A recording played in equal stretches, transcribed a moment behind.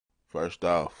First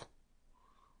off,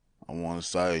 I want to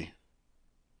say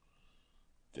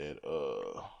that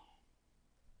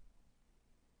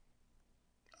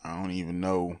I don't even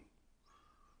know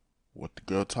what the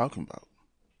girl talking about.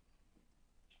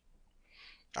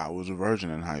 I was a virgin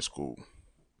in high school.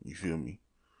 You feel me?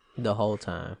 The whole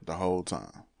time. The whole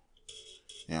time.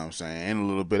 You know what I'm saying? And a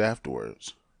little bit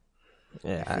afterwards.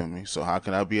 Yeah. You feel me? So how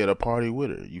can I be at a party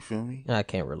with her? You feel me? I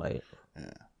can't relate.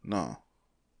 Yeah. No.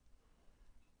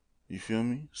 You feel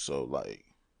me? So like,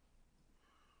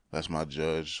 that's my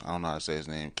judge. I don't know how to say his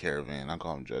name. Caravan. I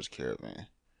call him Judge Caravan.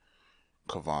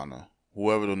 Kavana.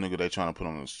 Whoever the nigga they trying to put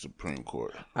on the Supreme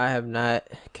Court. I have not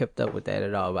kept up with that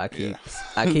at all, but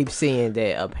I keep seeing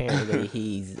that apparently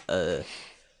he's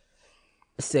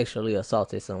sexually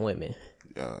assaulted some women.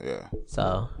 Yeah.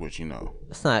 So which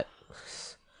it's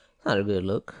not a good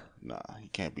look. Nah, you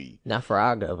can't be. Not for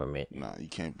our government. Nah, you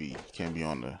can't be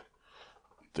on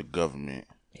the government.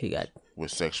 He got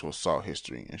with sexual assault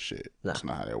history and shit. Nah. That's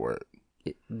not how that works.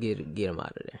 Get him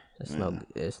out of there. It's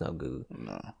no good.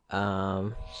 No.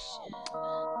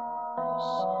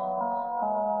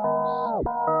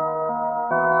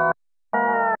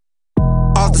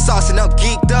 Off the sauce and I'm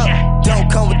geeked up.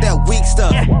 Don't come with that weak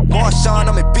stuff. Marshawn,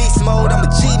 I'm in beast mode. I'm a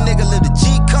G nigga, live the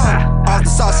G code. Off the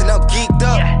sauce and I'm geeked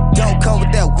up. Don't come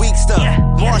with that weak stuff.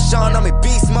 Marshawn, I'm in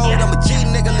beast mode. I'm a G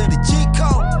nigga, live the G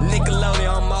code.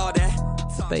 Nickelodeon, I'm all that.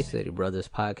 Space City Brothers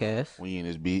podcast. We in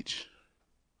this beach.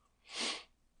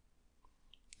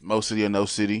 Mo City or no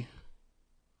city.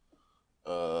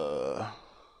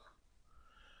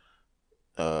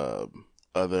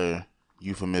 Other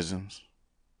euphemisms.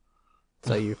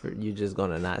 So you're just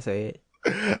gonna not say it?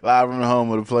 Live from the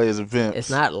home of the Players and Pimps. It's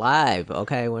not live,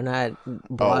 okay? We're not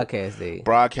broadcasting.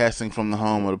 Broadcasting from the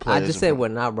home of the Players. I just said we're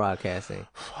not broadcasting.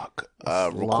 Fuck.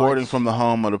 Recording from the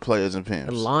home of the Players and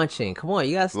Pimps. Launching. Come on,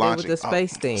 you gotta stay with the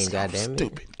space theme. Goddamn it.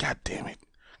 Stupid. God damn it.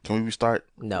 Can we restart?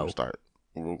 No. Restart.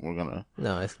 We're gonna.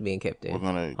 No, it's being kept in.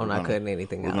 I'm not cutting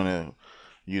anything out. We're gonna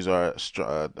use our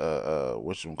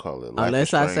whatchamacallit.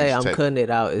 Unless I say I'm cutting it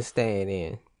out, it's staying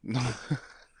in.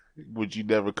 Would you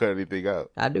never cut anything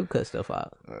out? I do cut stuff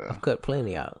out. I've cut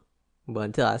plenty out. But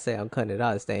until I say I'm cutting it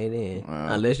out, it's staying in.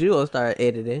 Unless you will start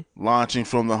editing. Launching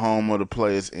from the home of the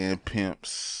Players and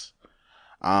Pimps.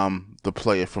 I'm the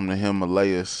player from the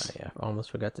Himalayas. Oh, yeah, I almost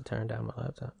forgot to turn down my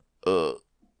laptop.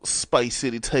 Spice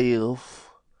City Tales.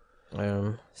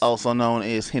 Also known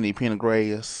as Henny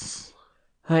Pendergrass.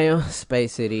 I am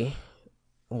Space City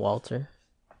Walter.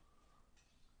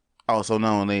 Also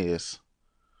known as.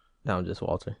 No, I'm just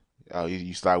Walter. Oh,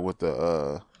 you start with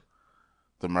the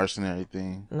mercenary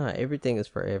thing? No, everything is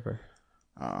forever.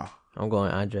 I'm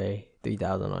going Andre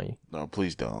 3000 on you. No,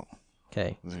 please don't.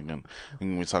 Okay. We're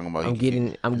talking about.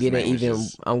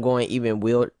 I'm going even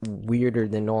weirder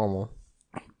than normal.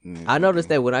 I noticed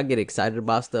that when I get excited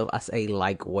about stuff, I say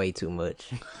like way too much.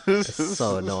 It's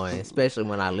so annoying, especially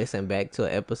when I listen back to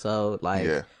an episode.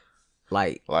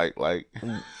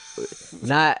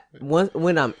 Not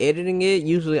when I'm editing it.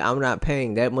 Usually, I'm not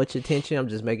paying that much attention. I'm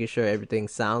just making sure everything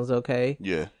sounds okay.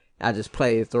 Yeah. I just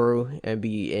play it through and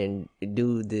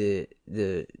do the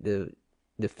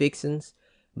fixings.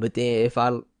 But then if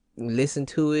I listen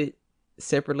to it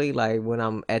separately, like when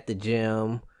I'm at the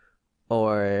gym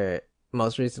or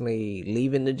most recently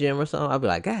leaving the gym or something, I'll be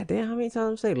like, God damn, how many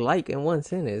times I say like in one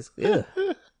sentence? Ugh.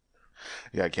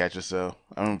 You gotta catch yourself.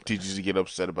 I don't teach you to get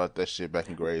upset about that shit back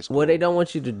in grade school. Well, they don't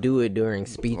want you to do it during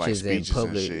speeches and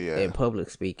public shit, yeah. and public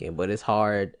speaking, but it's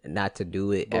hard not to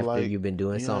do it after you've been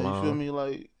doing so long. You feel me?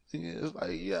 Like, it's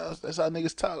like, yeah, that's how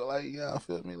niggas talk. Like, yeah, I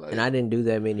feel me? Like, and I didn't do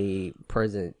that many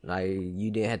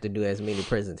you didn't have to do as many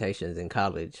presentations in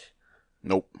college.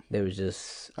 Nope. There was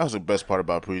just that was the best part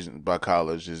about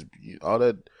college is all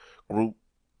that group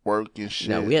work and shit.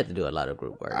 No, we had to do a lot of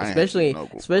group work, especially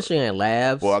in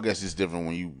labs. Well, I guess it's different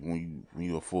when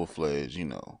you a full fledged,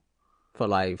 for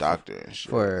like doctor and shit.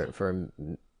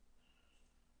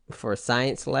 For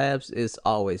science labs, it's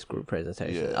always group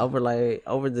presentation. Yeah.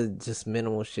 Over the just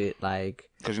minimal shit, like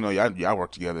because y'all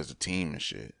work together as a team and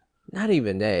shit. Not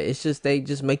even that. It's just they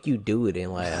just make you do it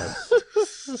in labs.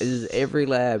 It's just every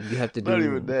lab you have to do. Not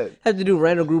even that. Have to do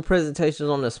random group presentations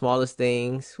on the smallest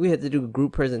things. We had to do a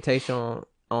group presentation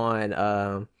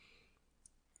on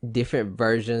different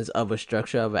versions of a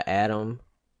structure of an atom,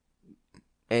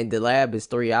 and the lab is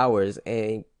 3 hours,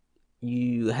 and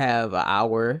you have an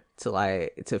hour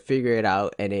to figure it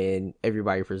out, and then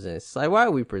everybody presents. It's like, why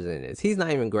are we presenting this? He's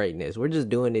not even great in this. We're just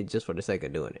doing it just for the sake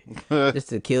of doing it, just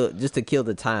to kill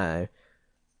the time.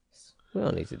 We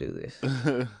don't need to do this.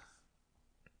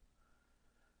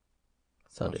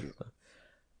 So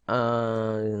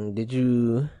did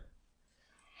you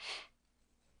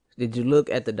Did you look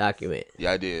at the document?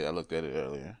 Yeah, I did. I looked at it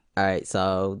earlier. All right,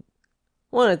 so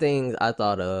one of the things I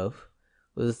thought of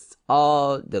was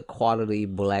all the quality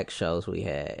black shows we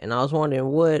had, and I was wondering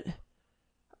what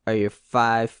are your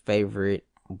 5 favorite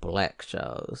black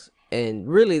shows? And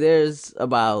really, there's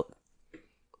about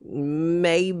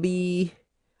maybe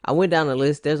I went down the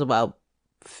list. There's about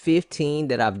 15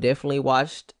 that I've definitely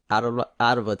watched out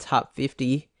of a top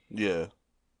 50. Yeah.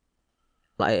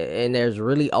 Like, and there's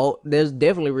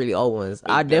definitely really old ones.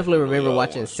 I definitely remember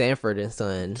watching Sanford and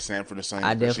Son. Sanford and Son.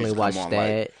 I definitely watched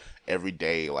that like, every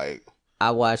day. Like, I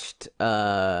watched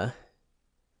I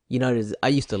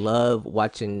used to love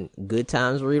watching Good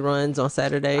Times reruns on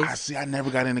Saturdays. I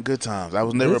never got into Good Times. I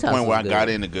was never a point where I got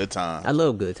into Good Times. I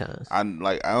love Good Times. I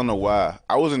don't know why.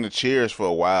 I was into Cheers for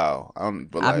a while.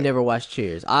 But I've never watched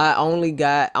Cheers. I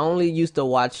only used to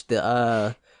watch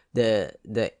the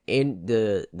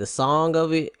song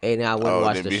of it, and I wouldn't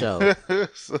watch the show.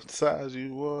 Sometimes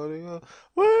you want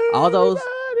to all those.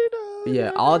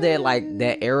 Yeah, all that, like,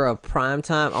 that era of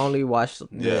primetime, only watched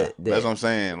that's what I'm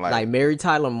saying. Like Mary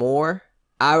Tyler Moore,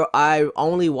 I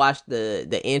only watched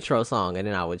the intro song, and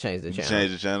then I would change the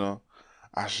channel.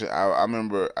 I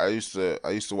remember I used to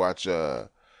watch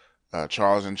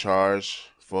Charles in Charge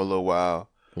for a little while.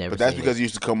 But that's because it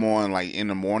used to come on like in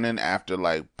the morning after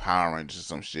like Power Rangers or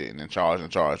some shit, and then Charles in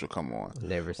Charge would come on.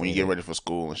 When you get ready for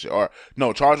school and shit. Or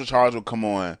no, Charles in Charge would come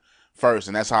on first,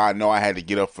 and that's how I know I had to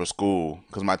get up for school,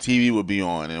 because my TV would be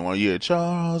on, and when you hear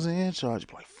Charles in Charge, you'd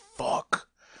be like, fuck.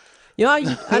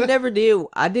 I never did.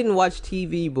 I didn't watch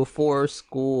TV before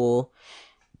school,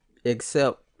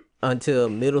 except until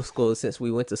middle school, since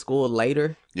we went to school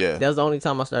later. Yeah. That was the only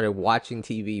time I started watching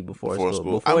TV before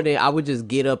school. Before then, I would just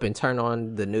get up and turn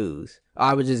on the news. Or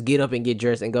I would just get up and get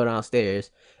dressed and go downstairs,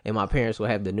 and my parents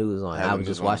would have the news on. I would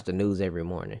just watch the news every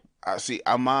morning. My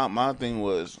thing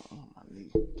was...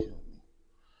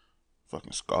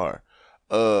 fucking Scar.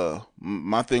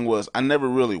 My thing was I never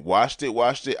really watched it.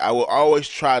 I would always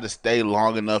try to stay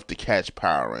long enough to catch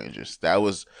Power Rangers. That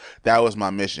was my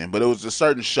mission. But it was just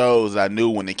certain shows that I knew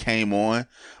when it came on,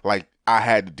 like I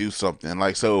had to do something.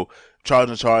 Like, so Charles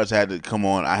in Charge had to come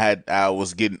on. I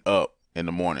was getting up in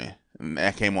the morning, and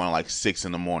that came on like 6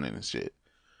 in the morning and shit.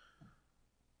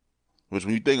 Which,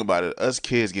 when you think about it, us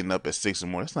kids getting up at 6 in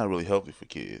the morning, that's not really healthy for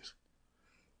kids.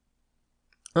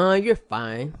 You're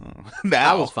fine.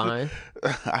 Now, I was fine.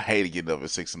 I hated getting up at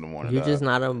 6 in the morning. You're just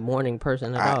not a morning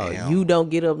person at all. You don't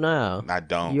get up now. I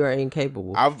don't. You are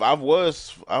incapable.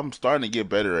 I'm starting to get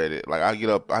better at it. Like, I get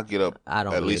up I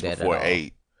don't at least before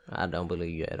 8. I don't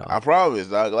believe you at all. I promise.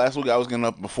 Last week I was getting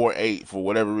up before 8 for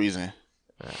whatever reason.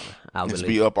 Just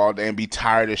be up all day and be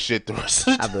tired of shit the rest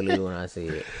of the day. I believe when I see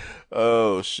it.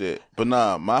 Oh shit. But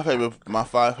nah, my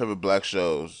 5 favorite black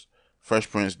shows: Fresh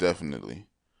Prince, definitely.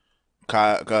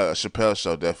 Chappelle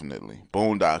Show, definitely.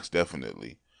 Boondocks,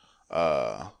 definitely.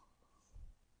 Now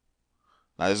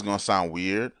this is gonna sound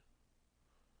weird,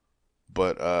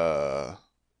 but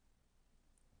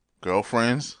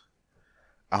Girlfriends.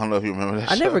 I don't know if you remember that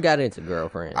show. I never got into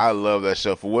Girlfriends. I love that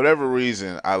show. For whatever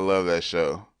reason, I love that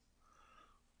show.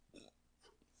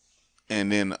 And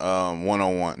then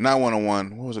 101. Not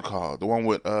 101. What was it called? The one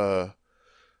with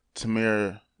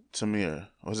Tamir.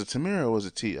 Was it Tamir or was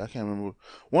it T? I can't remember.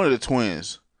 One of the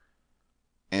twins.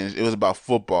 And it was about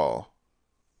football.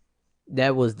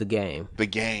 That was The Game. The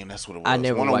Game, that's what it was. I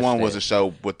never 101 was a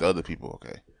show with the other people,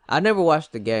 okay. I never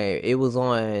watched The Game. It was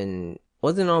on...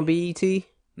 Wasn't it on BET?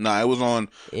 Nah, it was on...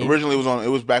 Originally, it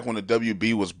was back when the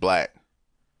WB was black.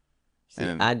 See,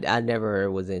 and I never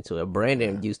was into it.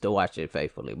 Brandon used to watch it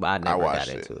faithfully, but I never got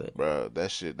into it. Bro,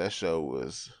 that show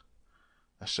was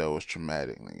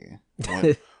traumatic,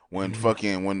 nigga. When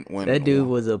that dude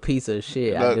was a piece of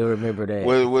shit. I do remember that.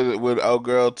 When old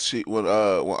girl when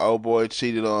old boy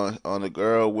cheated on the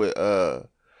girl with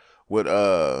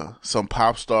some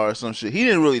pop star or some shit. He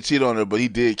didn't really cheat on her, but he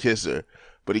did kiss her.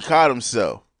 But he caught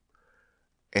himself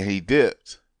and he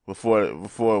dipped before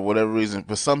whatever reason.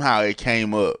 But somehow it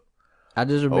came up. I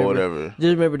just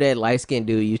remember that light skinned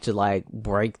dude used to like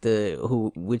break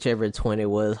whichever twin it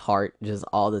was heart just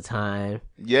all the time.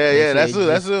 Yeah,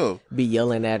 that's him. Be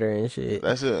yelling at her and shit.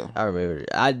 That's him. I remember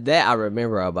I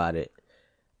remember about it.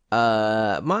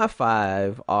 My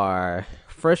 5 are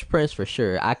Fresh Prince for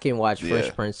sure. I can watch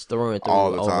Fresh Prince through and through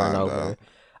all the over time, and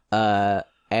over.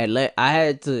 I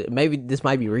had to, maybe this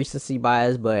might be recency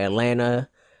bias, but Atlanta.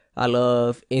 I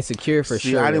love Insecure for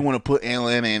sure. I didn't want to put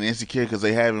Atlanta and Insecure because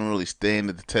they haven't really stand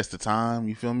the test of time.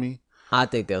 You feel me? I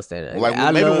think they'll stand. Like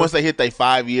once they hit their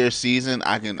 5-year season,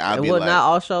 I'll be like. Not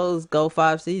all shows go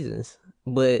 5 seasons,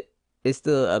 but It's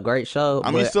still a great show. I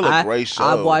mean, but it's still a great show.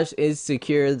 I watched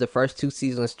Insecure the first 2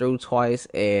 seasons through twice,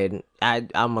 and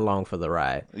I'm along for the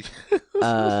ride.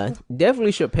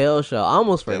 Definitely Chappelle Show. I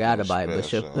almost forgot about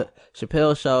it, but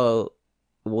Chappelle Show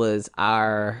was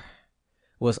our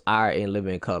In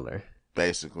Living Color.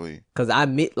 Basically. Because I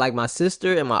met, like, my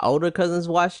sister and my older cousins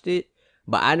watched it,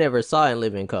 but I never saw In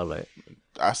Living Color.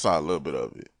 I saw a little bit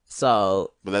of it.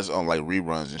 So. But that's on, like,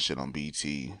 reruns and shit on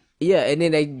BT. Yeah, and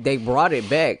then they brought it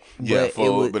back. Yeah,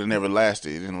 but it never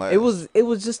lasted. It didn't last. It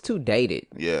was just too dated.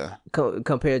 Yeah.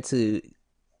 Compared to,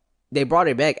 they brought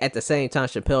it back at the same time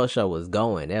Chappelle Show was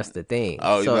going. That's the thing.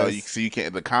 Oh, so you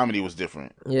can't. The comedy was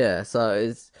different. Yeah, so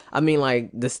it's. I mean,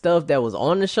 like, the stuff that was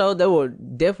on the show, there were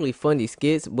definitely funny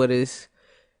skits, but it's,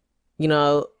 you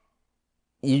know,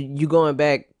 you going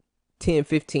back 10,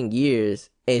 15 years.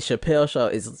 And Chappelle Show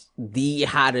is the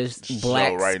hottest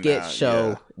black sketch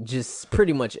show, just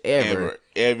pretty much ever.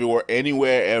 Everywhere,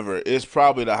 anywhere, ever. It's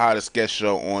probably the hottest sketch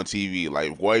show on TV.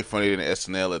 Like, way funnier than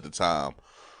SNL at the time.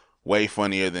 Way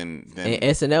funnier than... And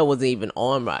SNL wasn't even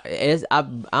on my... I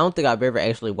don't think I've ever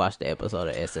actually watched the episode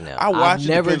of SNL. I've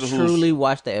never truly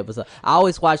watched the episode. I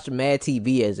always watched Mad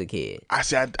TV as a kid.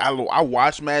 I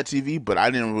watched Mad TV, but I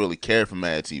didn't really care for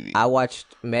Mad TV. I watched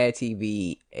Mad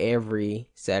TV every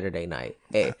Saturday night.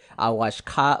 I watched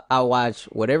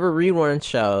whatever rerun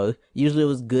show. Usually it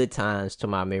was Good Times to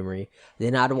my memory.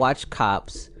 Then I'd watch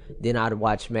Cops. Then I'd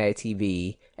watch Mad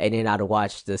TV. And then I'd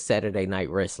watch the Saturday Night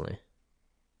Wrestling.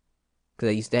 Cause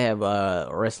they used to have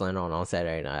wrestling on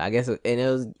Saturday night. I guess,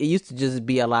 it used to just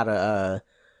be a lot of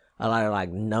like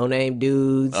no name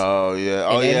dudes. Oh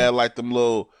yeah, like them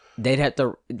little. They'd have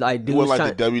to like dudes. It was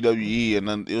like the WWE, and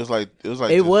then it was like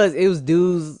it was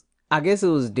dudes. I guess it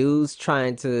was dudes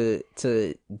trying to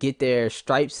get their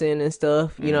stripes in and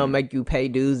stuff. You know, make you pay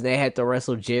dues. And they had to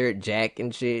wrestle Jared Jack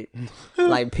and shit.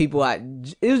 Like people,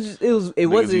 it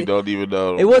wasn't. You don't even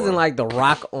know. It wasn't like The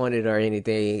Rock on it or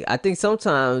anything. I think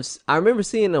sometimes I remember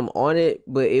seeing them on it,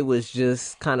 but it was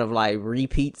just kind of like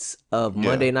repeats of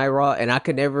Monday Night Raw, and I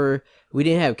could never. We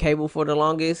didn't have cable for the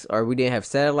longest, or we didn't have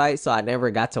satellite, so I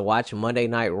never got to watch Monday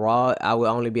Night Raw. I would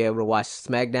only be able to watch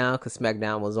SmackDown because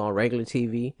SmackDown was on regular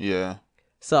TV. Yeah.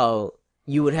 So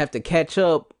you would have to catch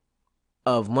up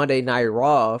of Monday Night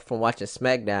Raw from watching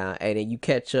SmackDown, and then you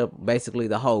catch up basically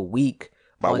the whole week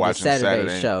by on watching the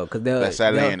Saturday show. That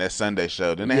Saturday and that Sunday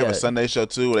show. Didn't they have a Sunday show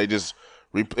too? Where they just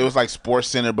it was like Sports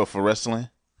Center but for wrestling.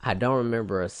 I don't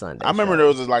remember a Sunday. I remember there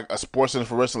was like a Sports Center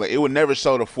for wrestling. Like, it would never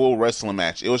show the full wrestling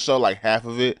match. It would show like half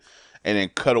of it and then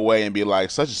cut away and be like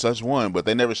such and such won, but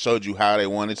they never showed you how they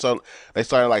won. So they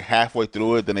started like halfway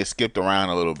through it, then they skipped around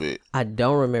a little bit. I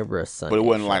don't remember a Sunday. But it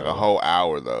wasn't like a whole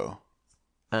hour though.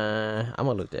 I'm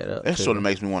gonna look that up. That sort of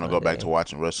makes me want to go back to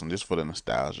watching wrestling just for the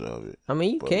nostalgia of it. I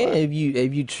mean, you can like,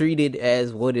 if you treat it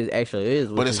as what it actually is.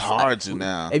 But it's hard to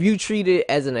now. If you treat it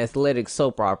as an athletic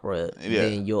soap opera,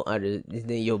 then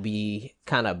you'll be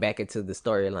kind of back into the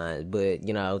storylines. But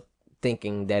you know,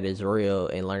 thinking that it's real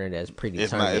and learning that's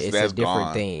predetermined, it's a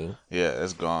different thing. Yeah,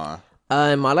 it's gone.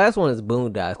 And my last one is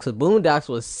Boondocks, because Boondocks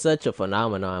was such a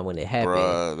phenomenon when it happened.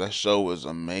 Bruh, that show was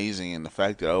amazing, and the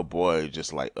fact that oh boy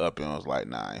just like up and was like,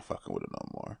 nah, I ain't fucking with it no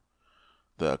more.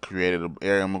 The creator of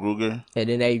Aaron McGruger, and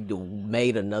then they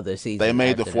made another season. They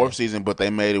made the fourth season, but they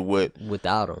made it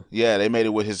without him. Yeah, they made it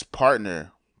with his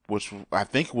partner, which I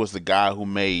think was the guy who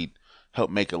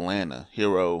helped make Atlanta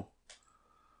Hero.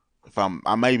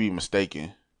 I may be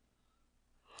mistaken.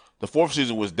 The fourth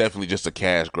season was definitely just a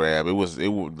cash grab.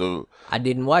 I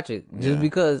didn't watch it just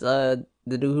because the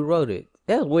dude who wrote it.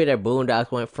 That's weird that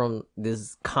Boondocks went from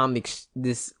this comics.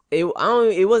 It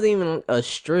wasn't even a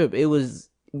strip. It was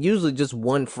usually just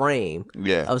one frame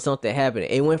of something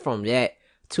happening. It went from that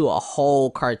to a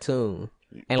whole cartoon.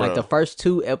 And like the first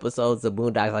 2 episodes of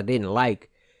Boondocks I didn't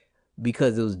like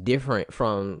because it was different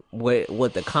from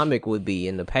what the comic would be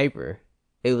in the paper.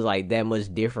 It was like that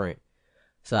much different.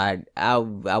 So I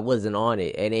wasn't on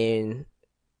it, and then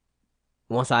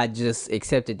once I just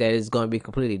accepted that it's going to be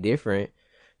completely different,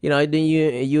 you know, then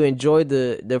you enjoy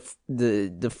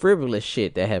the frivolous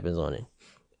shit that happens on it,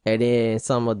 and then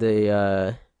some of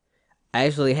the I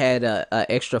actually had a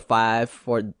extra 5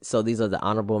 so these are the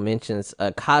honorable mentions.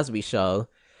 A Cosby Show,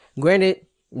 granted.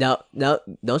 No,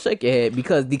 don't shake your head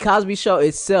because the Cosby Show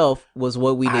itself was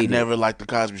what we needed. I never liked the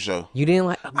Cosby Show. You didn't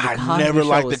like? I never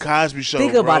liked the Cosby Show.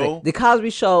 Think about it. The Cosby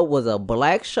Show was a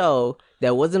black show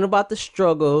that wasn't about the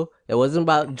struggle. It wasn't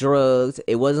about drugs.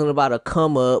 It wasn't about a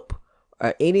come up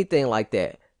or anything like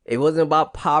that. It wasn't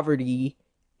about poverty.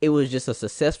 It was just a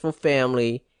successful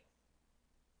family.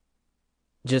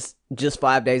 Just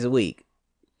 5 days a week.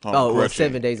 Oh, it was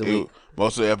 7 days a week.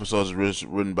 Most of the episodes were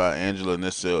written by Angela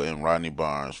Nissel and Rodney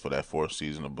Barnes for that 4th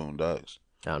season of Boondocks.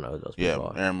 I don't know who those people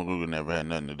are. Aaron McGruger never had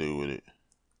nothing to do with it.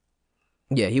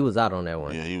 Yeah, he was out on that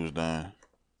one. Yeah, he was done.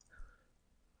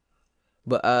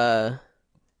 But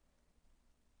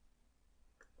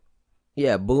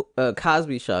yeah,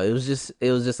 Cosby Show. It was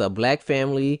just a black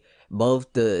family.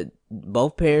 Both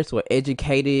parents were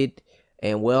educated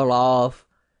and well off.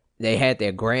 They had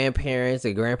their grandparents.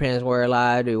 Their grandparents were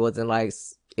alive. It wasn't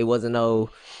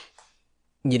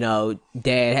no,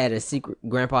 dad had a secret,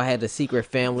 grandpa had a secret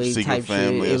family type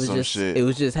family shit. It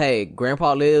was just, hey,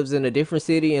 grandpa lives in a different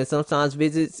city and sometimes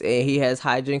visits, and he has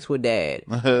hijinks with dad.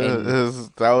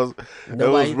 It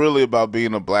was really about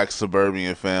being a black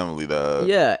suburban family, though.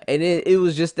 Yeah, and it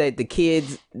was just that the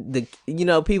kids,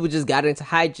 people just got into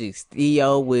hijinks.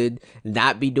 Theo would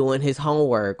not be doing his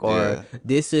homework, or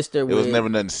this sister would. It was never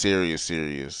nothing serious.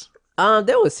 There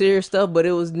was serious stuff, but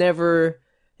it was never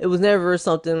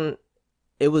something.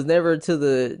 It was never to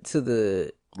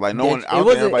the like no one.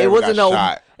 It wasn't no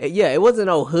shot. Yeah, it wasn't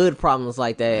no hood problems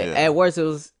like that. Yeah. At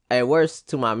worst,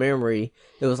 to my memory,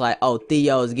 it was like, oh,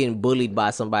 Theo is getting bullied by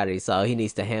somebody, so he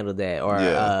needs to handle that.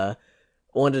 Or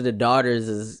one of the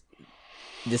daughters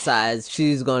decides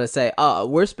she's gonna say, oh,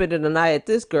 we're spending the night at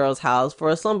this girl's house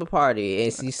for a slumber party,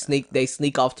 and they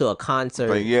sneak off to a concert.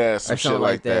 But some shit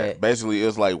like that. Basically, it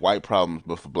was like white problems,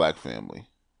 but for black family.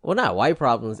 Well, not white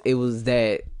problems. It was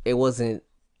that it wasn't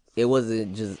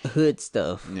just hood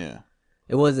stuff. Yeah.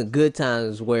 It wasn't good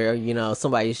times where,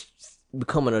 somebody's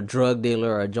becoming a drug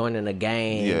dealer or joining a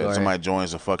gang. Yeah, or somebody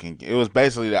joins it was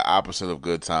basically the opposite of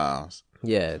good times.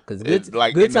 Yeah, because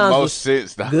good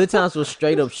times was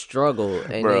straight up struggle.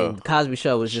 And then Cosby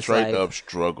Show was just straight up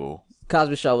struggle.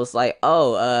 Cosby Show was like,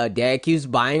 oh, dad keeps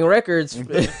buying records.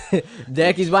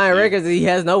 Dad keeps buying records and he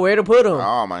has nowhere to put them.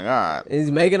 Oh, my God.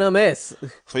 He's making a mess.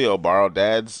 Theo borrowed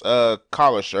dad's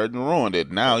collar shirt and ruined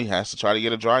it. Now he has to try to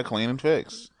get a dry clean and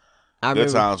fix. Good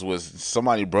times was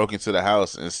somebody broke into the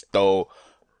house and stole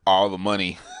all the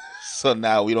money. So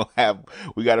now we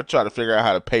got to try to figure out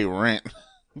how to pay rent.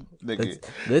 Nigga,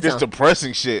 this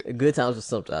depressing shit. Good times was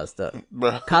sometimes stuff.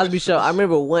 Bruh. Cosby Show. I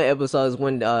remember one episode is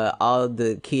when all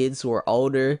the kids were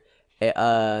older.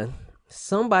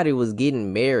 Somebody was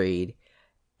getting married,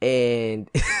 and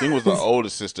I think it was the older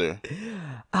sister.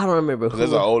 I don't remember who.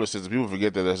 There's an older sister. People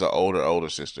forget that there's an older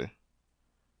sister.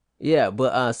 Yeah,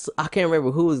 but I can't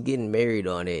remember who was getting married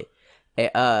on it.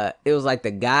 And, it was like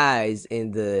the guys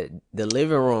in the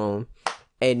living room,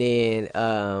 and then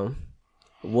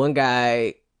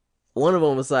one of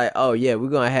them was like, oh yeah, we're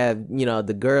gonna have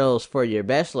the girls for your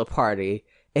bachelor party,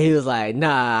 and he was like,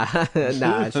 nah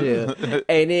chill.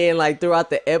 And then like throughout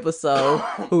the episode,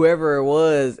 whoever it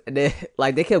was, they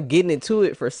kept getting into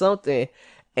it for something,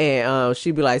 and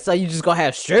she'd be like, so you just gonna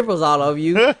have strippers all over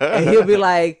you? And he'll be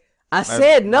like, I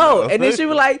said no. And then she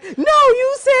was like, no,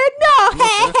 you said no.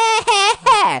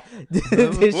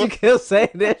 Then she kept saying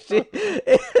that shit.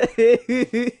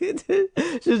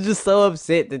 She was just so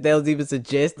upset that was even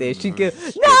suggested. She kept,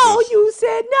 no, you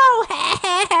said no.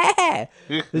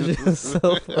 It's just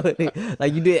so funny.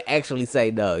 Like, you didn't actually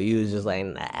say no. You was just like,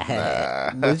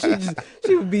 nah. But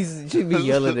she'd be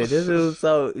yelling at this. It was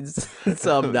so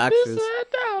obnoxious.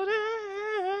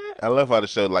 I love how the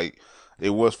show, like, it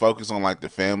was focused on like the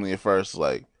family at first,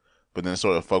 like, but then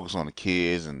sort of focused on the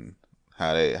kids and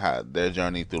how their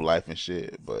journey through life and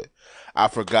shit. But I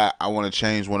forgot I want to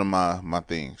change one of my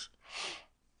things.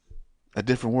 A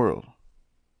Different World.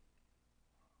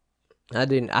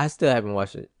 I still haven't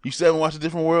watched it. You still haven't watched A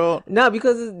Different World? No,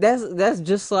 because that's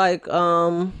just like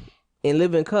In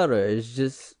Living Color. It's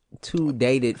just too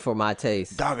dated for my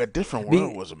taste. Dog, A Different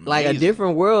World was amazing. Like A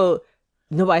Different World,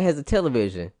 nobody has a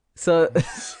television, so.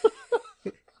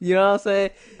 You know what I'm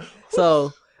saying?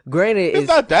 So, granted, it's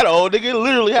not that old. Nigga, it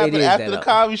literally happened after the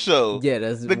Cosby Show. Yeah,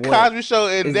 that's the Cosby Show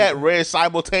and that ran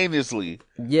simultaneously.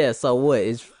 Yeah, so what?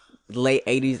 It's late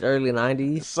 80s, early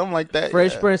 90s? Something like that.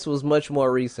 Fresh Prince was much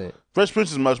more recent. Fresh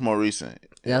Prince is much more recent.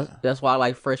 Yeah. That's why I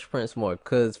like Fresh Prince more.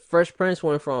 Because Fresh Prince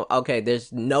went from, okay,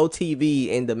 there's no TV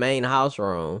in the main house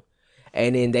room.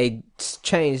 And then they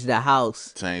changed the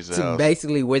house to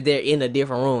basically where they're in a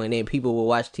different room. And then people will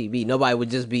watch TV. Nobody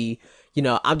would just be...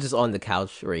 I'm just on the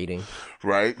couch reading.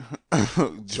 Right.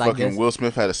 Fucking Will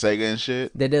Smith had a Sega and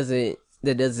shit. That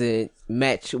doesn't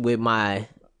match with my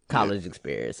college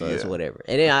experience, so it's whatever.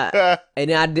 And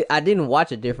then I didn't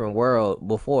watch A Different World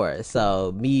before,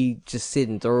 so me just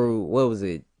sitting through, what was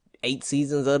it, 8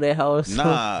 seasons of that house?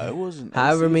 Nah, it wasn't.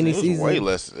 However many seasons. Way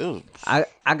less. It was.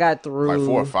 I got through like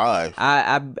 4 or 5.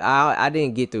 I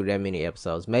didn't get through that many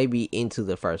episodes. Maybe into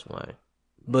the first one,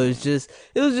 but it was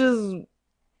just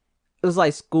it was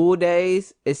like School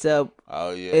Days, except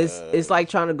Oh yeah. it's like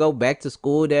trying to go back to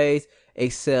School Days,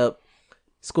 except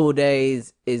School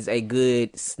Days is a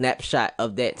good snapshot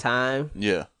of that time.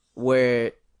 Yeah.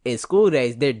 Where in School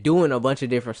Days they're doing a bunch of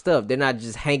different stuff. They're not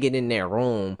just hanging in their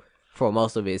room for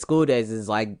most of it. School Days is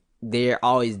like they're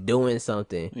always doing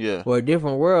something. Yeah. Where a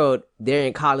different world, they're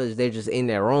in college, they're just in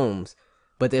their rooms.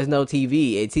 But there's no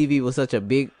TV. And TV was such a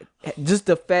big, just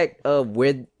the fact of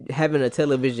where having a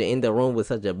television in the room was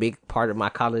such a big part of my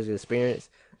college experience.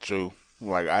 True.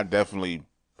 Like I definitely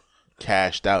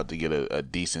cashed out to get a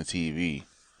decent TV.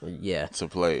 Yeah. To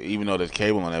play, even though the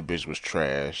cable on that bitch was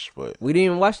trash, but we didn't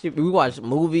even watch it. We watched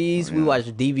movies. We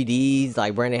watched DVDs.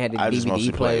 Like Brandon had the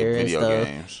DVD player and stuff.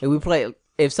 Games. And we played.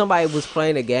 If somebody was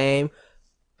playing a game,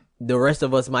 the rest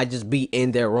of us might just be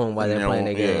in their room while they're playing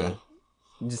the game.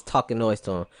 Just talking noise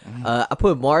to them. I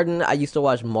put Martin. I used to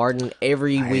watch Martin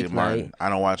every weeknight. I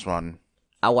don't watch Martin.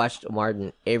 I watched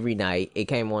Martin every night. It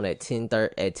came on at 10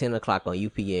 o'clock on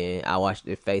UPN. I watched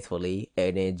it faithfully,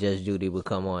 and then Judge Judy would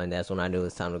come on. That's when I knew it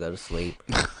was time to go to sleep.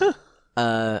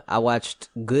 I watched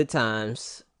Good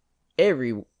Times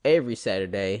every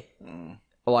Saturday.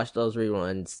 I watched those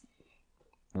reruns.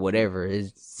 Whatever,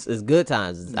 it's Good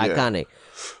Times. It's iconic.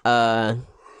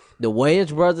 The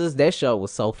Wayans Brothers. That show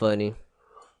was so funny.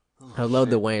 I love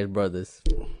the Wayans Brothers.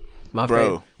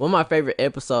 One of my favorite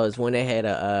episodes when they had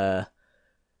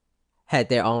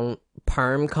their own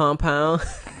perm compound.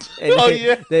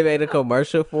 And they made a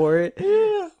commercial for it.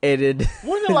 Yeah. And it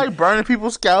wasn't it like burning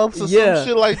people's scalps or some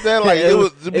shit like that? Like it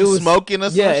was smoking or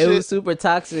some shit? Yeah, it was super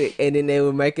toxic. And then they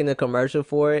were making a commercial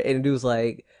for it, and it was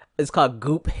like, it's called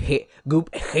Goop Hair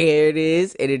it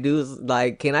is. And the dude's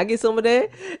like, can I get some of that?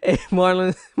 And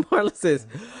Marlon says,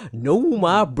 no,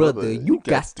 my brother, you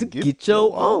got to get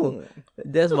your own.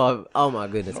 That's my, oh my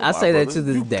goodness. I say that to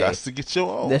this day. You got to get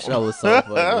your own. That show was so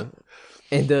funny.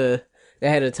 And they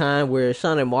had a time where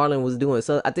Sean and Marlon was doing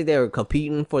something. I think they were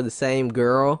competing for the same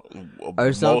girl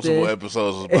or something. Multiple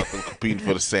episodes was about them competing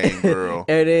for the same girl.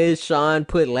 And then Sean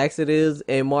put laxatives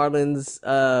in Marlon's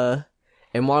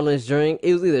drink.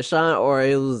 It was either Sean or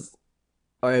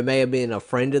it may have been a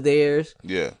friend of theirs.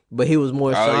 Yeah. But he was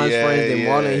more Sean's friend than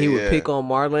Marlon. He would pick on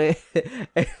Marlon.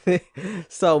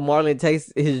 So Marlon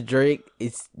takes his drink,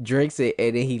 drinks it,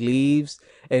 and then he leaves.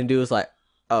 And dude was like,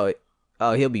 oh,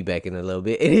 he'll be back in a little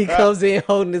bit. And he comes in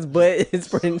holding his butt and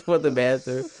sprinting for the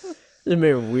bathroom. Just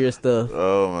remember weird stuff.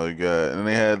 Oh my God. And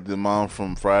they had the mom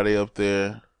from Friday up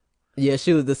there. Yeah,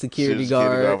 she was the security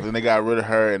guard. And they got rid of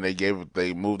her and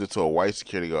they moved it to a white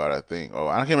security guard, I think. Oh,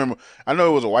 I can't remember. I know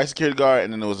it was a white security guard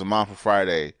and then there was a mom from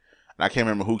Friday. And I can't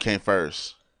remember who came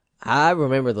first. I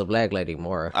remember the black lady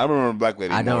more. I remember the black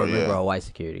lady more. I don't remember a white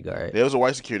security guard. There was a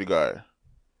white security guard.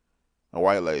 A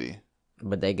white lady.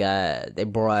 But they gave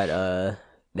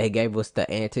us the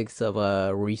antics of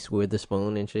Reese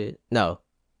Witherspoon and shit. No.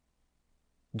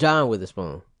 John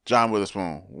Witherspoon.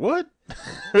 What?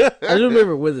 I just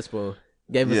remember Witherspoon.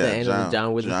 Gave us the antics of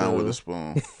John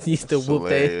Witherspoon. He used to whoop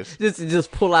that.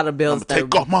 Just pull out a belt.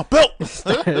 Take off my belt.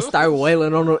 start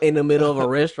wailing on them in the middle of a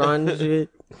restaurant and shit.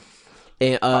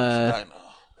 And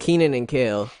Kenan and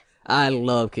Kel. I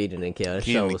love Kenan and Kel. That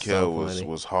show was so funny.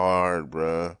 was hard,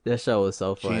 bro. That show was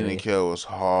so funny. Kenan and Kel was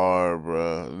hard,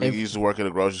 bro. Nigga used to work at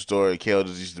a grocery store, and Kel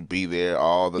just used to be there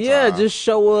all the time. Yeah, just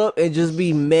show up and just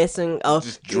be messing up.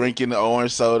 Just drinking the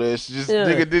orange sodas.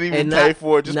 Nigga didn't even pay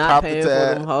for it. Just pop the tab. Not paying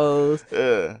for them hoes.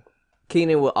 Yeah.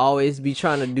 Kenan would always be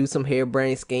trying to do some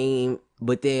harebrained scheme,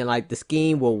 but then like the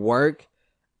scheme will work,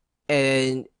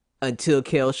 and until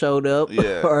Kel showed up,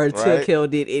 or until Kel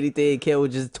did anything, Kel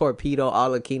would just torpedo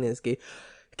all of Kenan's scheme.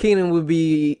 Kenan would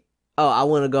be, I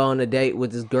want to go on a date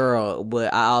with this girl,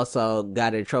 but I also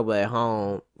got in trouble at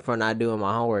home for not doing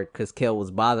my homework because Kel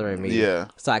was bothering me. Yeah.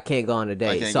 So I can't go on a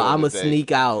date. So I'm going to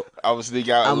sneak out. I'm going to sneak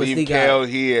out and leave Kel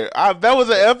here. That was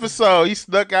an episode. He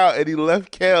snuck out and he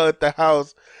left Kel at the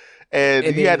house, and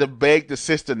he had to beg the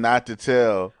sister not to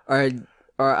tell. Or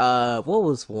what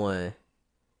was one?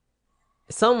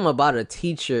 Something about a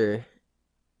teacher.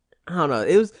 I don't know.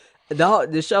 It was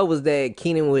the show was that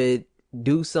Kenan would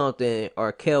do something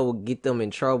or Kel would get them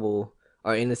in trouble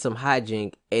or into some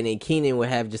hijink, and then Kenan would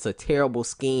have just a terrible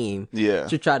scheme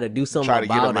to try to do something about it.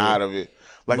 Try to get him out of it.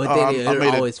 Like, but then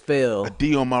it always fail. A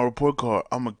D on my report card.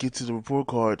 I'm going to get to the report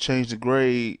card, change the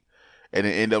grade, and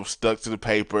then end up stuck to the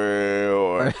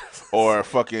paper or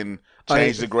fucking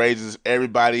change the grades of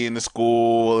everybody in the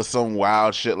school or some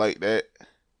wild shit like that.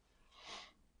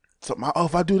 So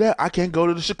if I do that, I can't go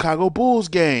to the Chicago Bulls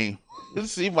game to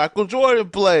see Michael Jordan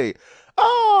play.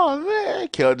 Oh man,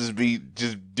 Kel just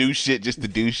do shit just to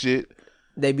do shit.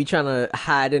 they be trying to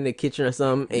hide in the kitchen or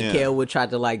something, and Yeah. Kel would try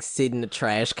to like sit in the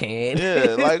trash can.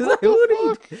 Yeah, like, It's what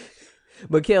the fuck?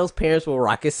 But Kel's parents were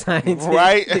rocket scientists.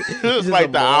 Right? He's It's just like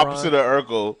a the moron. opposite of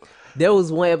Urkel. There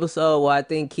was one episode where I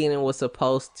think Kenan was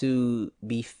supposed to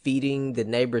be feeding the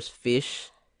neighbor's fish,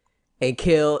 and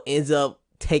Kel ends up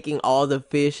taking all the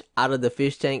fish out of the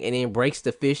fish tank and then breaks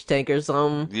the fish tank or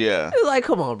something. Yeah. It's like,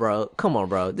 come on,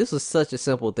 bro. This was such a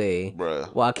simple thing. Bruh.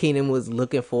 While Kenan was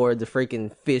looking for the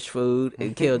freaking fish food,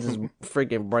 and Kel just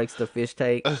freaking breaks the fish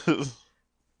tank.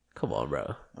 Come on,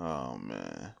 bro. Oh,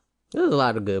 man. There's a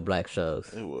lot of good black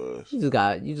shows. It was. You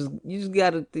gotta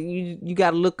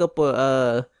look up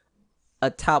a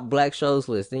top black shows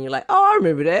list, and you're like, oh, I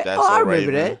remember that. That's I a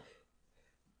remember Raven.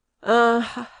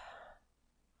 that.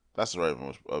 That's Raven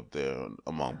was up there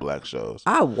among black shows.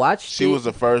 I watched. She was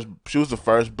the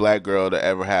first black girl to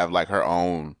ever have like her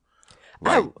own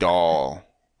doll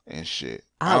and shit.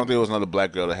 I don't think there was another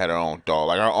black girl that had her own doll,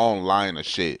 like her own line of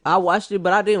shit. I watched it,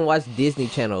 but I didn't watch Disney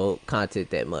Channel content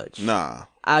that much. Nah.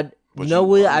 You know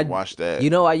what? I watched that. You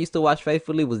know, I used to watch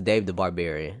faithfully was Dave the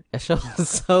Barbarian. That show was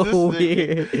so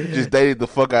weird. Just dated the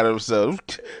fuck out of himself.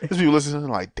 These people listening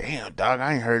like, damn, dog,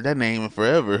 I ain't heard that name in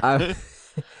forever.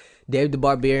 Dave the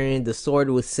Barbarian, the sword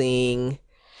would sing,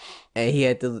 and he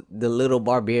had the little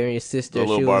barbarian sister. The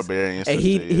little barbarian sister.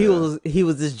 And he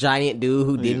was this giant dude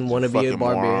who didn't want to be a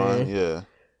barbarian. Moron. Yeah.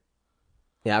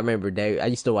 Yeah, I remember Dave. I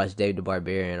used to watch Dave the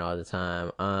Barbarian all the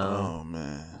time. Oh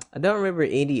man, I don't remember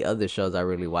any other shows I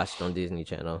really watched on Disney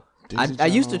Channel. Disney I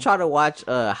used to Channel? try to watch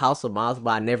House of Mouse,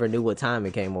 but I never knew what time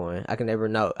it came on. I never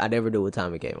knew what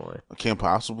time it came on. Kim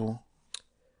Possible.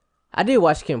 I did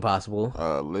watch Kim Possible.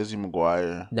 Lizzie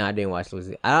McGuire. No, I didn't watch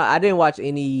Lizzie. I didn't watch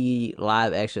any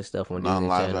live action stuff on Disney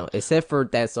Non-live Channel action. except for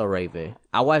That's So Raven.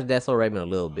 I watched That's So Raven a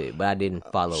little bit, but I didn't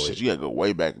follow Shit, it. you gotta go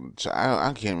way back.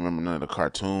 I can't remember none of the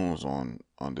cartoons on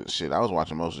this shit. I was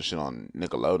watching most of the shit on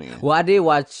Nickelodeon. Well, I did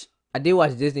watch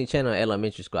Disney Channel in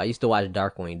elementary school. I used to watch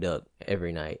Darkwing Duck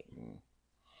every night.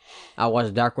 I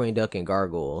watched Darkwing Duck and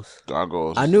Gargoyles.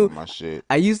 Gargoyles. I knew my shit.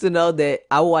 I used to know that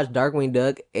I would watch Darkwing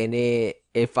Duck, and then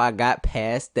if I got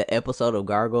past the episode of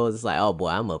Gargoyles, it's like, oh boy,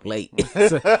 I'm up late.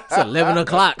 It's 11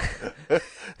 o'clock.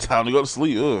 Time to go to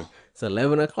sleep. Ugh. It's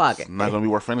 11 o'clock. It's not gonna be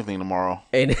worth anything tomorrow.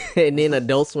 And then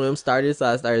Adult Swim started, so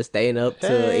I started staying up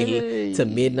to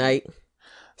midnight.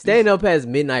 Staying up past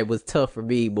midnight was tough for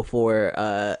me before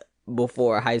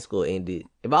high school ended.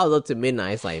 If I was up to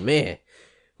midnight, it's like, man,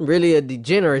 I'm really a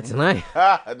degenerate tonight.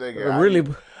 I'm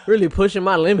really pushing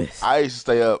my limits. I used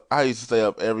to stay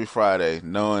up every Friday,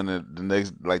 knowing that the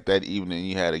next, like that evening,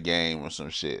 you had a game or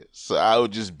some shit. So I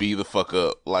would just be the fuck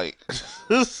up, like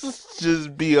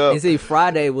just be up. And see,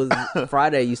 Friday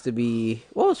used to be,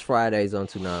 what was Fridays on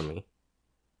Toonami?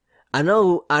 I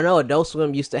know Adult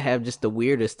Swim used to have just the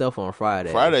weirdest stuff on Friday.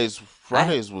 Fridays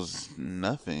was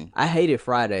nothing. I hated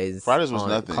Fridays. Fridays was on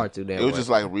nothing. Cartoon It was Network. just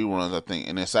like reruns, I think.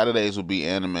 And then Saturdays would be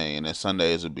anime, and then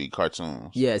Sundays would be cartoons.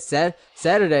 Yeah,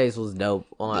 Saturdays was dope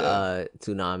on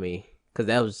Toonami because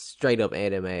that was straight up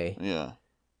anime. Yeah.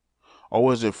 Or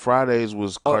was it Fridays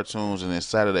was cartoons and then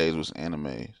Saturdays was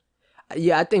anime?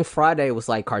 Yeah, I think Friday was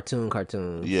like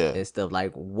cartoons, Yeah. and stuff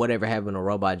like whatever happened to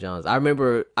Robot Jones. I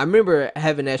remember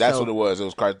having that That's show. what it was. It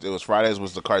was Fridays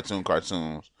was the cartoons.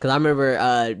 Because I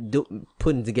remember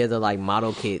putting together like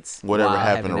model kits. Whatever while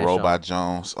happened having to that Robot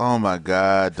Jones? Oh my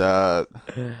god, dog.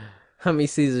 show. How many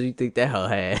seasons do you think that hoe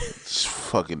had?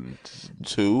 Fucking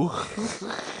 2.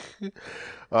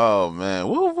 Oh man,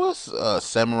 what's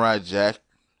Samurai Jack?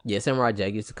 Yeah, Samurai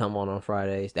Jack used to come on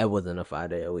Fridays. That wasn't a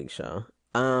 5-day-a-week show.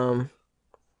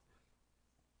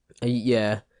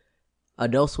 Yeah,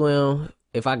 Adult Swim.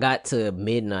 If I got to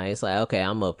midnight, it's like, okay,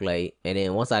 I'm up late. And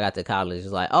then once I got to college,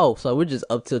 it's like, oh, so we're just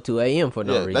up till 2 a.m. for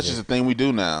no reason. That's just a thing we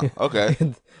do now. Okay.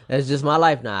 That's just my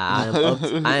life now.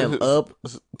 I am up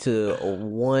to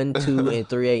 1, 2, and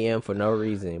 3 a.m. for no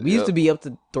reason. We used to be up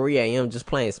to 3 a.m. just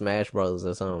playing Smash Bros.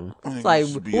 Or something. It's like,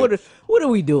 what are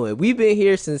we doing? We've been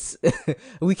here since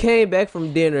we came back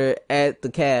from dinner at the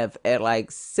Cave at like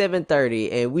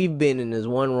 7:30, and we've been in this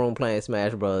one room playing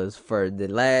Smash Bros. For the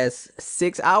last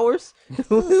 6 hours.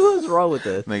 What's wrong with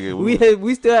us? Nigga,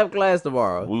 we still have class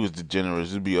tomorrow. We was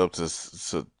degenerates. We'd be up to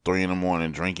 3 in the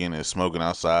morning drinking and smoking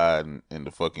outside and the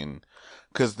fucking,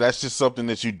 because that's just something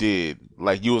that you did.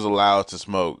 Like you was allowed to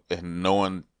smoke and no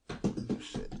one.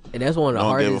 And that's one of the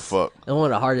hardest. Gave a fuck. And one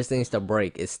of the hardest things to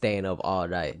break is staying up all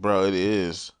night. Bro, it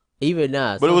is. Even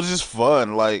now, but it was just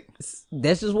fun. Like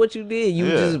that's just what you did. You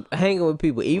were just hanging with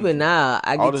people. Even now,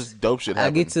 all this dope shit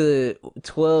happened. I get to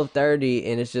 12:30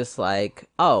 and it's just like,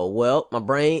 oh well, my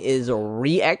brain is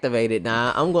reactivated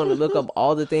now. I'm going to look up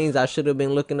all the things I should have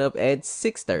been looking up at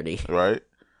 6:30. Right.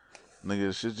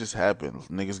 Nigga, shit just happened.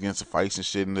 Niggas getting into fights and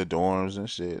shit in the dorms and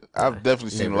shit. I've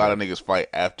definitely seen a lot of niggas fight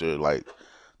after like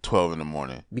 12 in the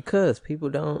morning. Because people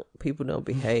don't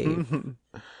behave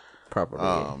properly.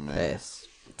 Oh, man. Past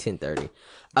 10:30.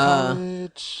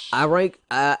 College. I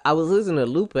was listening to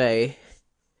Lupe,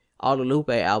 all the Lupe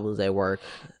albums at work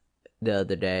the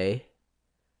other day.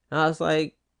 And I was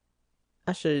like,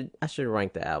 I should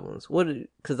rank the albums.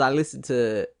 Because I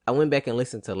went back and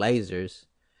listened to Lasers.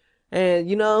 And,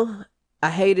 you know, I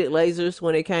hated Lasers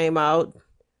when it came out.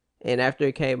 And after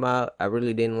it came out, I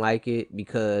really didn't like it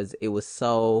because it was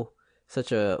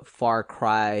such a far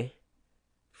cry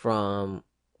from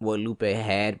what Lupe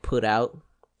had put out.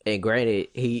 And granted,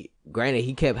 he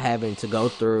kept having to go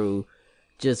through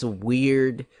just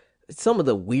some of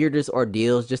the weirdest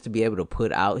ordeals just to be able to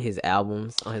put out his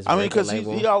albums on his record because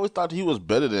label. he always thought he was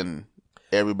better than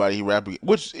everybody he rapping,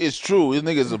 which is true. This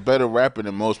nigga's a better rapper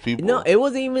than most people. No, it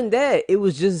wasn't even that. It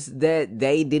was just that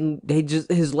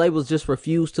his labels just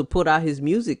refused to put out his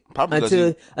music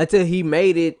until he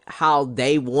made it how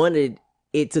they wanted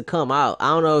it to come out. I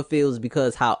don't know if it was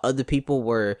because how other people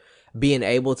were being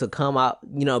able to come out,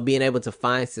 you know, being able to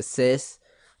find success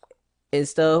and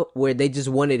stuff, where they just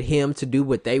wanted him to do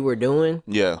what they were doing.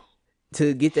 Yeah.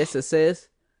 To get that success.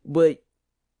 But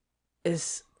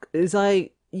it's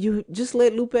like, you just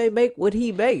let Lupe make what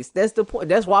he makes. That's the point.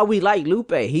 That's why we like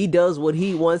Lupe. He does what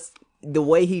he wants. The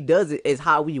way he does it is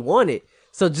how we want it.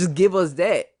 So just give us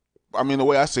that. I mean, the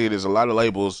way I see it is a lot of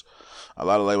labels, I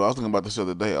was thinking about this the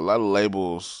other day, a lot of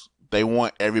labels, they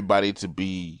want everybody to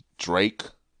be Drake.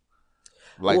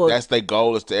 Like, that's their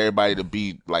goal, is to everybody to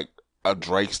be like a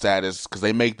Drake status, because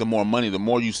they make the more money. The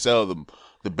more you sell,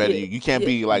 the better you can't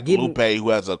be like Lupe, who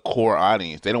has a core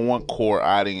audience. They don't want core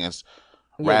audience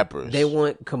rappers. They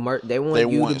want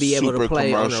you to be able to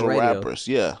play on the radio. Rappers,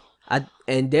 yeah.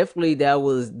 And definitely that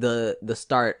was the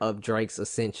start of Drake's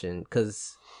ascension,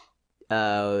 because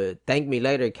Thank Me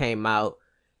Later came out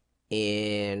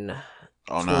in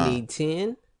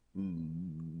 2010.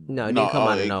 No, it didn't come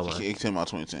out in no one. It came out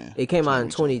 2010. It came out in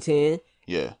 2010.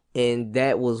 Yeah. And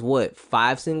that was what,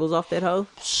 5 singles off that hoe?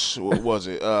 What was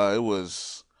it? It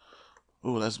was.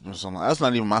 Ooh, that's been so long. That's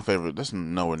not even my favorite. That's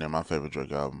nowhere near my favorite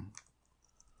Drake album.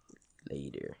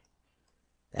 Later.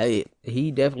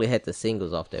 He definitely had the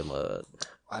singles off that mug.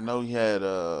 I know he had.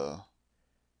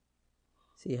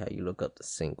 See how you look up the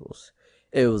singles.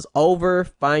 It was Over,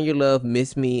 Find Your Love,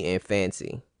 Miss Me, and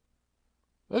Fancy.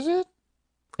 That's it?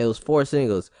 It was 4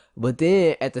 singles. But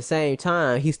then at the same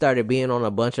time, he started being on a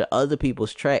bunch of other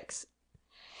people's tracks.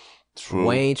 True.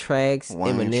 Wayne tracks,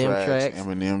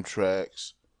 Eminem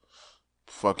tracks.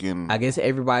 Fucking. I guess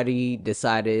everybody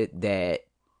decided that,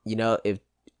 you know, if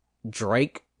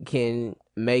Drake can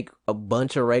make a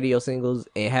bunch of radio singles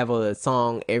and have a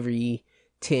song every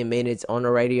 10 minutes on the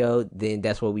radio, then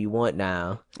that's what we want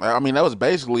now. I mean, that was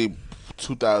basically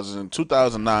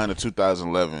 2009 to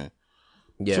 2011.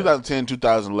 Yeah. 2010,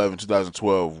 2011,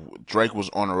 2012, Drake was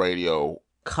on the radio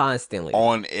constantly.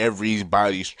 On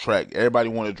everybody's track. Everybody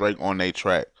wanted Drake on their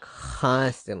track.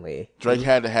 Constantly. Drake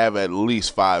had to have at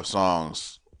least 5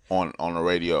 songs on the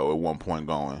radio at one point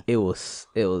going. It was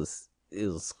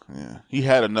yeah. He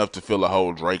had enough to fill a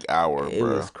whole Drake hour, It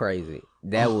was crazy.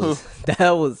 That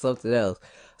was something else.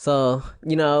 So,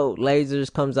 you know,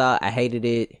 Lasers comes out. I hated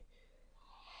it.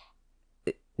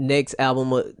 Next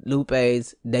album of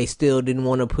Lupe's, they still didn't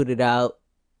want to put it out.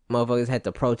 Motherfuckers had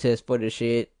to protest for the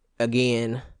shit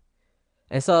again.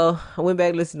 And so I went back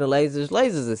and listened to Lasers.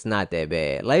 Lasers is not that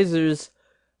bad. Lasers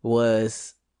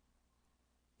was,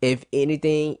 if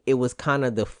anything, it was kind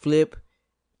of the flip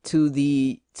to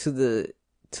the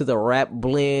rap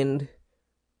blend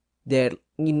that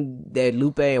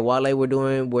Lupe and Wale were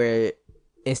doing, where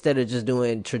instead of just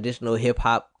doing traditional hip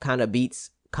hop kind of beats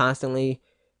constantly,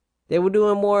 they were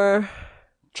doing more,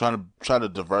 trying to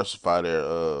diversify their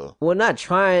well, not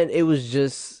trying, it was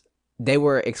just they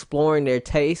were exploring their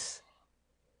tastes.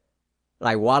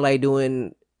 Like Wale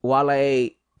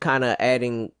kind of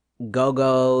adding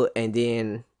go-go, and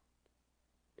then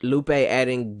Lupe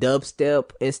adding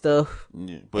dubstep and stuff.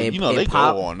 Yeah, but and, you know, they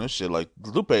pop. Go on this shit. Like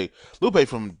Lupe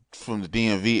from the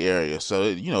DMV area, so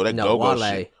you know that go-go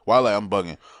shit. Wale, I'm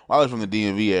bugging. Wale from the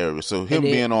DMV area, so him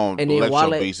being on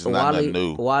electro beats is not nothing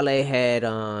new. Wale had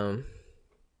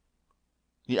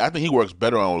yeah, I think he works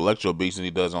better on electro beats than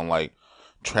he does on like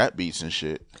trap beats and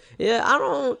shit. Yeah, I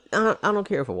don't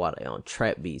care for Wale on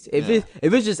trap beats. If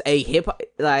it's just a hip hop,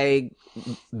 like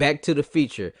Back to the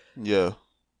Future. Yeah.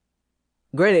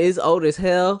 Granted, it's old as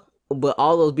hell, but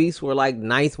all those beats were like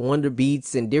Ninth Wonder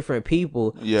beats and different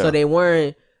people. Yeah. So they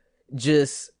weren't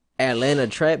just Atlanta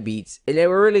trap beats, and they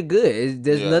were really good.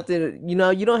 There's nothing,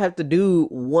 you don't have to do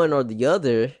one or the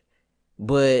other,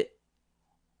 but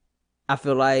I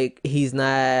feel like he's not.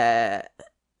 I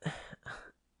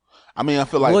mean, I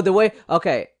feel like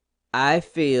I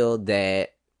feel that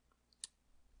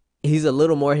he's a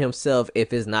little more himself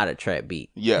if it's not a trap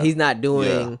beat. Yeah, he's not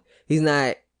doing. He's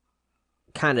not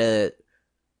kind of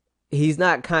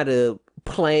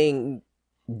playing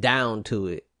down to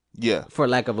it. Yeah, for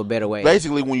lack of a better way.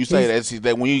 Basically, when you say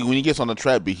that when he gets on the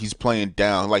trap beat, he's playing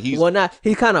down. Like he's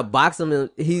kind of boxing.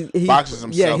 He boxes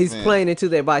himself. Yeah, he's playing into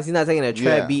that box. He's not taking a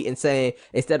trap beat and saying,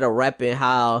 instead of rapping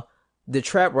how the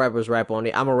trap rappers rap on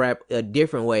it, I'm gonna rap a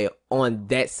different way on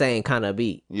that same kind of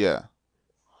beat. Yeah,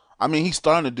 I mean, he's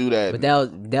starting to do that.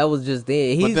 But that was just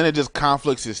then. But then it just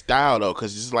conflicts his style though,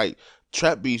 because it's like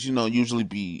trap beats, usually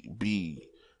be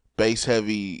bass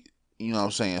heavy. You know what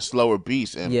I'm saying? Slower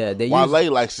beats. And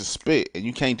Wale likes to spit, and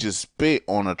you can't just spit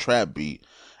on a trap beat.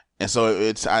 And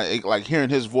so like hearing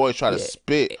his voice try to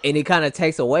spit. And it kind of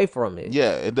takes away from it.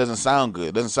 Yeah, it doesn't sound good.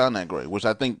 It doesn't sound that great, which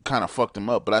I think kind of fucked him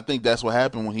up. But I think that's what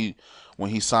happened when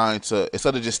he signed to,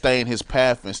 instead of just staying his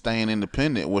path and staying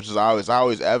independent, which is I always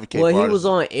advocate for. Well, he was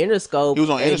on Interscope. He was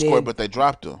on Interscope, but they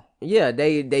dropped him. Yeah,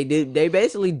 they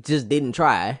basically just didn't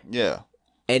try. Yeah.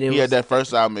 And he had that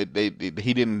first album.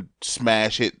 He didn't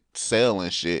smash hit sell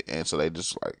and shit, and so they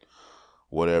just like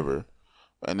whatever.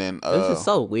 And then this is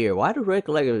so weird. Why do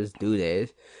record labels do that?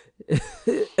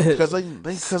 Because they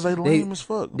lame as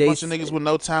fuck. A bunch of niggas with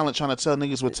no talent trying to tell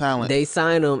niggas with talent. They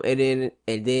sign them and then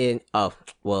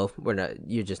we're not.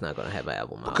 You're just not gonna have an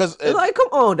album out. Because it's like, come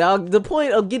on, dog. The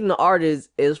point of getting the artist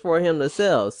is for him to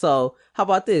sell. So how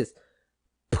about this?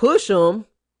 Push him,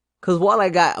 because while I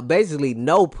got basically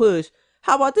no push.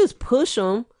 How about this? Push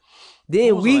them.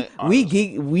 Then we're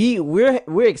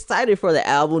excited for the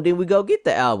album. Then we go get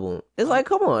the album. It's like,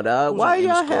 come on, dog. Why are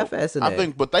y'all half-assing that? I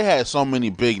think, but they had so many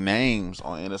big names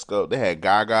on Interscope. They had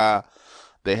Gaga.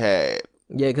 They had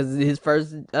because his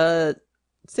first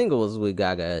single was with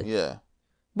Gaga. Yeah,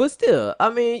 but still,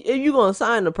 I mean, if you're gonna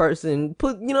sign the person,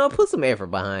 put some effort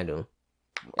behind them.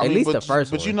 At least the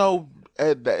first one.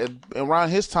 But around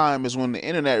his time is when the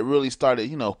internet really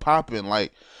started, popping.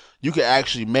 Like, you could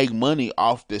actually make money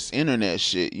off this internet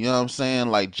shit. You know what I'm saying?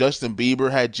 Like, Justin Bieber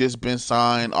had just been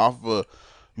signed off of,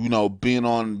 being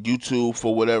on YouTube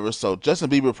for whatever. So Justin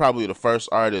Bieber probably the first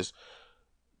artist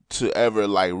to ever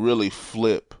like really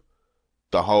flip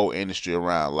the whole industry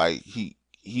around. Like he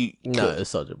No,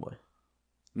 it's Soulja Boy.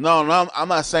 No, I'm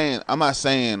not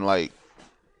saying like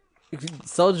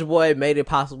Soulja Boy made it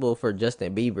possible for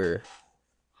Justin Bieber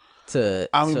to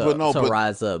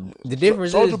rise up. The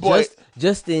difference is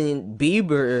Justin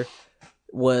Bieber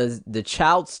was the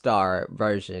child star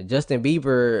version. Justin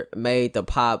Bieber made the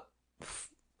pop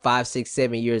 5, 6,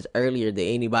 7 years earlier than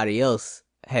anybody else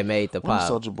had made the pop.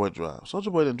 When did Soulja Boy drop?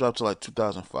 Soulja Boy didn't drop till like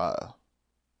 2005.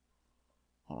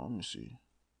 Hold on, let me see.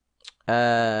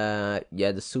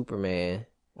 The Superman.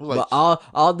 But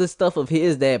all the stuff of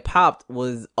his that popped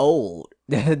was old.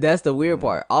 That's the weird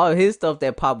part. All his stuff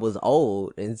that popped was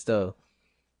old and stuff.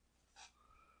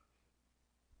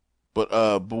 But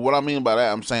what I mean by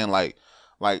that, I'm saying like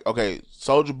okay,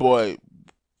 Soulja Boy,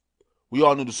 we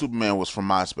all knew the Superman was from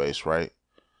MySpace, right?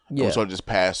 Yeah. So just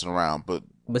passing around, but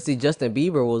see, Justin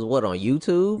Bieber was on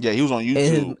YouTube? Yeah, he was on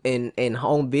YouTube and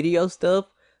home video stuff.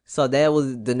 So that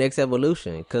was the next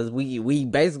evolution, because we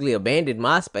basically abandoned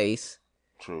MySpace.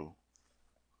 True.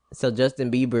 So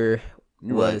Justin Bieber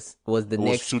was the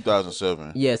next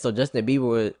 2007. Yeah, so Justin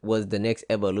Bieber was the next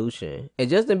evolution, and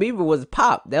Justin Bieber was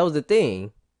pop. That was the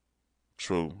thing.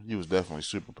 True, he was definitely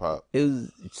super pop. It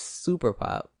was super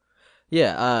pop.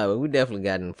 Yeah, we definitely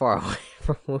gotten far away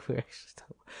from what we actually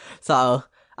talking about. So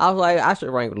I was like, I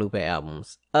should rank Lupe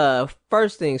albums.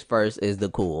 First things first is The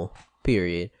Cool.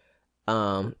 Period.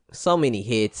 So many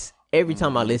hits. Every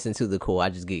time I listen to The Cool, I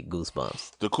just get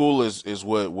goosebumps. The Cool is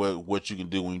what you can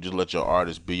do when you just let your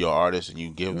artist be your artist and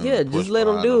you give them just let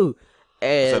them do.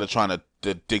 Instead of trying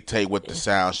to dictate what the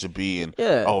sound should be and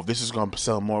this is gonna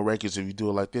sell more records if you do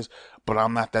it like this. But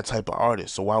I'm not that type of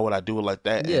artist, so why would I do it like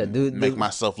that? Yeah, dude, make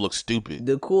myself look stupid.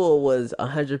 The Cool was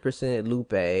 100%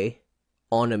 Lupe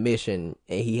on a mission,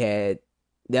 and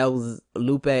that was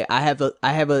Lupe. I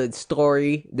have a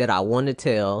story that I want to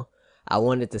tell. I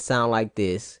want it to sound like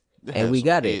this. And we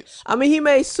got it. I mean, he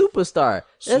made Superstar.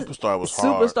 Superstar was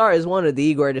hard. Superstar is one of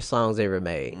the greatest songs ever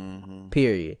made. Mm-hmm.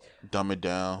 Period. Dumb It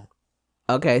Down.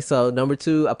 Okay, so number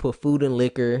 2, I put Food and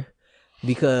Liquor,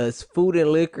 because Food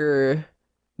and Liquor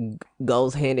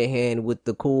goes hand in hand with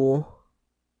The Cool.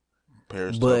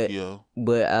 Paris, Tokyo.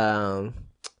 But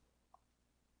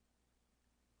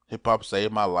Hip hop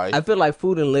saved my life. I feel like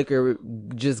Food and Liquor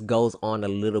just goes on a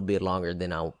little bit longer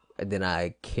than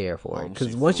I care for it.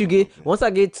 Because once I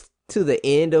get to the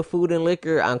end of Food and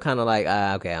Liquor, I'm kind of like,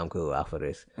 okay, I'm cool off of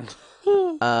this.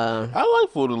 I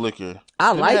like Food and Liquor.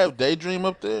 Didn't they have Daydream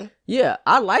up there? Yeah,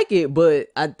 I like it, but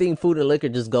I think Food and Liquor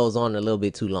just goes on a little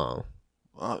bit too long.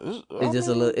 It's just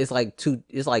a little. It's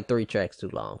like 3 tracks too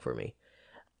long for me.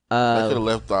 They could have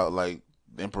left out like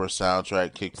Emperor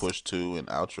Soundtrack, Kick Push 2, and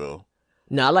outro.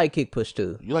 No, I like Kick Push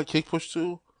 2. You like Kick Push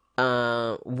 2?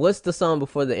 What's the song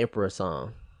before the Emperor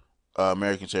song?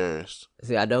 American Terrorist.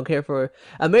 See, I don't care for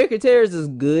American Terrorist is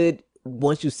good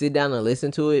once you sit down and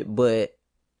listen to it, but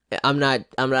I'm not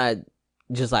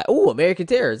just like, oh, American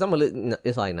Terrorist. I'm gonna listen.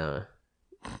 It's like, nah.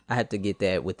 I have to get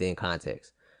that within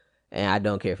context, and I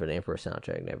don't care for the Emperor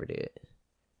Soundtrack. Never did.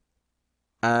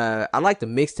 I like the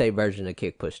mixtape version of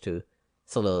Kick Push 2.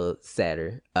 It's a little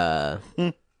sadder.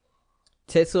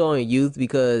 Tetsuo and Youth,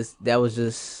 because that was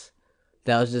just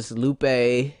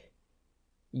Lupe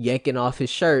yanking off his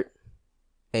shirt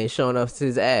and showing off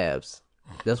his abs.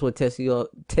 That's what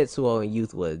Tetsuo and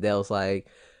Youth was. That was like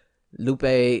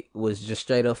Lupe was just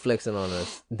straight up flexing on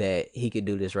us that he could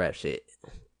do this rap shit,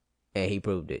 and he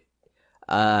proved it.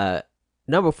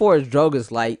 Number 4 is Droga's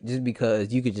Light, just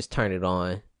because you could just turn it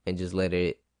on and just let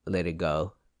it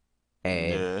go.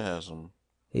 And yeah, it has some.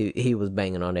 He was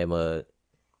banging on that mug.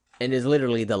 And it's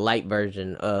literally the light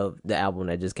version of the album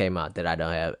that just came out that I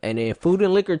don't have. And then Food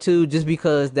and Liquor 2, just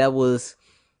because that was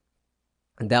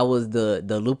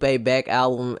the Lupe back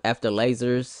album after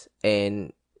Lasers,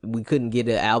 and we couldn't get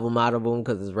an album out of him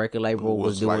because his record label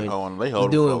was doing for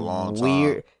a long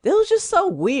weird. That was just so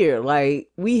weird. Like,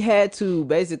 we had to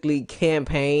basically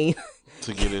campaign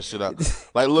to get this shit out.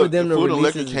 Like, look, Food and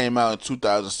Liquor came out in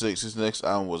 2006. His next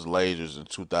album was Lasers in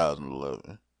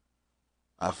 2011.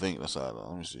 I think that's how.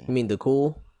 Let me see. You mean The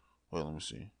Cool? Wait, let me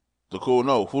see. The Cool,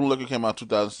 no. Food and Liquor came out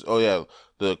 2000. Oh yeah,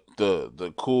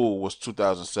 the Cool was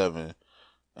 2007,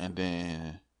 and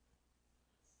then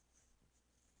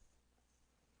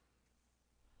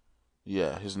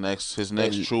yeah, his next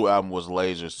true album was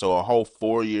Lasers. So a whole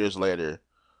 4 years later.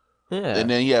 Yeah. And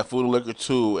then he had Food and Liquor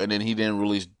 2, and then he didn't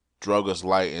release Droga's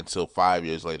Light until 5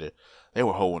 years later. They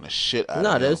were holding the shit out of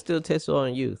him. No, there's still Tetsuo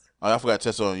and Youth. Oh, I forgot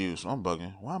Tetsuo and Youth. So I'm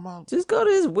bugging. Why am I? Just go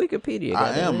to his Wikipedia.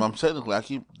 I am. I'm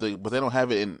technically. But they don't have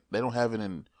it in. They don't have it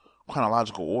in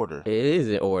chronological order. It is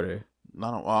in order.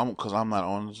 Because I'm not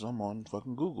on. I'm on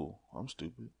fucking Google. I'm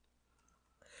stupid.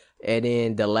 And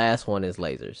then the last one is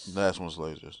Lasers. The last one's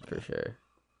Lasers for sure.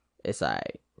 It's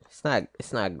alright.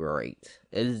 It's not great.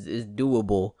 It's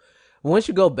doable. Once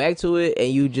you go back to it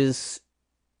and you just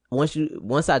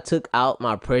once I took out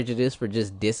my prejudice for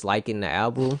just disliking the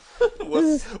album,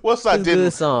 once I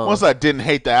didn't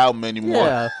hate the album anymore.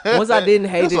 Yeah. Once I didn't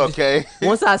hate it, okay.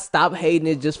 Once I stopped hating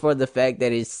it just for the fact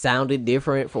that it sounded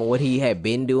different from what he had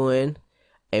been doing,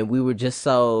 and we were just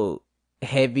so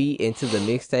heavy into the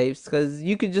mixtapes, because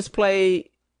you could just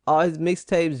play all his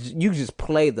mixtapes. You could just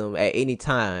play them at any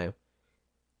time.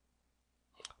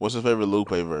 What's your favorite Lupe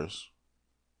verse?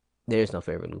 There's no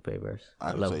favorite Lupe verse.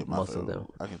 I love most of them.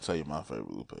 I can tell you my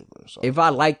favorite Lupe verse. If I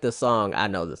like the song, I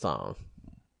know the song.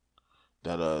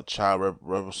 That Child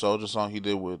Rebel Soldier song he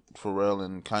did with Pharrell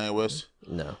and Kanye West.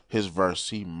 No, his verse,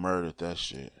 he murdered that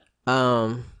shit.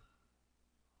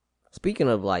 Speaking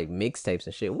of like mixtapes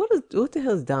and shit, what the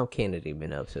hell has Dom Kennedy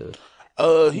been up to?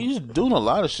 He's doing a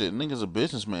lot of shit. Nigga's a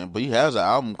businessman, but he has an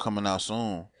album coming out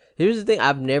soon. Here's the thing: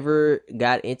 I've never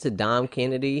got into Dom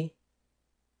Kennedy.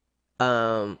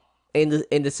 In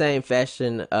the same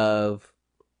fashion of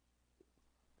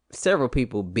several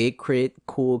people, Big Crit,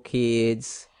 Cool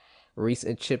Kids,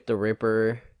 recent Chip the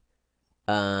Ripper.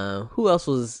 Who else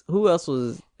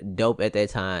was dope at that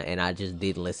time, and I just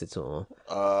didn't listen to him.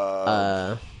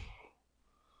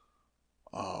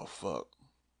 Oh fuck,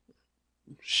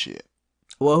 shit.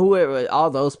 Well, whoever, all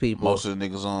those people. Most of the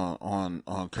niggas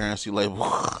on Currency label.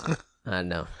 I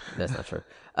know that's not true.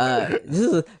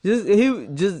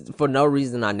 Just for no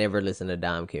reason, I never listened to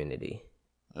Dom Kennedy.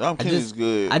 Dom Kennedy's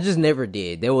good. I just never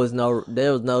did. There was no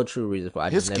true reason for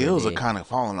it. His skills are kind of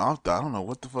falling off though. I don't know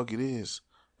what the fuck it is,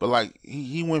 but like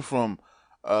he went from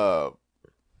Los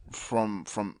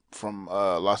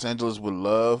Angeles with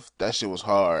Love. That shit was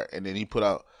hard, and then he put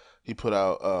out I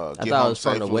thought it was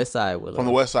from the West Side with Love. From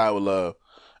the West Side with Love.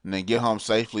 And then Get Home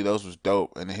Safely, those was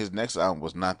dope. And then his next album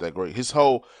was not that great.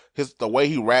 The way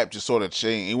he rapped just sort of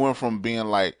changed. He went from being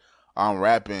like, I'm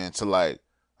rapping to like,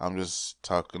 I'm just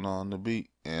talking on the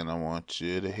beat and I want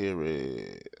you to hear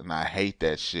it. And I hate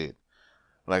that shit.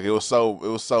 Like it was so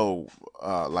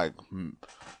like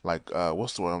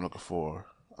what's the word I'm looking for?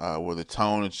 Where the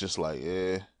tone is just like,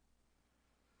 yeah.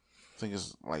 think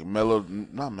it's like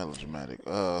not melodramatic.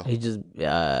 He just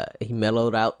he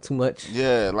mellowed out too much.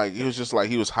 Yeah, like he was just like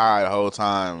he was high the whole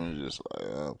time and just like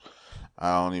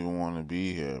I don't even want to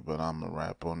be here, but I'm gonna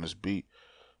rap on this beat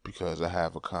because I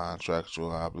have a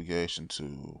contractual obligation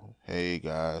to. Hey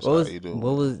guys, how you doing?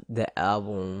 What was the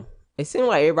album? It seemed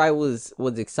like everybody was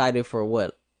excited for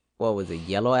what was it?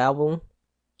 Yellow Album?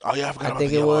 Oh yeah, I forgot I about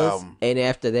think the it Yellow was. album. And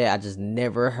after that, I just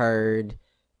never heard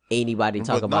anybody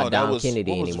talk about Dom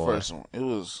Kennedy anymore. What was the first one? It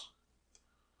was.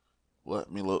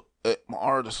 Let me look at my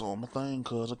artist on my thing,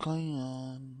 cause I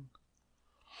can.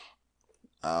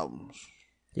 Albums.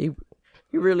 He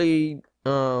really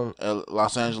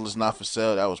Los Angeles Not For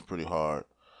Sale. That was pretty hard.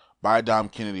 By Dom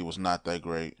Kennedy was not that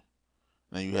great.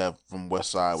 Then you have From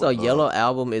West Side. So Yellow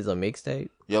Album is a mixtape.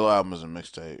 Yellow Album is a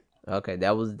mixtape. Okay,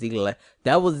 that was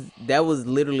that was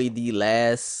literally the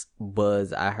last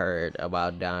buzz I heard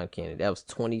about Dom Kennedy. That was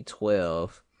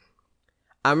 2012.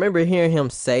 I remember hearing him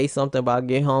say something about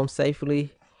 "Get Home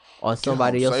Safely" on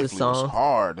somebody else's song. Was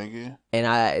hard, nigga.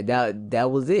 And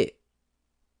that was it.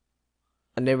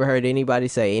 I never heard anybody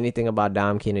say anything about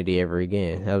Dom Kennedy ever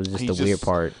again. That was just the weird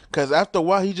part. Cause after a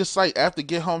while, he just like after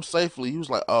 "Get Home Safely," he was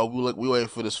like, "Oh, we waiting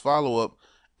for this follow up,"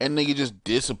 and nigga just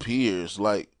disappears.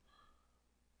 Like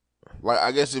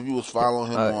I guess if you was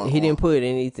following him he didn't put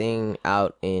anything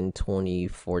out in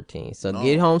 2014. So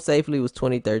 "Get Home Safely" was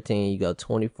 2013. You go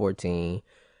 2014,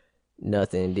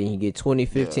 nothing. Then you get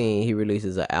 2015. He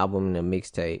releases an album and a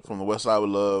mixtape. From the West Side with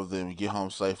Love. Then we "Get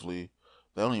Home Safely."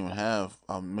 They don't even have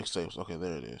mixtapes. Okay,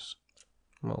 there it is.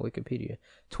 I'm on Wikipedia.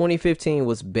 2015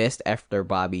 was Best After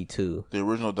Bobby 2. The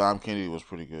original Dom Kennedy was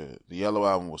pretty good. The Yellow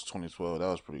Album was 2012. That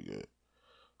was pretty good.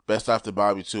 Best After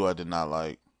Bobby 2 I did not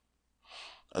like.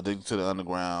 Addicted to the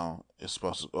Underground is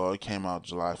supposed to. It came out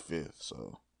July 5th.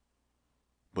 So,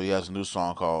 but he has a new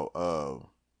song called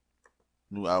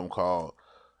new album called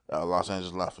Los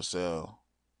Angeles Not For Sale.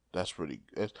 That's pretty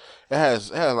good. It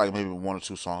has like maybe one or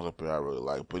two songs up there I really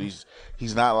like, but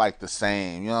he's not like the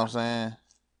same. You know what I'm saying?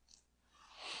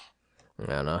 I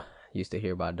don't know. Used to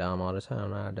hear about Dom all the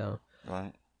time. Now I don't.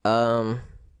 Right.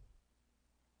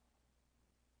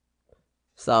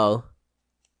 So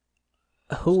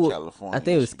who? I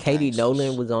think it was Katie gangsters.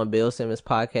 Nolan was on Bill Simmons'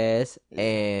 podcast,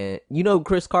 and you know who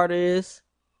Chris Carter is?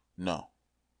 No.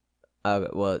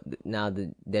 Well, now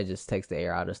that just takes the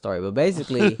air out of the story. But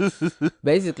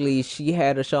basically, she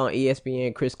had a show on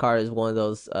ESPN. Chris Carter is one of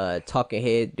those talking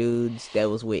head dudes that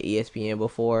was with ESPN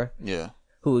before. Yeah.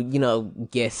 Who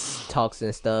guest talks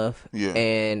and stuff. Yeah.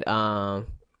 And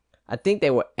I think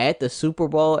they were at the Super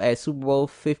Bowl at Super Bowl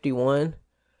 51,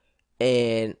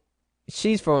 and I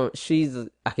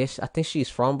think she's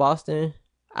from Boston.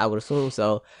 I would assume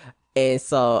so. And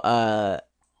so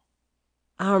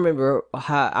I don't remember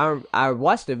how I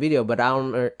watched the video, but I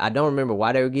don't remember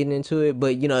why they were getting into it.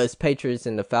 But it's Patriots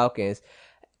and the Falcons,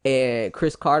 and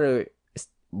Chris Carter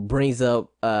brings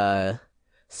up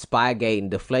Spygate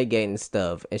and Deflategate and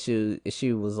stuff, and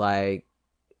she was like,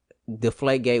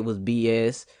 Deflategate was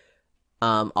BS.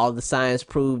 All the science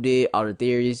proved it. All the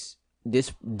theories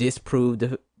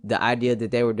disproved the idea that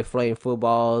they were deflating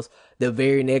footballs. The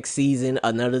very next season,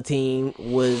 another team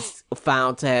was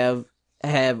found to have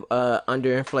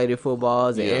underinflated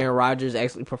footballs, and Aaron Rodgers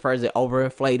actually prefers it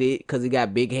overinflated because he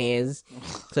got big hands,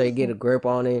 so he get a grip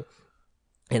on it.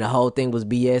 And the whole thing was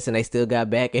BS, and they still got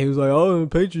back. And he was like, "Oh, the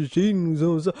Patriots cheating."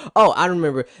 So. Oh, I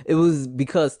remember. It was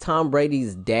because Tom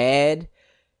Brady's dad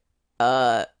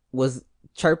was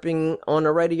chirping on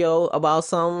the radio about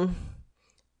something,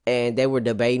 and they were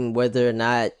debating whether or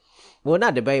not, well,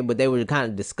 not debating, but they were kind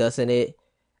of discussing it,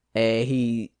 and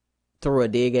he threw a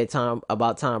dig at Tom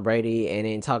Brady, and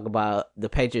then talk about the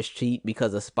Patriots cheat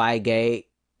because of Spygate,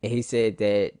 and he said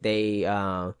that they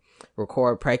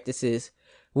record practices,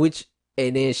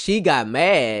 and then she got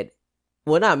mad.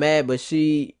 Well, not mad, but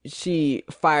she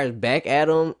fires back at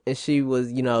him, and she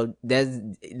was, that's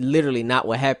literally not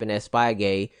what happened at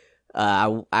Spygate.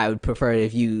 I would prefer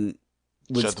if you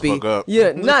would Shut speak. The fuck up.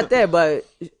 Yeah, not that, but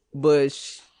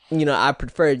I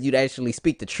prefer you to actually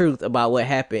speak the truth about what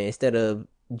happened instead of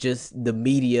just the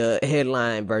media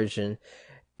headline version.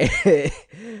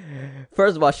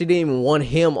 First of all, she didn't even want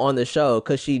him on the show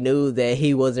because she knew that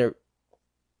he wasn't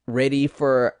ready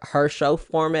for her show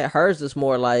format. Hers is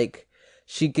more like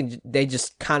they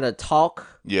just kind of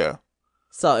talk. Yeah.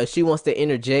 So if she wants to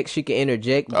interject, she can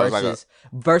interject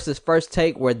versus First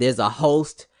Take, where there's a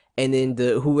host, and then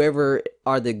whoever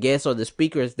are the guests or the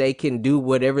speakers, they can do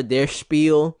whatever their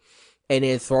spiel and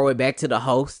then throw it back to the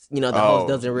host. The host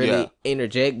doesn't really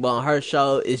interject, but on her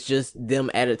show, it's just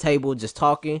them at a table just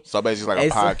talking. So basically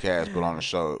like a podcast, but on a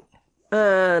show.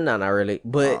 No, not really.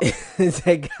 But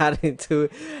they got into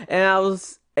it, and I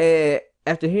was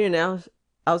after hearing that,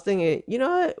 I was thinking, you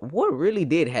know what really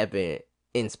did happen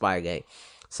in Spygate?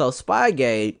 So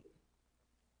Spygate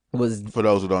was, For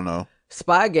those who don't know,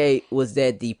 Spygate was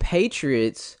that the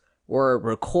Patriots were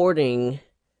recording,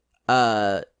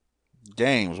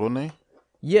 games, wasn't they?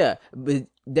 yeah, but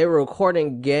they were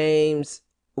recording games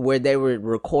where they would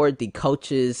record the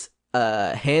coaches'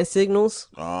 hand signals,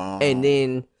 and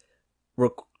then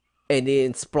and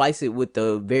then splice it with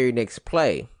the very next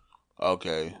play.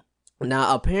 Okay.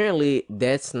 Now, apparently,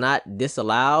 that's not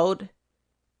disallowed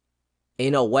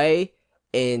in a way,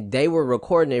 and they were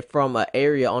recording it from an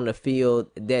area on the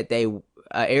field that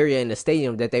area in the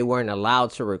stadium that they weren't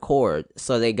allowed to record.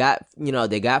 So they got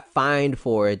fined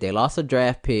for it. They lost a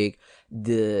draft pick.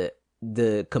 The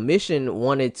commission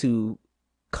wanted to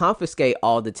confiscate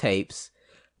all the tapes.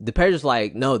 The Patriots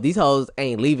like, no, these hoes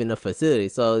ain't leaving the facility.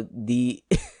 So the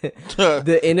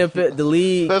NFL, the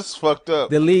league, that's fucked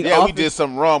up. The league, we did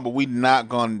something wrong, but we not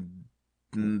gonna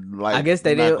like. I guess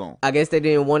they didn't. I guess they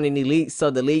didn't want any leaks,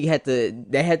 so the league had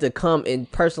to come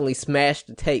and personally smash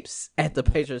the tapes at the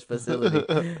Patriots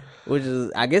facility, which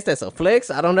is, I guess that's a flex.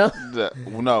 I don't know.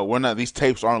 No, we're not. These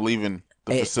tapes aren't leaving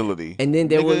the facility. And then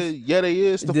there was they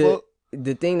is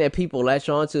the thing that people latch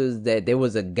on to is that there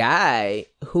was a guy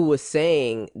who was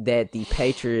saying that the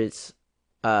Patriots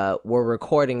were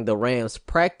recording the Rams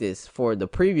practice for the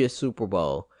previous Super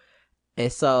Bowl.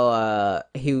 And so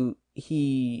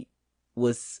he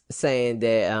was saying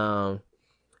that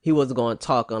he wasn't going to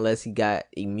talk unless he got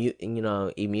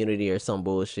immunity or some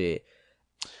bullshit.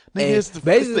 Nigga, it's the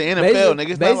NFL, nigga.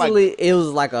 It's basically, not like... it was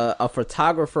like a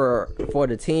photographer for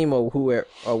the team or whoever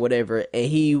or whatever, and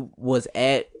he was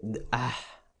at.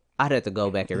 I'd have to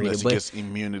go back and read it. But gets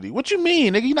immunity. What you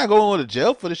mean, nigga? You not going to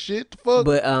jail for the shit? The fuck?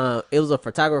 But it was a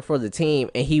photographer for the team,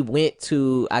 and he went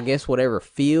to, I guess, whatever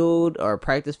field or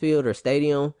practice field or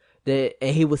stadium and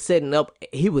he was setting up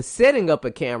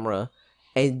a camera,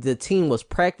 and the team was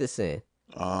practicing.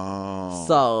 Oh.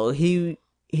 So he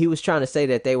was trying to say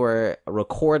that they were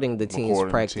recording the team's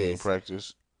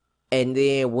practice. And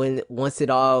then once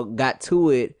it all got to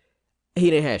it,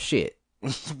 he didn't have shit.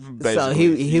 So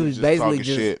he was basically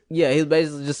just shit. Yeah, he was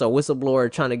basically just a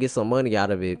whistleblower trying to get some money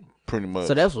out of it. Pretty much.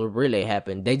 So that's what really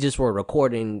happened. They just were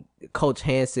recording coach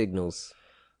hand signals.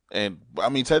 And I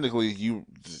mean, technically, you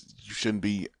shouldn't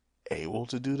be able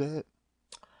to do that.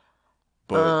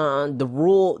 But the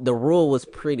rule was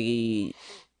pretty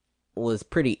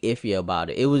iffy about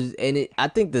it. It was, and I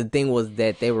think the thing was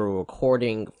that they were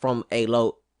recording from a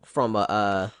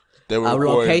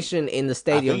location in the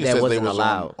stadium that wasn't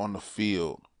allowed on the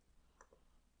field.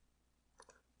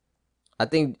 I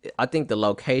think the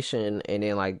location and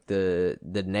then like the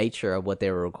nature of what they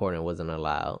were recording wasn't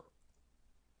allowed.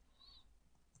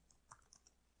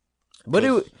 But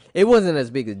it wasn't as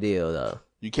big a deal though.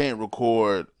 You can't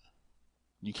record.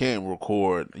 You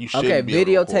shouldn't be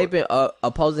videotaping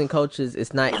opposing coaches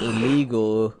is not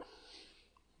illegal.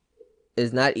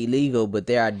 It's not illegal, but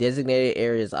there are designated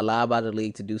areas allowed by the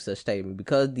league to do such taping.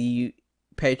 Because the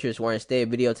Patriots were instead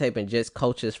videotaping just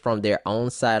coaches from their own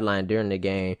sideline during the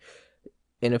game,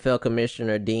 NFL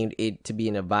commissioner deemed it to be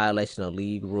in a violation of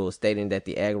league rules, stating that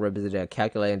the act represented a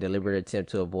calculated and deliberate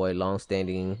attempt to avoid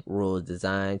long-standing rules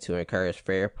designed to encourage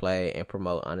fair play and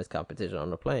promote honest competition on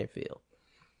the playing field.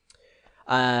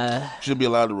 Should be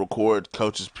allowed to record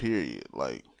coaches, period.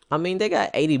 Like, I mean, they got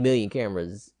 80 million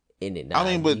cameras in it now. I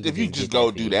mean, but if you just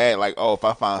go do that, like, if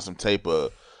I find some tape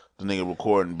of the nigga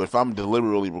recording, but if I'm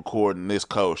deliberately recording this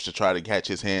coach to try to catch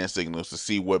his hand signals to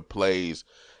see what plays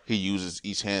he uses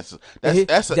each hand signal,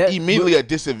 that's immediately a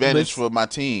disadvantage for my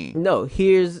team. No,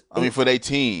 for their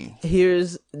team.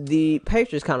 Here's the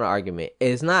Patriots counter argument.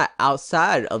 It's not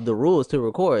outside of the rules to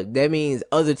record. That means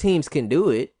other teams can do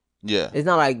it. Yeah, it's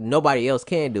not like nobody else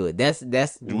can do it. We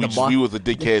were the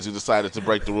dickheads who decided to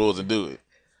break the rules and do it.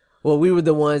 Well, we were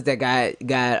the ones that got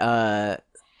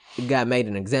made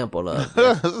an example of.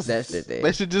 That's the thing.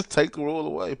 They should just take the rule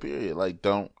away. Period. Like,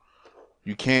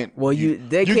 you can't. Well, you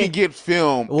can get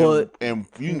film. Well, and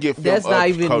you can get film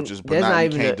of coaches, but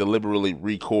you can't deliberately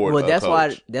record. Well,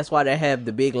 that's why they have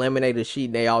the big laminated sheet.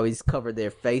 And they always cover their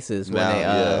faces when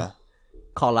they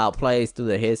call out plays through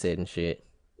their headset and shit.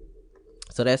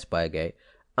 So that's Spygate.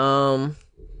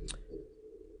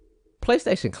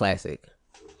 PlayStation Classic.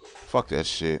 Fuck that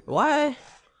shit. Why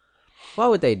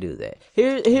would they do that?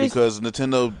 Here's because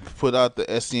Nintendo put out the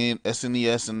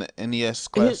SNES and the NES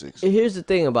Classics. Here's the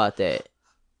thing about that.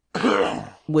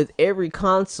 With every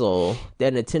console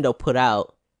that Nintendo put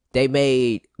out, they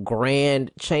made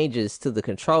grand changes to the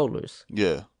controllers.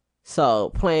 Yeah. So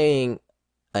playing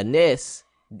A NES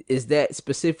is that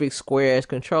specific square ass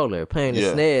controller. Playing the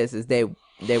SNES is that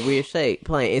weird shape.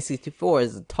 Playing N64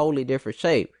 is a totally different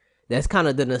shape. That's kind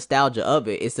of the nostalgia of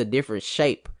it. It's a different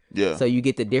shape. Yeah. So you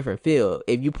get the different feel.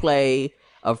 If you play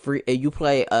a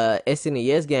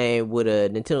SNES game with a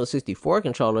Nintendo 64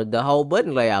 controller, the whole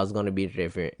button layout is going to be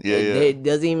different. It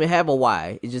doesn't even have a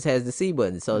Y. It just has the C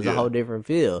button. So it's a whole different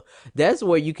feel. That's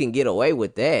where you can get away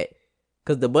with that.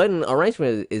 Because the button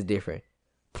arrangement is different.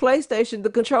 PlayStation, the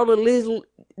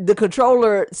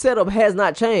controller setup has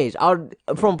not changed.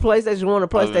 From PlayStation 1 to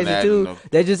PlayStation 2,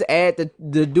 they just add the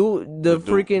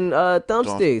freaking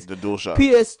thumbsticks. The DualShock.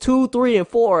 PS2, 3, and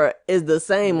 4 is the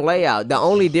same layout. The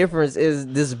only difference is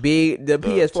the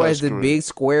PS4 has this big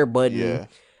square button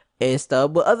and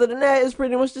stuff. But other than that, it's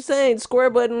pretty much the same. Square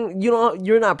button,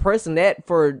 you're not pressing that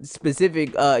for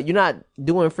specific, you're not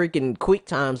doing freaking quick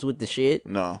times with the shit.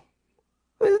 No.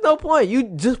 There's no point. You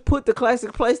just put the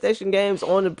classic PlayStation games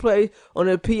on the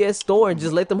PS Store and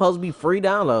just let them hoes be free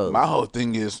downloads. My whole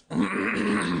thing is,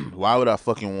 why would I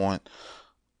fucking want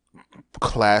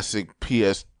classic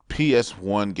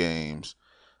PS1 games?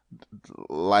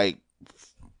 Like,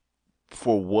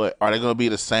 for what? Are they gonna be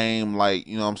the same? Like,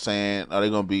 you know what I'm saying? Are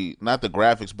they gonna be not the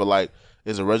graphics, but like,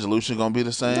 is the resolution gonna be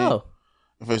the same? No.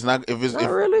 If it's not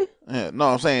really. Yeah, no,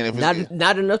 I'm saying if it's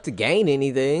not enough to gain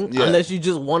anything, unless you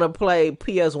just want to play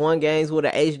PS1 games with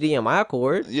an HDMI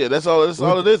cord. Yeah, that's all it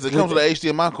is. It comes with an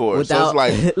HDMI cord. Without, so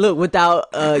it's like without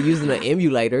using an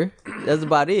emulator. That's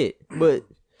about it. But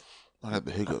I have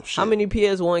the hiccup. Shit. How many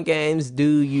PS1 games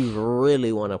do you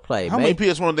really want to play? How many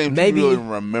PS1 games do you really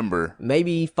remember?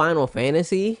 Maybe Final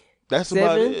Fantasy. That's 7?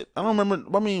 About it. I don't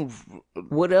remember. I mean,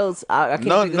 what else? I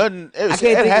can't. Nothing.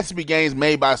 It has to be games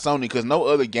made by Sony because no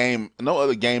other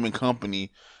gaming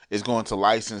company is going to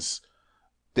license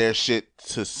their shit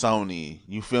to Sony.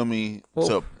 You feel me?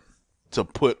 Well, to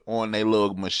put on their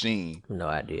little machine. No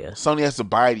idea. Sony has to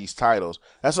buy these titles.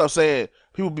 That's what I'm saying.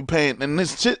 People be paying, and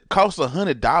this shit costs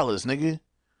 $100, nigga.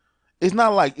 It's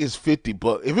not like it's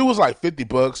 $50. If it was like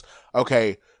 $50,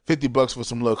 okay. $50 for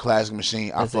some little classic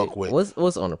machine, I fuck with.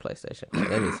 What's on the PlayStation?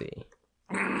 Let me see.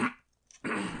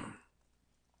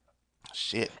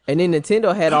 Shit. And then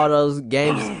Nintendo had all those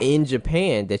games in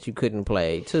Japan that you couldn't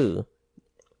play too.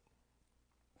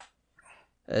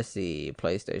 Let's see,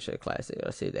 PlayStation Classic.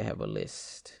 Let's see if they have a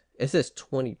list. It says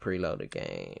 20 preloaded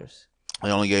games.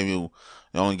 They only gave you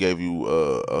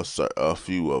a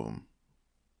few of them.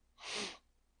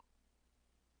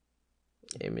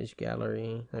 Image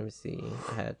gallery. Let me see.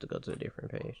 I had to go to a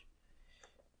different page.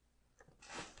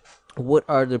 What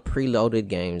are the preloaded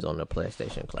games on the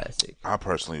PlayStation Classic? I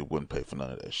personally wouldn't pay for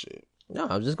none of that shit. No,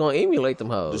 I'm just gonna emulate them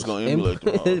hoes. Just gonna emulate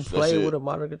them hoes. Play it with a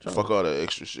modern controller. Fuck all that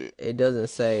extra shit. It doesn't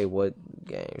say what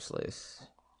games list.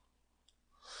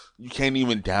 You can't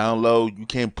even download. You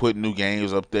can't put new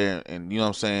games up there, and you know what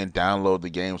I'm saying. Download the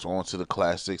games onto the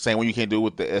Classic. Same way you can't do it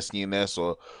with the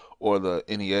SNES or the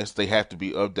NES. They have to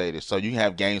be updated, so you can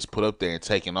have games put up there and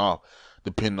taken off,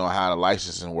 depending on how the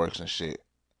licensing works and shit.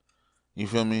 You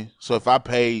feel me? So if I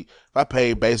pay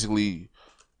basically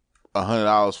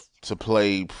 $100 to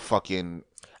play fucking,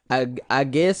 I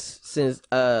guess since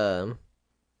Nintendo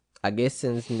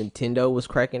was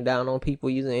cracking down on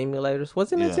people using emulators,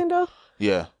 was it Nintendo?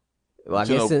 Yeah. Well,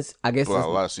 Nintendo, I guess a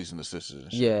lot of cease and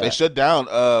desist. Yeah, they shut down.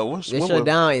 They shut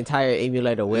down entire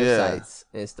emulator websites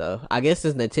and stuff. I guess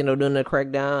since Nintendo doing the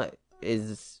crackdown,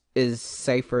 is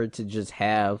safer to just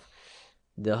have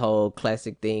the whole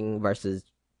classic thing versus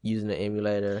using an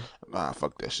emulator. Nah,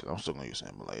 fuck that shit. I'm still gonna use an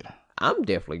emulator. I'm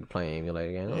definitely playing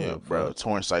emulator games. Yeah, bro.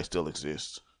 Torrent site still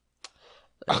exists.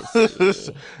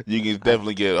 You can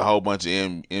definitely get a whole bunch of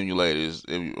emulators,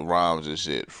 ROMs and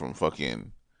shit from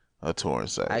fucking a torrent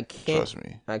site. Trust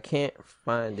me. I can't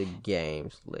find the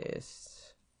games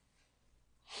list.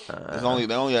 They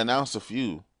only announced a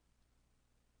few.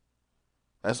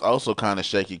 That's also kind of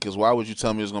shaky because why would you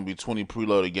tell me there's gonna be 20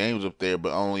 preloaded games up there,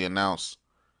 but only announce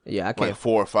I can't, like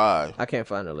 4 or 5? I can't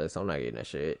find the list. I'm not getting that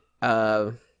shit.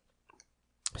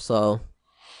 So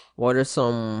what are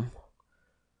some?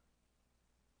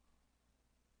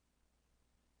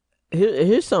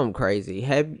 Here's something crazy.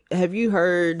 Have you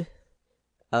heard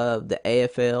of the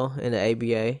AFL and the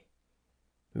ABA,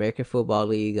 American Football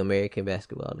League, American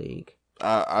Basketball League?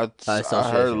 I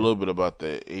heard a little bit about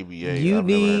the ABA. I've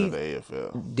never heard of the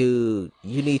AFL. Dude,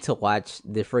 you need to watch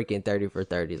the freaking 30 for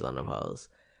 30s on them hoes.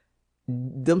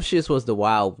 Them shits was the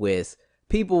Wild West.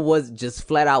 People was just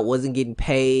flat out wasn't getting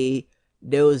paid.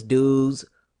 There was dudes.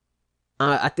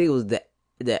 I think it was the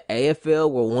AFL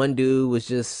where one dude was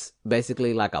just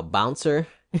basically like a bouncer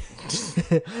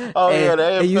Oh yeah,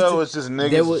 the And AFL was just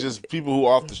niggas, was, just people who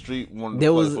off the street wanted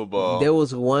to play football. There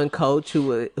was one coach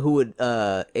who would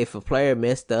if a player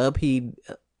messed up, he'd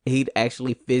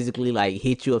actually physically like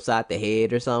hit you upside the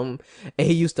head or something. And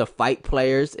he used to fight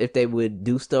players if they would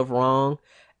do stuff wrong.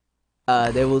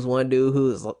 There was one dude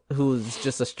who was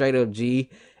just a straight up G.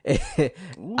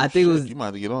 Ooh, I think it was you might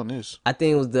have to get on this. I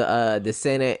think it was I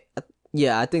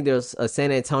think there was a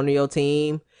San Antonio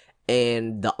team,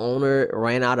 and the owner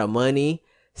ran out of money.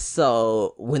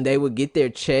 So when they would get their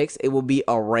checks, it would be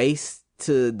a race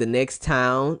to the next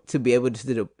town to be able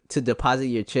to deposit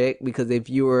your check, because if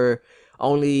you were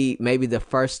only maybe the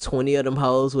first 20 of them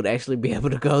hoes would actually be able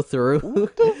to go through.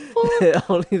 What the fuck?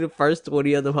 Only the first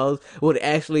 20 of them hoes would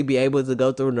actually be able to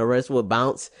go through, and the rest would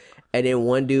bounce. And then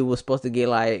one dude was supposed to get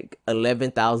like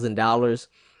 $11,000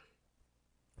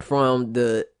 from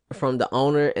the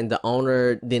owner, and the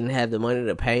owner didn't have the money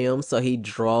to pay him, so he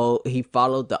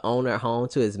followed the owner home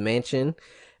to his mansion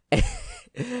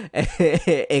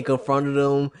and confronted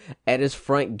him at his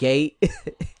front gate.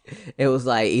 It was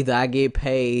like, either I get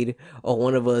paid or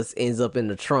one of us ends up in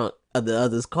the trunk of the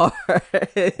other's car.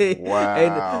 Wow.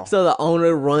 And so the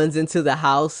owner runs into the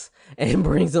house and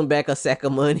brings him back a sack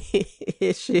of money.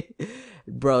 Shit.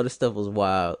 Bro, this stuff was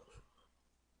wild.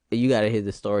 You gotta hear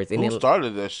the stories. And Who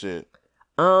started that shit?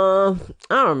 I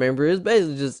don't remember. It's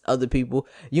basically just other people.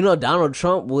 You know, Donald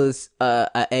Trump was a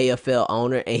AFL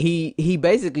owner, and he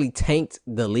basically tanked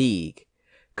the league,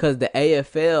 because the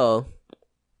AFL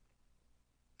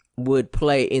would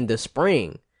play in the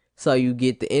spring. So you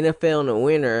get the NFL in the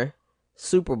winter,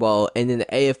 Super Bowl, and then the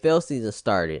AFL season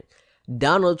started.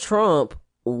 Donald Trump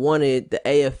wanted the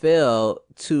AFL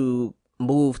to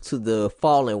move to the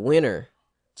fall and winter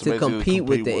to compete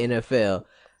with the NFL.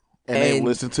 And they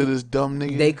listened to this dumb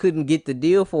nigga? They couldn't get the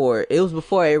deal for it. It was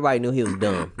before everybody knew he was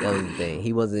dumb. That was the thing.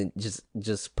 He wasn't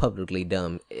just publicly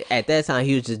dumb. At that time,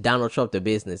 he was just Donald Trump, the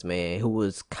businessman, who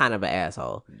was kind of an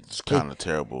asshole. It's kind of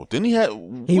terrible. Didn't he have...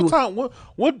 When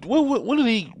did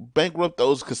he bankrupt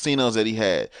those casinos that he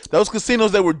had? Those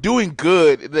casinos that were doing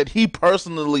good, that he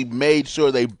personally made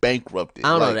sure they bankrupted.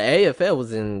 I don't know. The AFL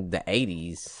was in the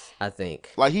 80s, I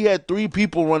think. Like, he had 3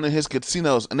 people running his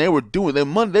casinos, and they were doing their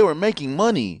money. They were making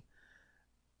money.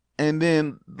 And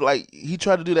then, like, he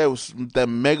tried to do that with that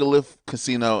Megalith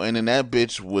casino, and then that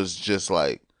bitch was just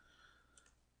like,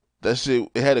 that shit,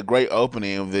 it had a great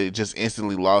opening, and it just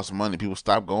instantly lost money. People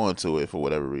stopped going to it for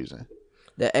whatever reason.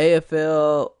 The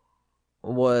AFL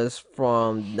was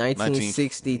from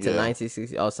 1960 to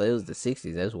 1960. Oh, so it was the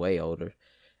 60s. That's way older.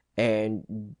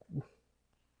 And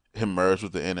it merged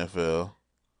with the NFL.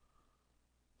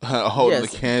 Holding the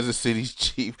Kansas City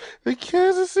Chiefs. The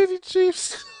Kansas City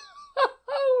Chiefs.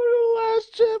 We're the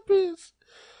last champions.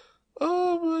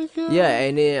 Oh my god. Yeah,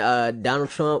 and then Donald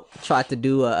Trump tried to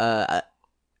do a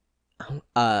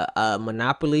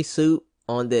monopoly suit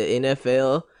on the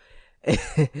NFL,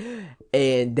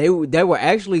 and they were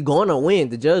actually going to win.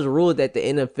 The judge ruled that the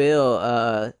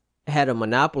NFL had a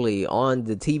monopoly on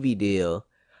the TV deal,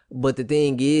 but the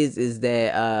thing is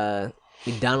that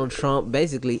Donald Trump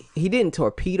basically, he didn't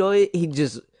torpedo it. He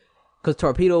just, because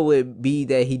torpedo would be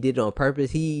that he did it on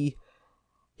purpose. He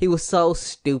was so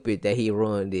stupid that he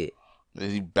ruined it.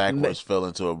 He backwards fell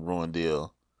into a ruined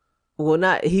deal. Well,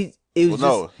 not he. It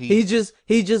was he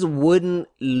just wouldn't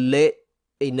let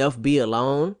enough be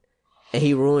alone, and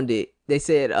he ruined it. They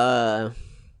said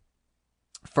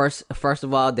first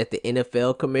of all that the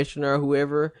NFL commissioner or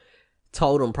whoever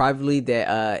told him privately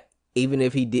that even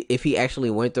if he actually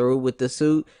went through with the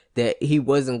suit, that he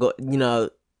wasn't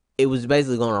it was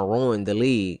basically going to ruin the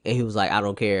league, and he was like, I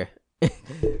don't care.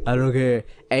 I don't care.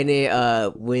 And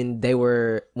then when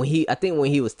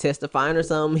he was testifying or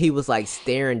something, he was like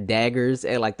staring daggers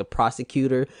at like the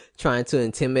prosecutor, trying to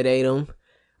intimidate him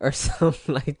or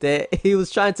something like that. He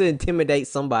was trying to intimidate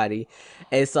somebody.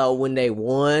 And so when they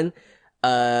won,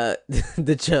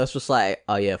 the judge was like,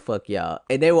 oh yeah, fuck y'all.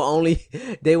 And they only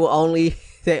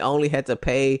had to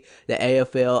pay the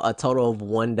AFL a total of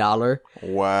 $1.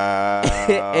 Wow.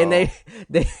 And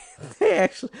they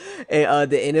actually,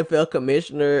 and the NFL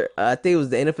commissioner, I think it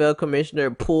was the NFL commissioner,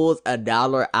 pulls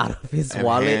 $1 out of his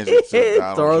wallet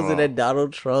and throws it at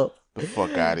Donald Trump. The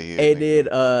fuck out of here. And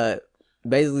then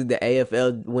basically the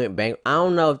AFL went bankrupt. I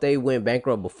don't know if they went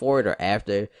bankrupt before it or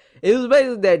after. It was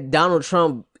basically that Donald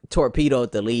Trump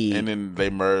torpedoed the league, and then they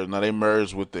merged. Now they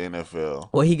merged with the NFL.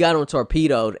 Well, he got him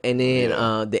torpedoed, and then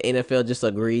the NFL just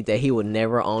agreed that he would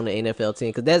never own the NFL team,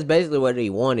 because that's basically what he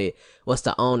wanted, was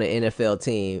to own the NFL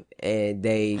team, and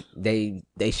they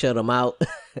shut him out.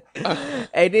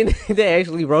 And then they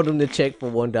actually wrote him the check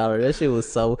for $1. That shit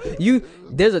was so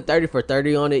there's a 30 for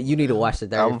 30 on it. You need to watch the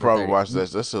 30 I'm for gonna probably 30. watch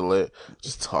that. That's lit.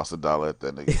 Just toss $1 at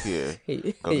that nigga.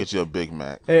 Here, go get you a Big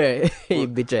Mac. Hey, you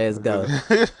bitch ass go.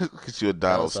 Get you a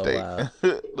Donald so steak. wild.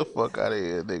 The fuck out of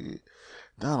here, nigga.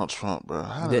 Donald Trump, bro.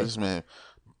 How did this man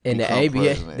And the become ABA,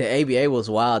 president? the ABA was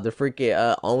wild. The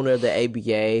freaking owner of the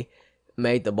ABA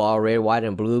made the ball red, white,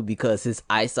 and blue because his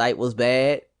eyesight was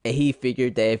bad, and he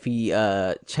figured that if he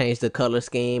changed the color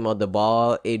scheme of the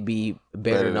ball, it'd be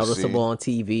better to noticeable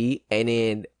see. on TV. And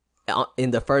then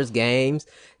in the first games,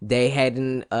 they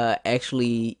hadn't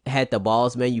actually had the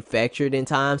balls manufactured in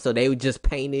time, so they just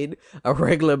painted a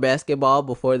regular basketball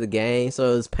before the game,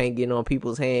 so it was paint getting on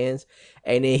people's hands.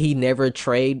 And then he never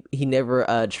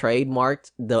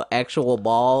trademarked the actual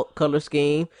ball color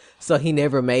scheme, so he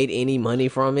never made any money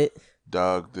from it.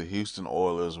 Dog, the Houston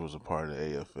Oilers was a part of the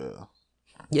AFL.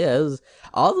 Yeah, it was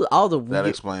all the That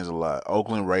explains a lot.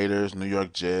 Oakland Raiders, New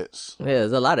York Jets. yeah,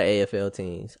 there's a lot of AFL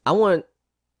teams. I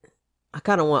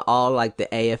kind of want all like the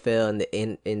AFL and the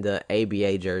in the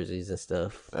ABA jerseys and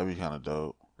stuff. That'd be kind of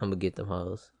dope. I'm gonna get them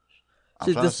hoes.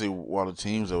 I'm trying to see all the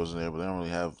teams that was in there, but they don't really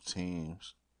have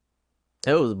teams.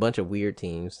 There was a bunch of weird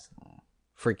teams.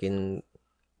 Freaking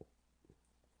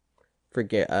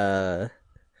the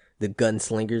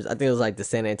Gunslingers. I think it was like the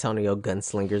San Antonio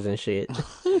Gunslingers and shit.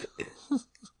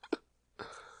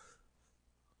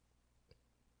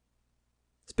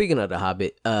 Speaking of the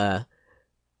Hobbit,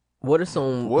 what are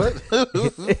some What?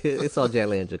 it's all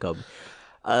Jalen and Jacoby.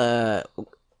 I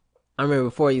remember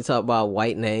before you talked about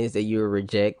white names that you would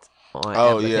reject on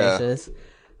applications.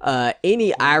 Yeah.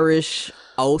 Any Irish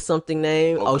something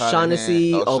name,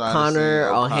 O'Shaughnessy, O'Connor,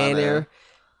 O'Hanner.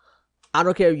 I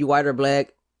don't care if you white or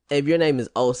black. If your name is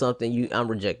something, I'm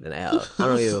rejecting that out. I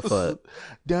don't give a fuck.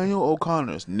 Daniel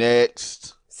O'Connor's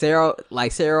next.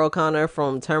 Sarah O'Connor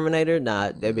from Terminator.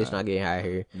 Nah, that bitch not getting hired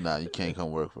here. Nah, you can't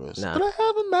come work for us. Nah. But I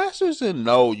have a master's in.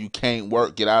 No, you can't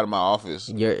work. Get out of my office.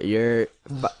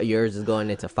 Yours is going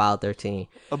into file 13.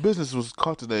 A business was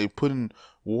caught today putting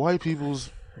white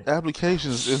people's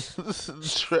applications in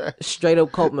the trash. Straight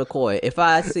up Colt McCoy. If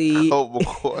I see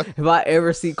if I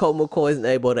ever see Colt McCoy's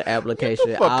name on the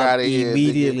application, I'll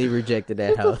immediately reject that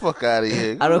Get house. the fuck out of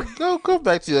here. Go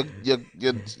back to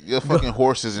your fucking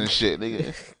horses and shit,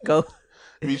 nigga. Go.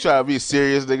 If you try to be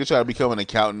serious, nigga, try to become an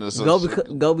accountant or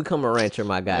something. Go become a rancher,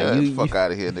 my guy. Yeah, the fuck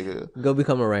out of here, nigga. Go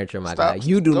become a rancher, my guy.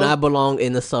 You do not belong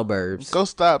in the suburbs. Go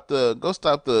stop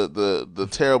the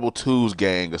terrible twos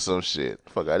gang or some shit.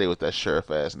 Fuck out of here with that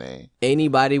sheriff ass name.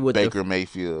 Anybody with Baker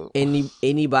Mayfield.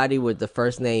 Anybody with the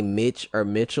first name Mitch or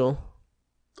Mitchell.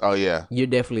 Oh yeah. You're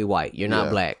definitely white. You're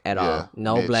not black at all.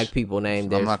 No Mitch. Black people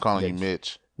named. I'm not calling you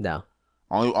Mitch. No.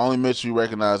 Only Mitch you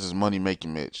recognize is Money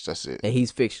Making Mitch. That's it. And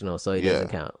he's fictional, so he doesn't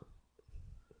count.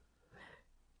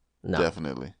 No.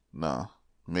 Definitely. No.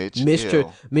 Mitch. Mr.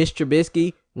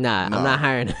 Trubisky? Nah, no. I'm not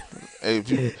hiring him.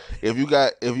 if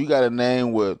you got a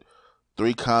name with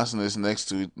 3 consonants next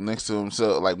to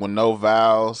himself, like with no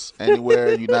vowels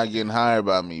anywhere, you're not getting hired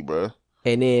by me, bro.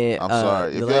 And then I'm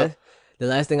sorry. The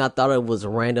last thing I thought of was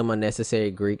random unnecessary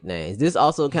Greek names. This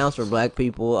also counts for black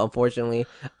people, unfortunately.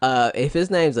 If his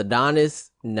name's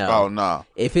Adonis, no. Oh no.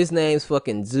 If his name's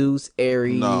fucking Zeus,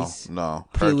 Ares, no.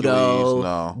 Pluto, Hercules,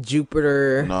 no.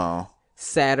 Jupiter, no.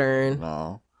 Saturn,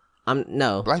 no.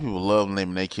 No. Black people love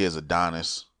naming their kids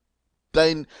Adonis.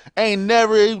 They ain't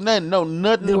never even know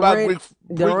nothing about Greek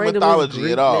mythology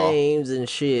Greek at all. Names and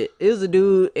shit. It was a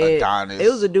dude. Adonis. It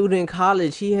was a dude in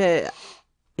college. He had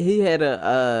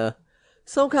a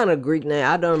some kind of Greek name.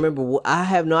 I don't remember. I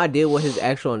have no idea what his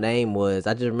actual name was.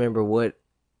 I just remember what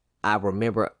I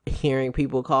remember hearing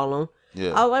people call him. Yeah.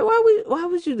 I was like, why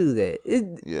would you do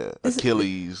that?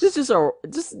 Achilles. This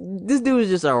dude is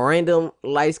just a random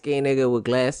light skinned nigga with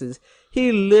glasses.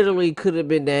 He literally could have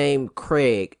been named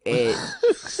Craig, and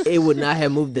it would not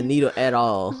have moved the needle at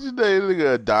all.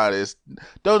 Nigga Adonis.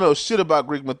 Don't know shit about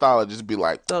Greek mythology. Just be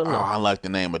like, I like the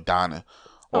name Adonis.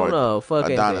 Or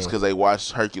Adonis because they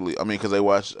watched Hercules. I mean, because they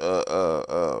watched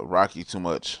Rocky too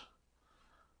much.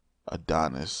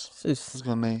 Adonis. What's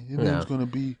gonna name? His name's gonna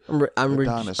be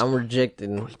Adonis. I'm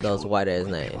rejecting those white ass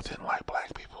names. People didn't like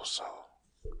black people, so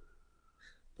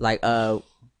like remember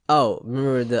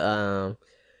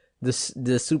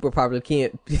the super popular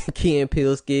Key and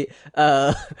Peele skit?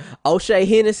 O'Shea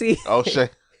Hennessy. O'Shea.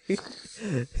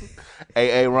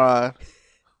 A.A. Ron.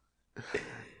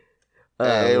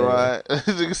 Hey, Ron.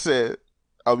 Nigga said,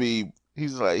 I mean,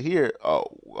 he's like, here.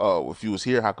 Oh, if you was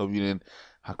here, how come you didn't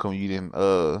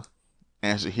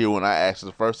answer here when I asked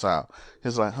the first time?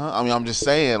 He's like, huh? I mean, I'm just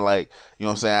saying, like, you know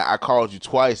what I'm saying? I called you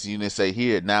twice and you didn't say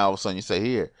here. Now all of a sudden you say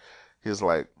here. He's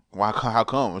like, why? How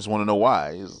come? I just want to know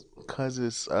why. He's because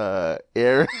it's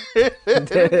air.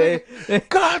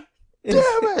 God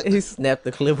damn it! He snapped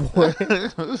the clipboard.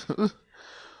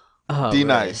 Oh,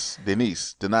 Denise.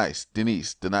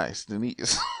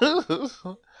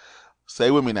 Say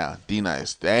with me now.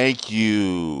 D-Nice. Thank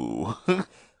you.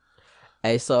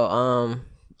 Hey, so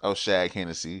Oh, Shag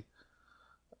Hennessy.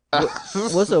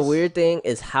 what's a weird thing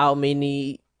is how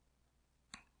many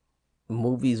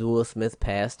movies Will Smith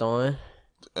passed on.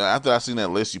 After I seen that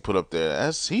list you put up there,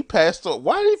 he passed on.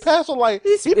 Why did he pass on? Like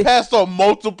he passed on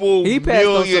multiple $1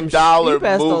 million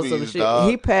movies. Dog.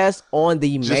 He passed on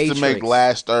the just Matrix to make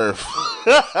Last Earth.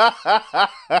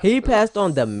 He passed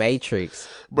on the Matrix,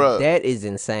 bro. That is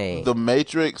insane. The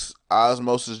Matrix,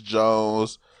 Osmosis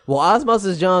Jones. Well,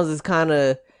 Osmosis Jones is kind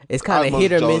of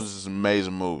hit or Jones miss. is an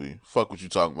amazing movie. Fuck what you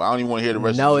talking about. I don't even want to hear the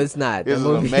rest. No, of it. it's not. It's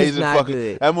an amazing fucking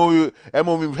good. That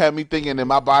movie had me thinking that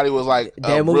my body was like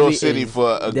a real city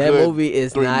for a good 3 months. That movie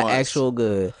is not actual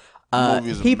good.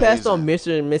 He passed on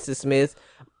Mr. and Mrs. Smith.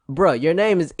 Bro, your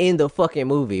name is in the fucking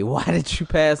movie. Why did you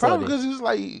pass on it? Probably because he was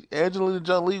like Angelina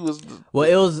Jolie was.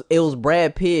 Well, it was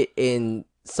Brad Pitt and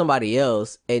somebody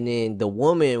else, and then the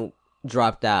woman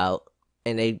dropped out,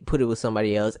 and they put it with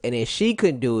somebody else, and then she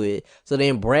couldn't do it. So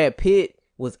then Brad Pitt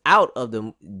was out of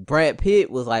the. Brad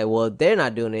Pitt was like, "Well, they're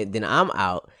not doing it, then I'm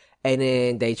out." And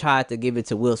then they tried to give it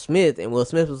to Will Smith, and Will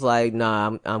Smith was like,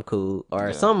 "Nah, I'm cool,"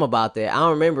 or something about that. I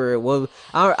don't remember. Well,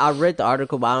 I read the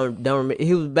article, but I don't remember.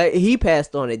 He was back, he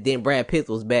passed on it. Then Brad Pitt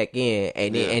was back in,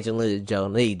 and then Angelina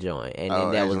Jolie joined, and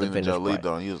then that was the finished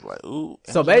part. He was like, "Ooh."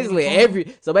 So basically,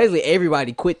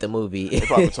 everybody quit the movie. They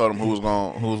probably told him who was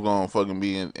going to fucking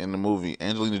be in the movie.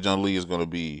 Angelina Jolie is going to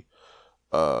be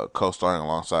co-starring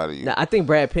alongside of you. Now, I think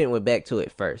Brad Pitt went back to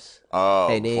it first. Oh,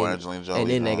 and then, before Angelina Jolie. And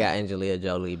then they got Angelina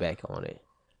Jolie back on it.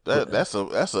 That's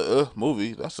a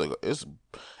movie.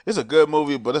 It's a good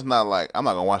movie, but it's not like I'm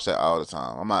not gonna watch that all the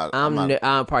time.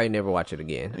 I'll probably never watch it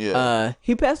again. Yeah.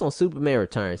 He passed on Superman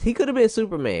Returns. He could have been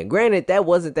Superman. Granted, that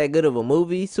wasn't that good of a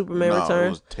movie. Superman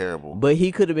Returns. It was terrible. But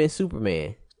he could have been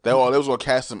Superman. They was gonna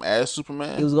cast him as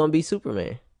Superman. He was gonna be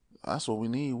Superman. That's what we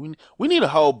need. We need a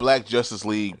whole Black Justice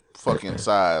League fucking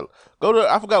side.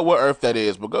 I forgot what Earth that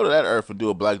is, but go to that Earth and do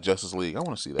a Black Justice League. I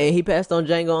want to see that. And he passed on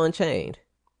Django Unchained.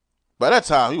 By that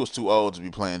time, he was too old to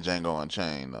be playing Django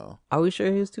Unchained, though. Are we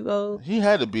sure he was too old? He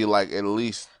had to be like at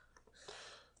least.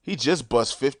 He just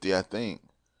bust 50, I think.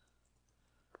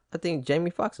 I think Jamie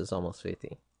Foxx is almost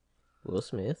 50. Will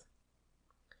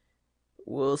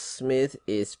Smith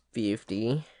is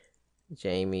 50.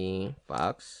 Jamie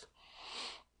Foxx.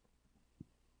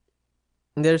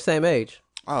 They're the same age.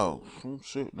 Oh,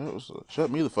 shit. Shut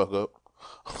me the fuck up.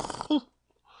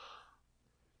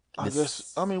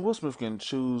 Will Smith can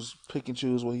pick and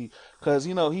choose what because,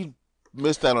 he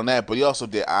missed out on that, but he also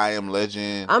did I Am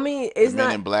Legend. It's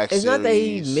not that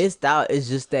he missed out. It's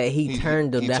just that he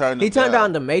turned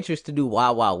down the Matrix to do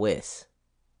Wild Wild West.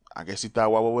 I guess he thought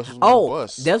Wild Wild West was going to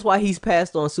bust. That's why he's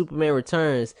passed on Superman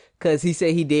Returns, because he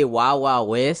said he did Wild Wild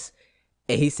West,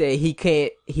 and he said he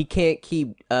can't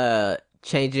keep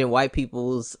changing white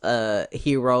people's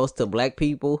heroes to black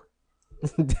people.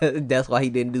 That's why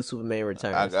he didn't do Superman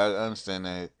Returns. I understand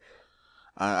that.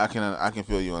 I can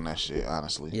feel you on that shit,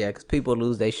 honestly. Yeah, because people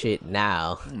lose their shit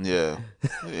now. Yeah.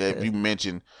 If you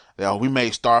mention that we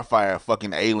made Starfire a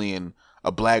fucking alien,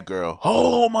 a black girl.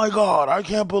 Oh my God, I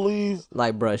can't believe.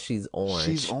 Like, bruh, she's orange.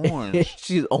 She's orange.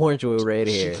 She's orange with red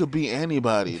hair. She could be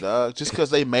anybody, dog. Just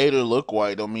because they made her look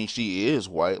white don't mean she is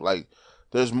white. Like,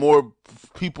 there's more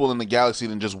people in the galaxy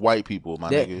than just white people, my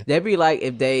nigga. That'd be like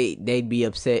if they'd be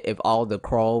upset if all the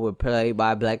Crawl were played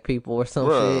by black people or some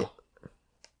shit.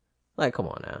 Like, come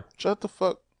on now. Shut the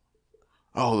fuck.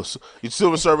 Oh, your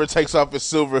Silver Surfer takes off his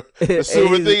silver. The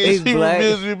silver thing is he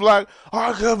refuses to be black. Oh,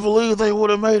 I can't believe they would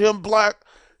have made him black.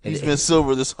 He's been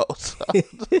silver this whole time.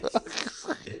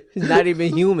 He's not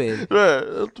even human.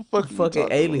 Bruh, what the fuck? Fucking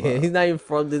alien. About? He's not even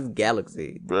from this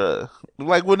galaxy. Bruh.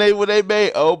 Like when they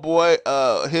made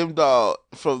Heimdall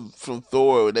from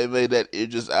Thor, when they made that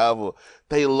Idris Elba,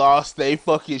 they lost their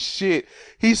fucking shit.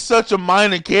 He's such a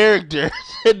minor character.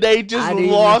 And they just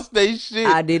lost their shit.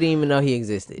 I didn't even know he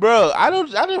existed. Bro, I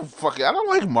don't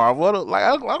like Marvel. I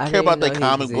don't care about their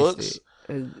comic books.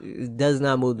 It does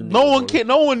not move the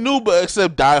no one knew but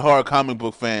except diehard comic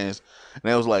book fans. And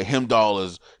they was like, Heimdall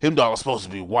is supposed to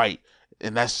be white.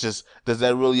 And that's just, does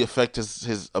that really affect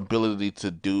his ability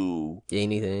to do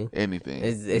anything?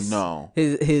 No.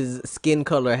 His skin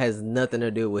color has nothing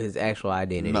to do with his actual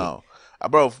identity. No.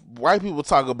 Bro, white people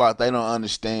talk about they don't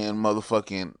understand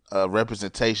motherfucking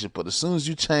representation, but as soon as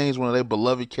you change one of their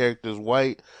beloved characters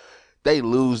white, they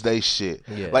lose their shit.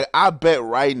 Yeah. Like I bet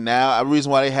right now, the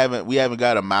reason why we haven't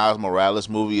got a Miles Morales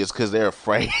movie is because they're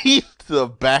afraid the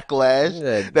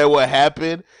backlash that would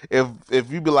happen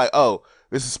if you be like, oh,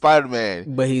 this is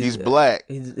Spider-Man, but he's black.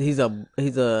 He's a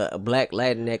black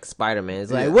Latinx Spider-Man.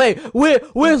 It's like, wait,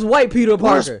 where's white Peter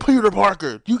Parker? Where's Peter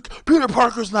Parker? Peter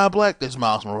Parker's not black. That's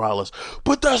Miles Morales,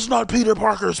 but that's not Peter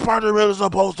Parker. Spider-Man is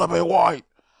supposed to be white.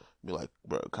 Be like,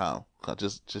 bro, calm,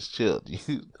 just chill.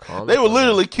 They would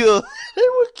literally kill. They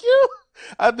would kill.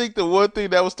 I think the one thing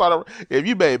that would start if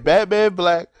you made Batman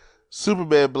black,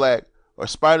 Superman black, or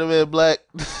Spider-Man black,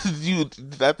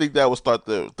 I think that would start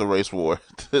the race war.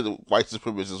 The white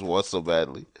supremacists want so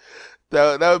badly.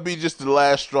 That would be just the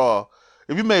last straw.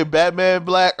 If you made Batman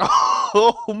black,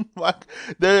 oh my,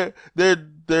 they're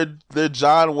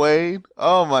John Wayne.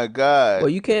 Oh my god. Well,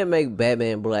 you can't make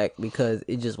Batman black because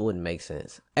it just wouldn't make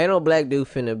sense. Ain't no black dude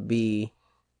finna be,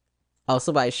 oh,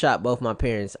 somebody shot both my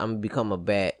parents, I'm gonna become a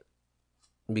bat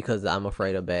because I'm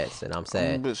afraid of bats and I'm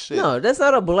sad. No, that's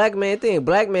not a black man thing.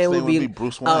 Black man would be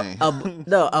Bruce Wayne. A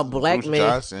black Bruce man.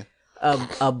 Johnson.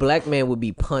 A black man would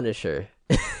be Punisher.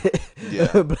 Yeah.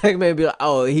 A black man would be like,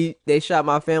 oh, they shot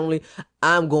my family.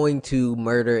 I'm going to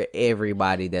murder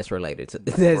everybody that's related to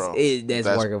that's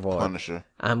working for Punisher. Him.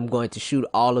 I'm going to shoot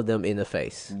all of them in the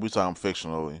face. We're talking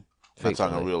fictionally. Not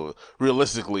talking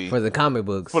realistically. For the comic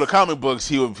books. For the comic books,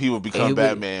 he would become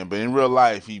Batman, but in real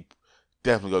life, he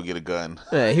definitely go get a gun.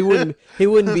 Yeah, he wouldn't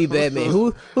be Batman.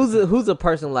 Who's a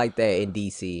person like that in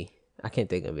DC? I can't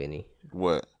think of any.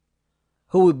 What?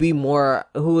 Who would be more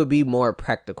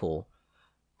practical?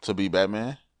 To be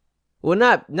Batman? Well,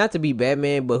 not to be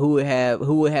Batman, but who would have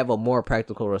a more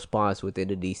practical response within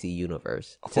the DC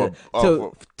universe to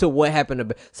what happened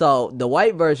to. So the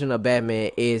white version of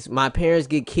Batman is my parents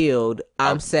get killed,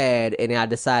 I'm sad, and I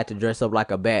decide to dress up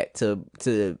like a bat to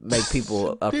make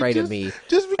people afraid of me.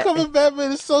 Just becoming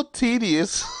Batman is so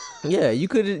tedious. Yeah, you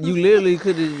literally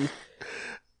could have.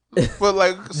 But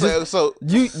like, so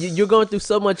you're going through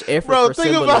so much effort. Bro, for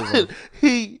think symbolism. about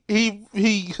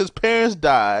it. His parents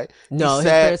died. No, his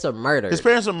parents are murdered. His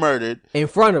parents are murdered in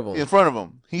front of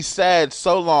him. He's sad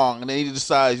so long, and then he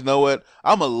decides, you know what?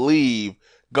 I'm gonna leave,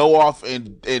 go off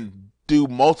and do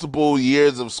multiple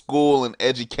years of school and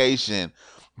education,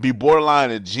 be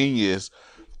borderline a genius,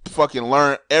 fucking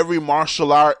learn every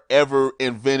martial art ever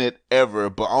invented ever,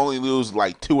 but only lose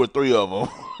like 2 or 3 of them.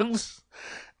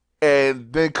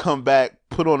 And then come back,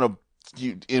 put on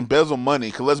embezzle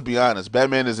money. Because let's be honest,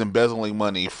 Batman is embezzling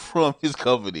money from his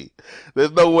company.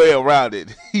 There's no way around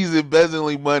it. He's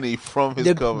embezzling money from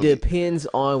his company. Depends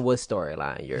on what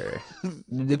storyline you're.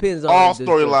 Depends on all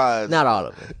storylines. Not all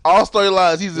of them. All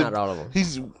storylines. Not all of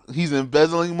them. He's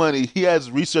embezzling money. He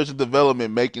has research and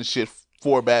development making shit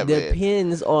for Batman.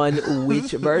 Depends on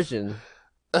which version.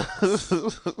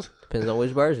 Depends on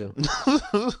which version.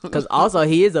 Because also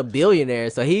he is a billionaire,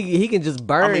 so he can just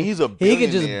burn. I mean, he's a billionaire. He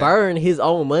can just burn his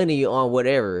own money on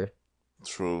whatever.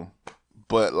 True,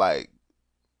 but like,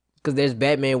 because there's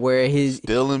Batman where he's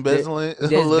still embezzling.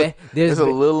 There's a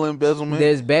little embezzlement.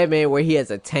 There's Batman where he has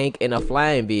a tank and a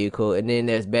flying vehicle, and then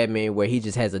there's Batman where he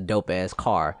just has a dope ass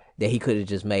car that he could have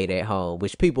just made at home,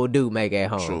 which people do make at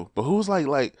home. True, but who's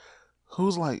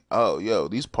like, oh, yo,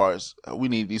 these parts, we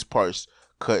need these parts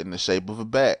cut in the shape of a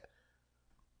bat.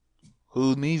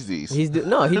 Who needs these? He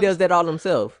does that all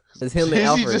himself. It's him and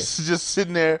Alfred. He's just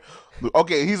sitting there.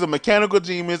 Okay, he's a mechanical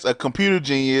genius, a computer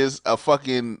genius, a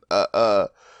fucking a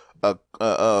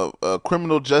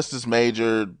criminal justice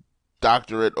major,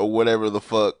 doctorate or whatever the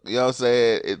fuck. You know what I'm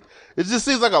saying? It just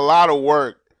seems like a lot of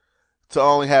work to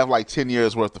only have like 10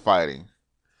 years worth of fighting.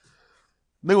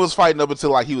 Nigga was fighting up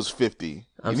until like he was 50.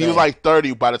 He was like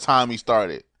 30 by the time he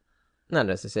started. Not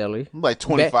necessarily. Like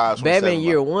 25. Batman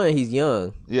year 1, he's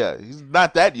young. Yeah, he's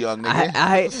not that young,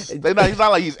 nigga. He's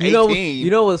not like he's 18.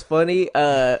 You know what's funny?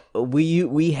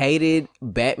 We hated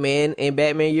Batman in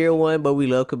Batman year 1, but we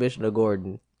love Commissioner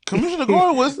Gordon. Commissioner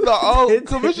Gordon was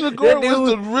Commissioner Gordon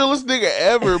was the realest nigga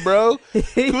ever, bro.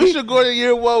 Commissioner Gordon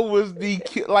year 1 was the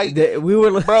like them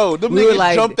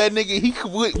niggas jumped that nigga. He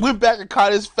went back and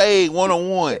caught his fade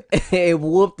 1-on-1 and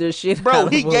whooped the shit. Bro,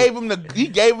 he gave him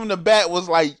the bat. Was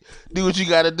like, do what you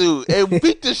gotta do, and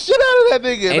beat the shit out of that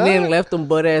nigga, and then left him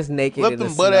butt ass naked. Left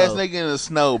him butt ass naked in the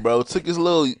snow, bro. Took his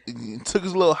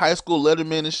little high school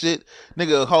Letterman and shit.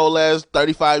 Nigga, a whole ass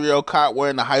 35-year-old cop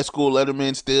wearing the high school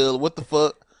Letterman still. What the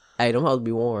fuck? Hey, them hoes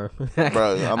be warm.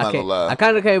 Bro, I'm not gonna lie. I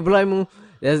kind of can't blame him.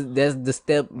 That's the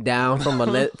step down from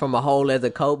from a whole leather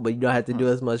coat, but you don't have to do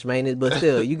as much maintenance. But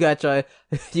still, you got your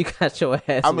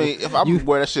ass. I mean, if I'm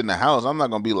wear that shit in the house, I'm not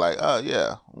gonna be like, oh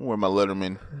yeah, I'm wear my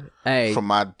Letterman from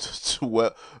my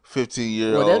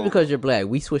 15-year-old. Well, that's because you're black.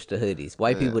 We switched to hoodies.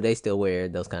 White people, they still wear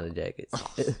those kind of jackets.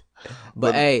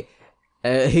 but hey.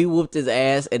 He whooped his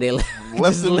ass and they left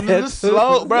him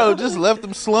slow, bro. Just left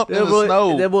him slumped in the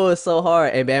snow. That boy was so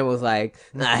hard, and Batman was like,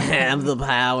 "I have the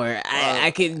power.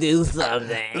 I can do something."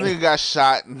 The nigga got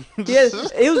shot. Yeah,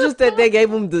 it was just that they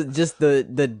gave him the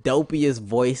dopiest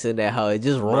voice in that hoe. It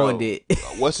just ruined it.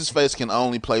 What's his face can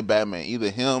only play Batman,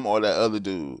 either him or that other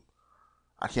dude.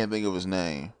 I can't think of his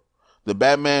name. The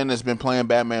Batman that's been playing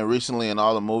Batman recently in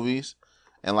all the movies.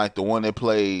 And like the one that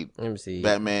played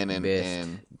Batman and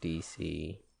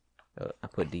DC. I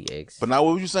put DX. But now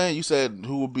what were you saying? You said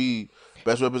who would be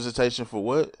best representation for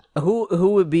what? Who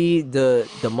would be the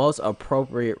most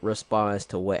appropriate response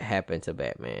to what happened to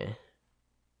Batman?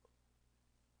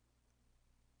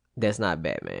 That's not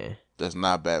Batman. That's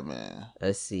not Batman.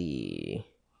 Let's see.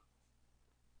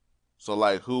 So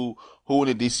like who in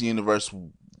the DC universe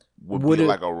would be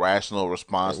like a rational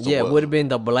response to what would have been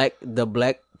the black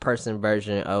person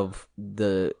version of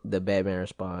the Batman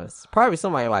response? Probably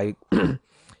somebody like I'm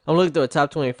looking through a top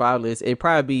 25 list. It'd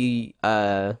probably be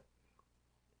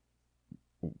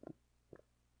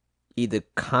either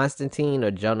Constantine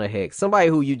or Jonah Hex. Somebody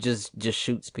who you just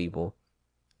shoots people.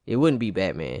 It wouldn't be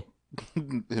Batman.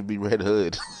 It'd be Red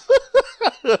Hood.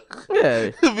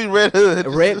 Yeah, it'd be Red Hood.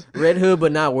 Red Hood,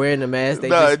 but not wearing the mask. They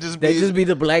just be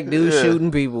the black dude shooting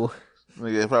people.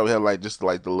 They probably have like just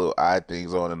like the little eye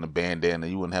things on and the bandana.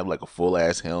 You wouldn't have like a full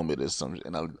ass helmet or something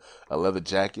and a leather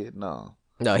jacket. No,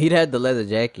 he'd have the leather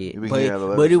jacket, but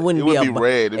it wouldn't be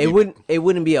red. It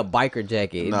wouldn't be a biker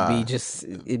jacket.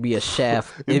 It'd be a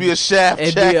shaft. It'd be a shaft.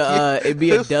 It'd be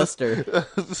a duster.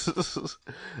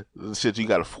 Shit, you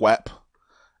got a thwap.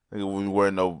 We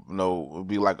wear no. It'd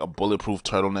be like a bulletproof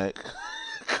turtleneck,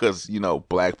 because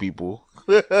black people.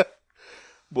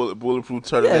 Bulletproof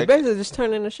turtleneck. Yeah, basically just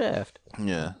turning the shaft.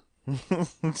 Yeah,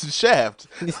 it's a shaft.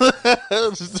 It's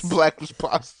just a black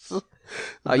response.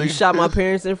 Oh, you shot my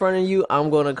parents in front of you? I'm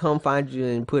gonna come find you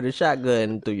and put a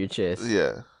shotgun through your chest.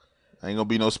 Yeah, ain't gonna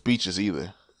be no speeches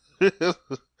either.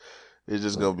 It's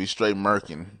just gonna be straight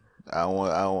murking. I don't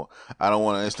want to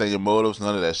understand your motives.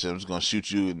 None of that shit. I'm just gonna shoot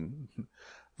you, and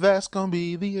that's gonna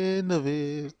be the end of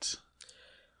it.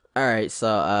 All right,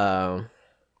 so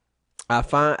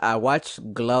I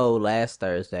watched Glow last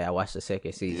Thursday. I watched the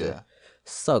second season. Yeah.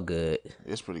 So good.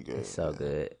 It's pretty good. It's so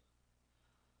good.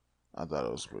 I thought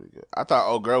it was pretty good. I thought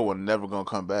old girl was never gonna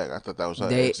come back. I thought that was her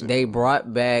exit. They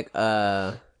brought back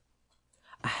I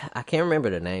can't remember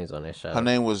the names on that show.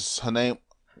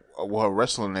 Her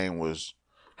wrestling name was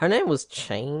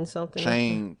Chain something.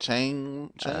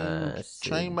 Chain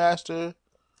Master.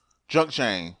 Junk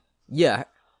Chain. Yeah.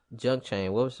 Junk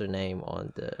Chain. What was her name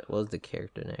what was the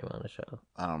character name on the show?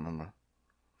 I don't remember.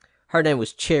 Her name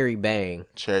was Cherry Bang.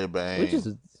 Cherry Bang. Which is,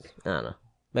 I don't know.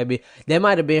 Maybe that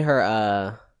might have been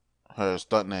her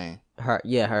stunt name.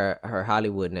 Her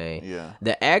Hollywood name. Yeah.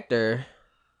 The actor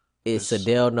is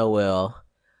Sydelle Noel.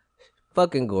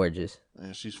 Fucking gorgeous.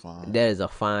 Yeah, she's fine. That is a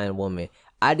fine woman.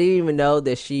 I didn't even know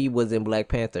that she was in Black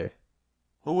Panther.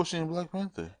 Who was she in Black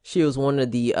Panther? She was one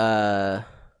of the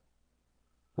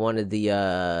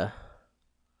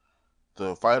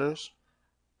fighters?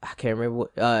 I can't remember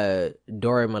what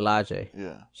Dora Milaje.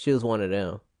 Yeah. She was one of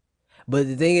them. But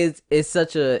the thing is, it's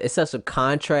such a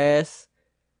contrast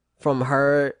from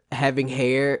her having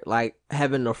hair, like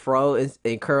having the fro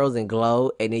and curls and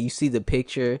glow, and then you see the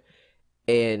picture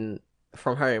and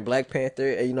from her in Black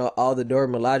Panther, and all the Dora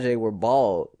Milaje were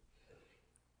bald.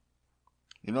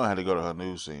 I had to go to her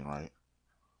news scene, right?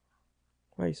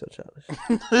 Why are you so childish?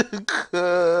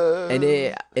 and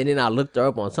then I looked her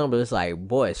up on Tumblr. It's like,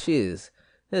 boy, she is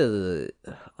a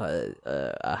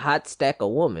hot stack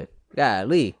of woman.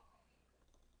 Golly,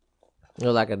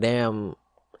 like a damn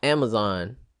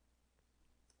Amazon,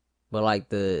 but like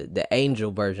the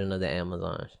angel version of the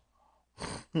Amazons.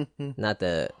 not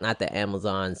the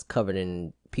Amazons covered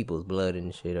in people's blood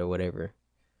and shit or whatever.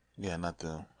 Yeah, not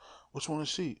them. Which one is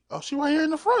she? Oh, she right here in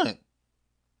the front.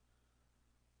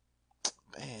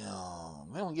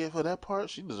 Damn, they don't give her that part.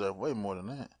 She deserved way more than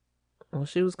that. Well,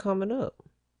 she was coming up.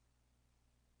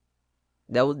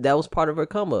 That was part of her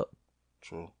come up.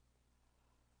 True.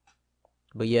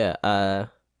 But yeah,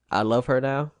 I love her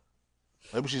now.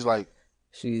 Maybe she's like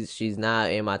she's now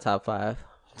in my top 5.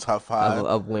 Top 5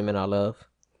 of women I love.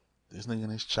 This nigga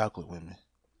and his chocolate women.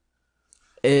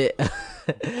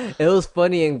 It was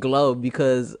funny in Glow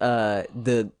because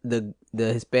the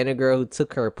Hispanic girl who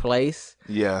took her place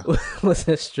Yeah. was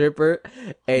a stripper,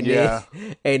 and Yeah.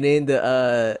 then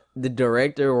the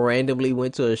director randomly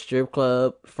went to a strip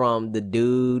club from the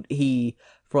dad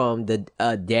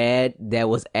that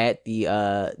was at the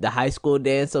high school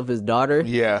dance of his daughter.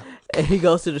 Yeah. And he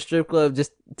goes to the strip club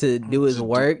just to do his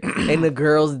work, and the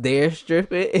girl's there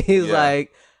stripping. And he's Yeah.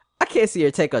 like, I can't see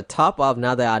her take her top off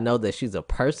now that I know that she's a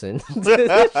person. She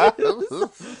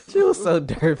was so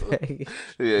dirtbag.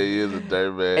 Yeah, he is a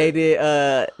dirtbag. And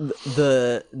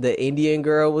then the Indian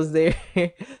girl was there,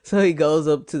 so he goes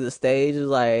up to the stage, is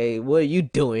like, "What are you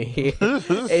doing here?"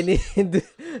 And then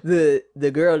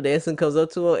the girl dancing comes up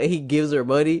to him, and he gives her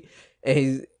money,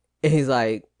 and he's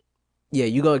like, "Yeah,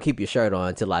 you gonna keep your shirt on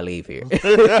until I leave here.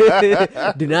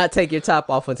 Do not take your top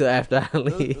off until after I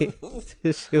leave."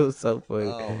 She was so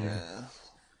funny. Oh man.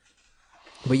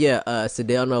 But yeah,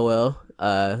 Sydelle Noel,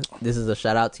 this is a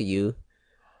shout out to you.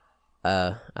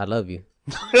 I love you.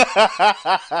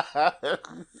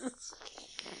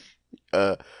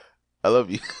 I love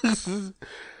you.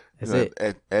 That's it.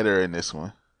 Add her in this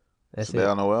one. That's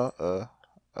Sydelle it. Noel,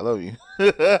 I love you.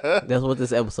 That's what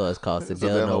this episode is called.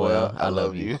 Sydelle Noel, I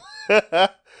love you.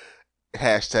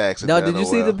 Hashtag Sydelle No, did you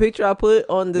see Noel. the picture I put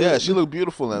on the? Yeah, she looked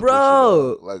beautiful in that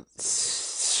Bro. picture. Like,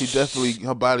 she definitely,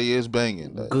 her body is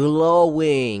banging. Like,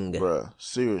 glowing. bruh,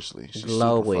 seriously. She's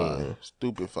Glowing.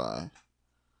 Stupid fine.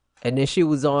 And then she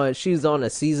was on a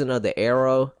season of The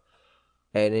Arrow,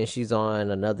 and then she's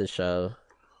on another show.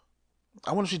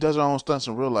 I wonder if she does her own stunts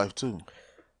in real life, too.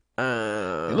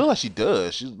 It look like she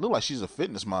does. She look like she's a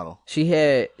fitness model. She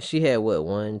had what,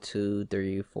 1, 2,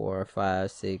 3, 4,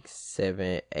 5, 6,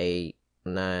 7, 8,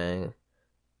 9.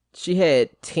 She had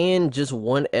 10 just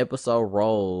one episode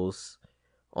roles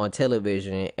on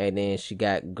television, and then she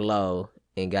got Glow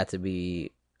and got to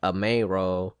be a main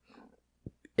role.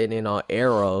 And then on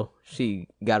Arrow, she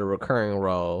got a recurring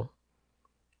role.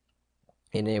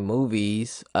 And in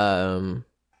movies,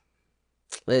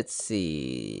 let's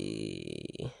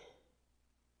see.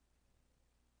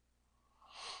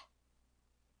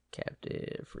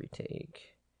 Captive, Free Take.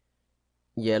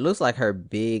 Yeah, it looks like her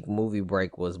big movie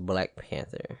break was Black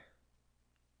Panther.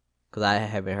 Because I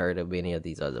haven't heard of any of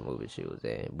these other movies she was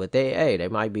in. But they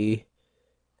might be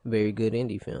very good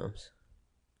indie films.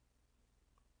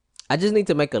 I just need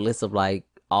to make a list of like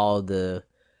all the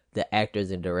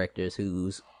actors and directors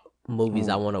whose movies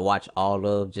I want to watch all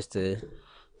of just to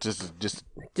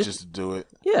do it.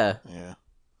 Yeah. Yeah.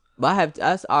 But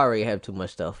I already have too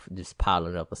much stuff just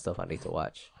piling up of stuff I need to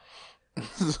watch.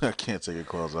 I can't take her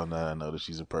clothes on that. I know that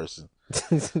she's a person.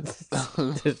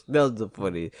 That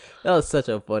was such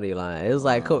a funny line. It was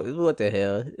like, what the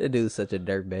hell? That dude's such a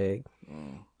dirtbag.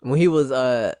 When he was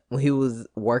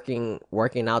working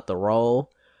out the role,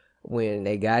 when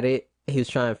they got it, he was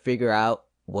trying to figure out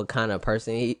what kind of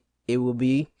person it would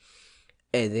be.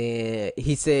 And then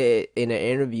he said in an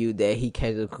interview that he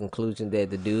came to the conclusion that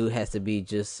the dude has to be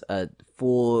just a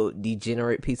full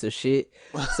degenerate piece of shit.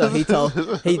 So he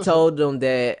told them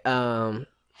that,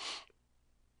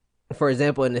 for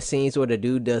example, in the scenes where the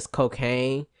dude does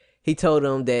cocaine, he told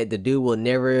them that the dude will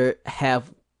never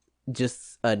have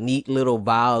just a neat little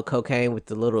vial of cocaine with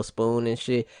the little spoon and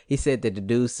shit. He said that the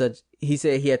dude he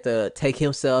said he had to take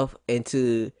himself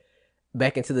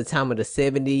back into the time of the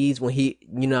 70s when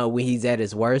when he's at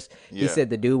his worst. Yeah. He said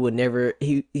the dude would never,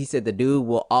 he said the dude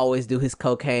will always do his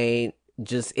cocaine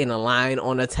just in a line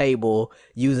on a table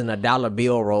using a dollar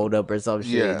bill rolled up or some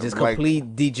shit. Yeah, just like,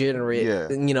 complete degenerate. Yeah.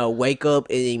 Wake up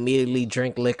and immediately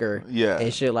drink liquor. Yeah.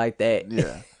 And shit like that.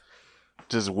 Yeah.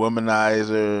 Just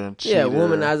womanizer. Cheater. Yeah,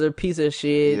 womanizer, piece of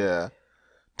shit. Yeah.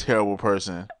 Terrible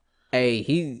person. Hey,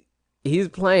 he's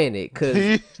playing it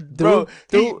because that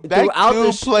dude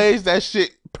plays that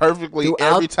shit perfectly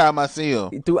every time I see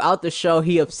him. Throughout the show,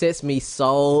 he upsets me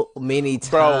so many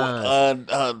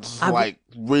times. Like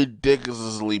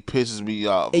ridiculously pisses me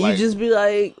off. And like, you just be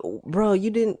like, bro,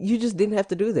 you just didn't have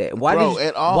to do that.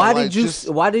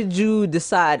 Why did you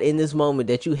decide in this moment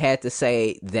that you had to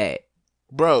say that?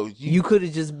 Bro, you could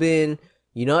have just been,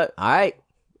 you know what? All right.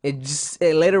 And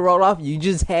let it roll off. You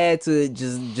just had to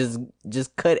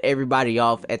just cut everybody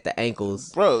off at the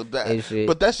ankles, bro.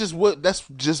 But that's just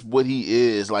what he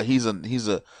is. Like he's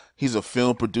a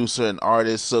film producer and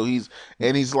artist. So he's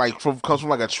like comes from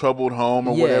like a troubled home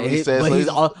or whatever he says.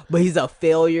 But he's a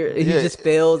failure. He just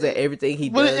fails at everything he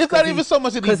does. But it's not even so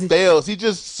much that he fails. He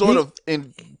just sort of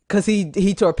Cause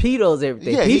he torpedoes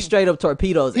everything. Yeah, he straight up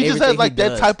torpedoes. He everything just has like he that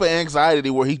does. type of anxiety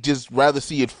where he just rather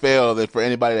see it fail than for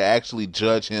anybody to actually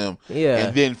judge him. Yeah.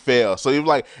 And then fail. So he's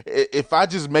like, if I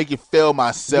just make it fail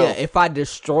myself. Yeah, if I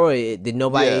destroy it, then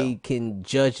nobody can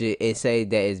judge it and say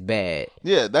that it's bad.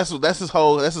 Yeah, that's his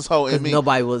whole image.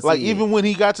 Nobody will like see even it. when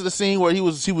he got to the scene where he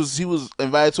was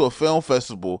invited to a film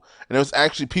festival and there was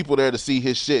actually people there to see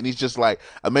his shit, and he's just like,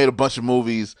 I made a bunch of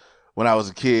movies when I was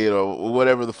a kid or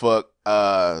whatever the fuck.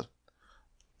 I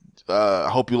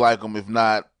hope you like them. If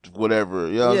not, whatever.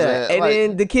 You know what I'm saying? And like,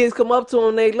 then the kids come up to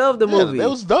him, they love the movie. That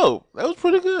was dope. That was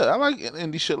pretty good. I like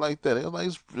indie shit like that. It was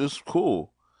like it's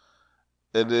cool.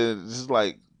 And then it's just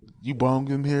like, you brought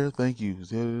him here, thank you.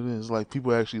 It's like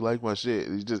people actually like my shit.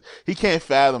 He can't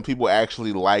fathom people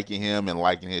actually liking him and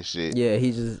liking his shit. Yeah,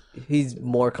 he's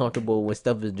more comfortable when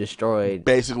stuff is destroyed.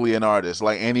 Basically an artist,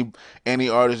 like any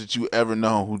artist that you ever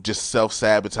know who just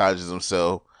self-sabotages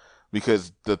himself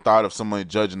because the thought of somebody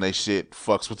judging their shit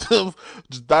fucks with them.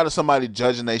 The thought of somebody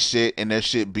judging their shit and their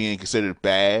shit being considered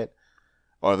bad,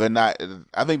 or they're not.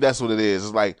 I think that's what it is.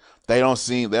 It's like they're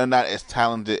not as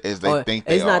talented as they think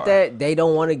they are. It's not that they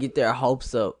don't want to get their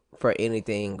hopes up for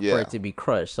anything for it to be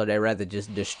crushed, so they rather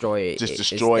just destroy it. Just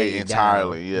destroy it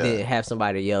entirely. Than have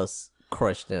somebody else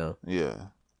crush them. Yeah.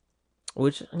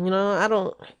 Which I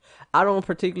don't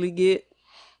particularly get.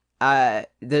 I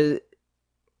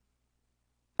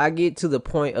get to the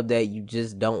point of that you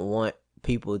just don't want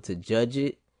people to judge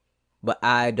it, but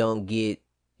I don't get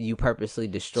you purposely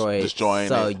destroying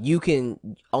so it. You can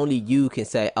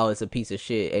say, oh, it's a piece of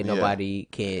shit, and nobody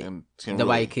can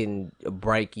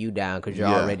break you down because you're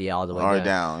already all the way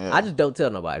down. Yeah. I just don't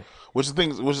tell nobody. Which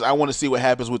I want to see what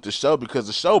happens with the show, because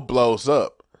the show blows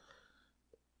up.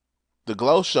 The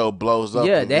Glow show blows up.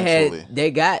 Yeah, eventually.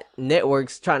 they got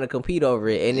networks trying to compete over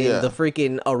it, and then the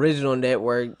freaking original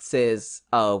network says,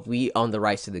 "Oh, we own the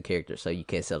rights to the character, so you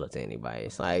can't sell it to anybody."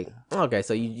 It's like, okay,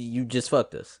 so you just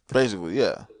fucked us. Basically,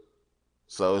 yeah.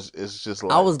 So it's just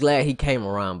like, I was glad he came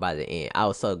around by the end. I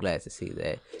was so glad to see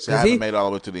that. I haven't made it all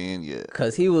the way to the end yet.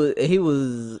 Because he's a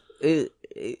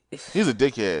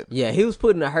dickhead. Yeah, he was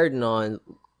putting a hurting on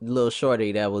little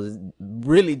shorty that was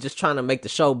really just trying to make the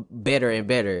show better and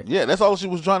better. Yeah, that's all she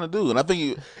was trying to do, and I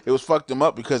think it was fucked him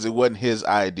up because it wasn't his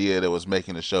idea that was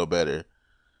making the show better.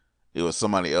 It was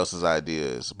somebody else's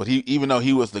ideas. But even though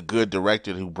he was the good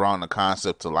director who brought the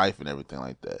concept to life and everything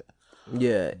like that.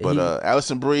 Yeah. But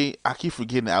Alison Brie, I keep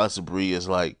forgetting Alison Brie is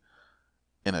like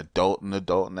an adult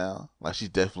now. Like she's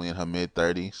definitely in her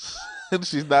mid-30s.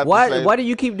 She's not. Why do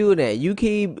you keep doing that? You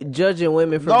keep judging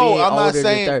women for being older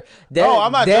than 30.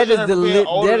 I'm not judging her for being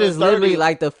older than 30. That is literally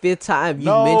like the 5th time you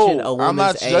mentioned a woman's age. I'm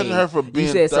not judging her for being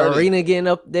 30. You said Serena getting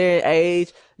up there in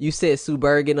age. You said Sue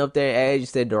Bird getting up there in age. You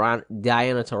said Diana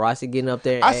Taurasi getting up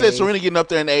there in age. I said Serena getting up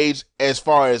there in age as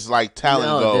far as like talent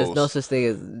goes. There's no such thing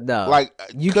as Like,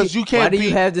 because you can't. Why do you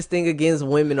have this thing against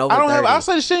women over 30? I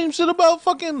say the same shit about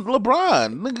fucking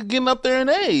LeBron. Nigga getting up there in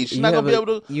age. She's not gonna be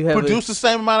able to produce the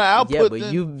same amount of output. Yeah,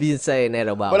 but you've been saying that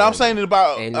about. But I'm saying it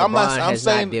about. And I'm not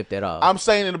saying dipped at all. I'm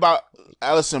saying it about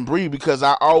Alison Brie because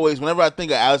whenever I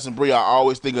think of Alison Brie, I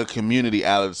always think of Community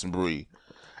Alison Brie.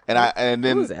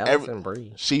 Who's Alison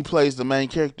Brie? She plays the main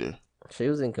character. She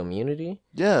was in Community.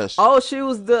 Yes. Oh, she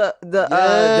was the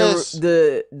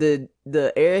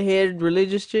airhead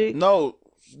religious chick. No,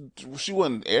 she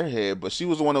wasn't airhead, but she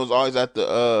was the one that was always at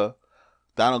the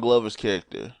Donald Glover's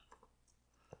character.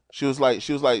 She was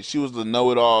the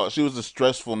know-it-all. She was the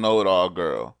stressful know-it-all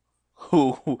girl.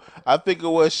 Who I think it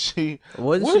was she.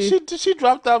 She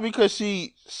dropped out because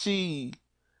she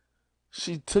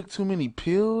took too many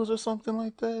pills or something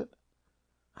like that.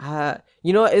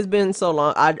 It's been so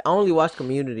long. I only watched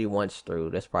Community once through.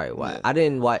 That's probably why. I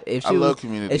didn't watch. I love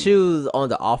Community. If she was on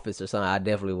The Office or something, I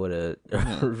definitely would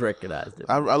have recognized it.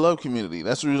 I love Community.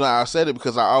 That's the reason I said it,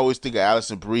 because I always think of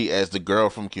Alison Brie as the girl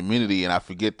from Community, and I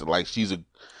forget that like she's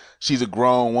a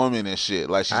grown woman and shit.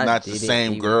 Like she's not the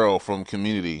same girl from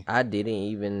Community. I didn't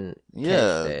even catch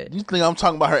that. You think I'm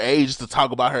talking about her age just to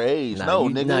talk about her age?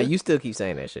 Nigga. Nah, you still keep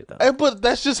saying that shit though. Hey, but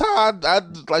that's just how I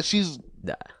like she's.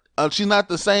 She's not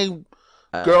the same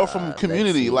girl from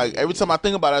Community. Like every time I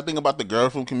think about it, I think about the girl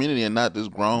from Community and not this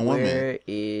grown woman. Where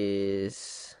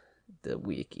is the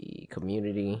wiki?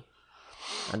 Community.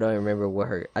 I don't remember what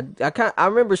her. I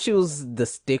remember she was the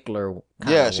stickler.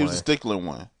 She was the stickler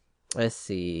one. Let's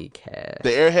see, cast.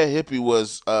 The airhead hippie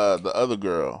was the other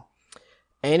girl.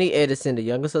 Annie Edison, the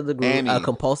youngest of the group, a Annie.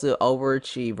 compulsive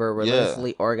overachiever, Yeah.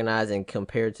 relentlessly organized and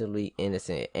comparatively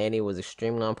innocent. Annie was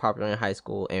extremely unpopular in high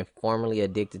school and formerly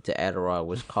addicted to Adderall,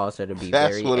 which caused her to be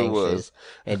That's very what it anxious was.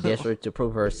 and desperate to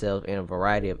prove herself in a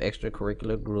variety of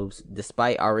extracurricular groups,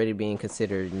 despite already being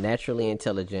considered naturally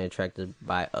intelligent and attracted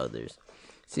by others.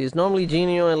 She is normally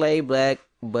genial and laid back,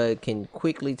 but can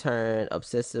quickly turn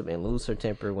obsessive and lose her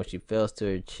temper when she fails to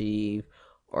achieve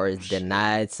or is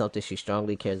denied something she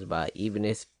strongly cares about, even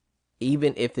if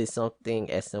it's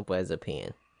something as simple as a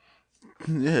pen.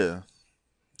 Yeah.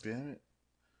 Damn it.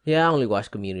 Yeah, I only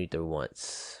watched Community through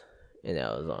once, and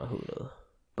that was on Hulu.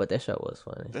 But that show was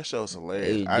funny. That show's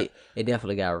hilarious. It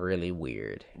definitely got really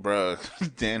weird. Bruh,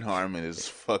 Dan Harmon is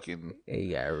fucking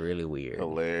It got really weird.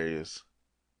 hilarious.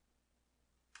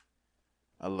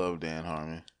 I love Dan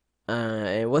Harmon.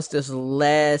 And what's this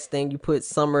last thing you put?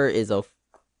 Summer is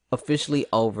officially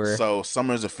over. So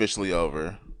summer's officially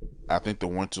over. I think the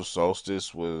winter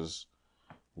solstice was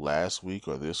last week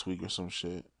or this week or some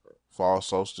shit. Fall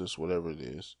solstice, whatever it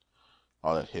is.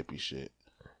 All that hippie shit.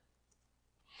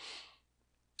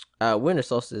 Winter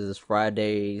solstice is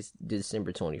Fridays,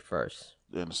 December 21st.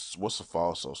 And what's the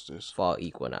fall solstice? Fall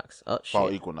equinox. Oh shit.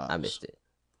 Fall equinox. I missed it.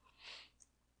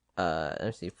 Let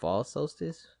me see. Fall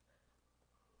solstice.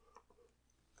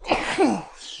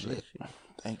 Shit.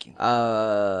 Thank you.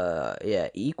 Yeah,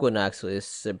 equinox was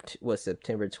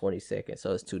September 22nd,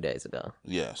 so it's 2 days ago.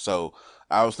 Yeah, so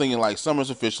I was thinking like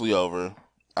summer's officially over.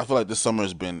 I feel like this summer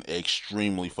has been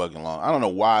extremely fucking long. I don't know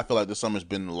why I feel like this summer's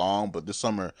been long, but this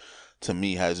summer to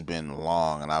me has been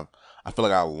long, and I feel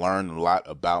like I learned a lot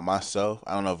about myself.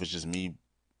 I don't know if it's just me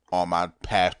on my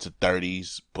path to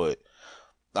 30s, but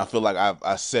I feel like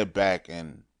I sat back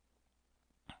and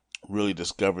really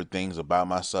discovered things about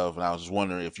myself, and I was just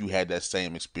wondering if you had that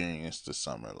same experience this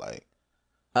summer, like.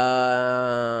 I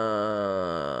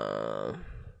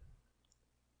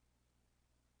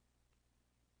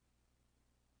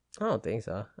don't think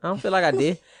so. I don't feel like I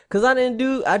did, cause I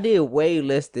did way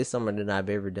less this summer than I've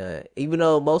ever done. Even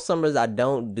though most summers I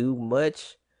don't do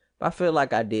much, but I feel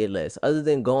like I did less. Other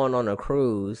than going on a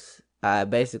cruise, I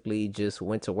basically just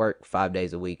went to work 5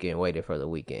 days a week and waited for the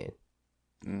weekend.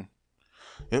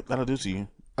 Yep, that'll do to you.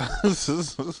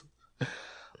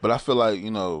 But I feel like,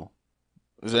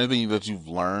 is there anything that you've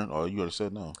learned, or you already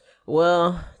said no?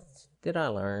 Well, did I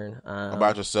learn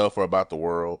About yourself or about the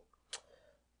world?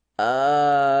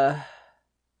 I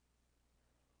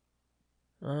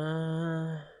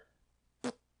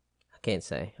can't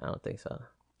say. I don't think so.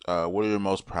 What are you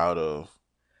most proud of?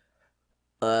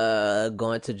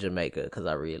 Going to Jamaica, because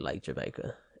I really like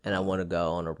Jamaica, and I want to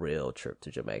go on a real trip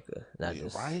to Jamaica. Not Yeah,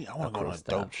 just right? I want to go on a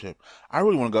stop. dope trip. I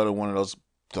really want to go to one of those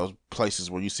places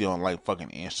where you see on like fucking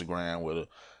Instagram where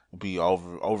be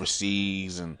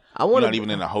overseas and you're not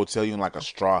even in a hotel, you're in like a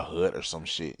straw hut or some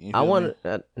shit. I want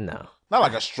no. Not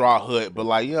like a straw hut, but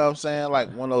like, you know what I'm saying?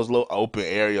 Like one of those little open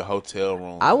area hotel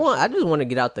rooms. I just want to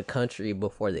get out the country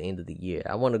before the end of the year.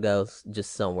 I want to go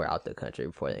just somewhere out the country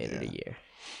before the end of the year.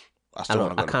 I kind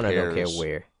of don't care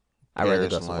where. I'd rather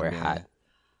go somewhere hot.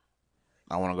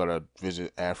 I want to go to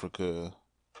visit Africa,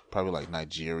 probably like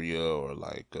Nigeria or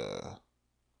like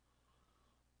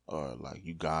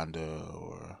Uganda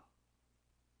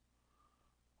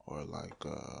or like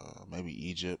maybe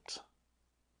Egypt.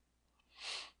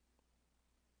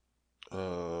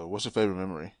 What's your favorite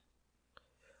memory?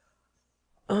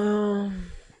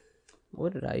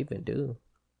 What did I even do?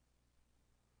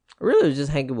 I really was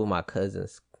just hanging with my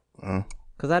cousins.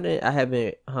 Cause I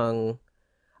haven't hung.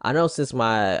 I know since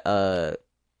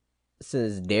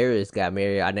since Darius got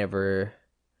married, I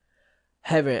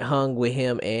haven't hung with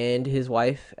him and his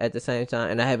wife at the same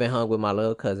time, and I haven't hung with my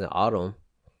little cousin Autumn.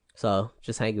 So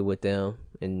just hanging with them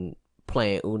and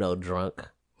playing Uno drunk.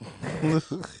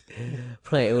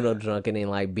 Playing Uno drunk and then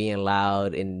like being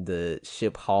loud in the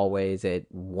ship hallways at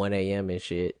 1 a.m. and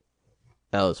shit.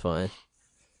 That was fun.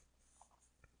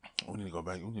 We need to go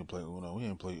back. We need to play Uno. We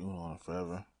ain't played Uno in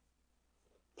forever.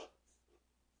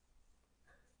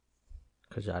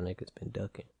 Cause y'all niggas been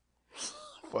ducking.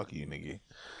 Fuck you, nigga.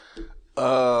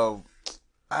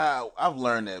 I've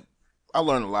learned that. I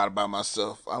learned a lot about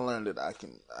myself. I learned that I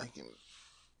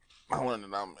learned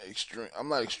that I'm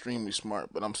not extremely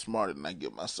smart, but I'm smarter than I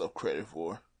give myself credit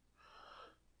for.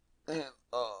 And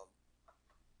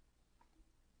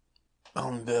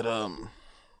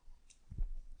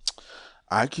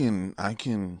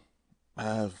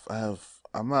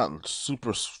I'm not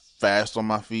super fast on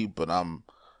my feet, but I'm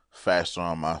faster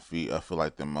on my feet, I feel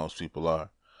like, than most people are.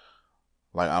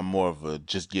 Like, I'm more of a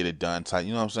just get it done type,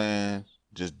 you know what I'm saying?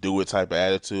 Just do it type of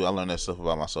attitude. I learned that stuff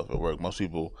about myself at work. Most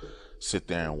people sit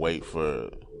there and wait for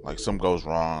like something goes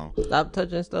wrong. Stop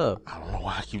touching stuff. I don't know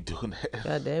why I keep doing that.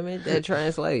 God damn it, that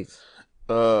translates.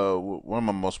 What am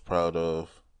I most proud of?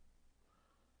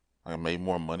 I made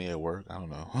more money at work. I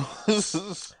don't know.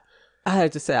 I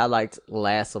have to say I liked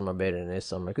last summer better than this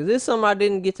summer because this summer I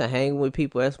didn't get to hang with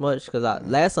people as much because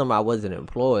last summer I wasn't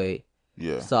employed.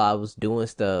 Yeah. So I was doing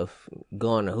stuff,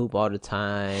 going to hoop all the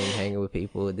time, hanging with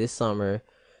people. This summer,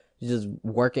 just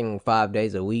working 5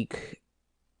 days a week.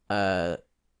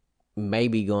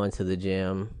 Maybe going to the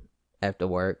gym after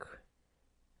work,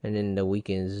 and then the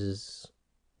weekends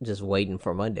just waiting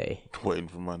for Monday. Waiting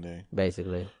for Monday,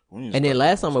 basically. And then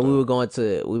last summer we were going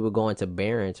to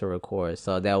Barron to record,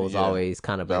 so that was always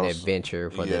kind of an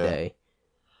adventure for the day.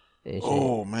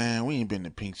 Oh man, we ain't been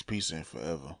to Pink's Pizza in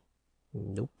forever.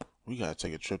 Nope. We gotta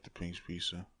take a trip to Pink's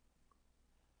Pizza.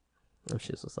 Them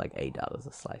shits was like $8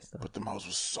 a slice though. But the most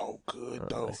was so good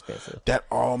though. Expensive. That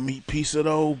all meat pizza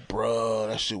though, bruh,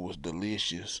 that shit was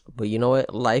delicious. But you know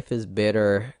what? Life is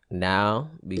better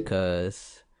now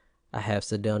because I have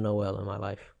Sydelle Noel in my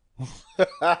life.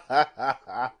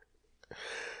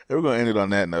 We're gonna end it on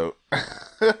that note.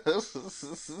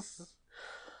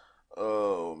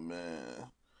 Oh man,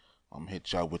 I'm gonna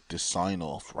hit y'all with this sign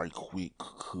off right quick.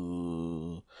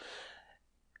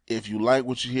 If you like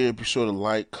what you hear, be sure to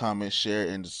like, comment, share,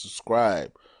 and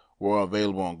subscribe. We're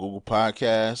available on Google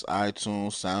Podcasts,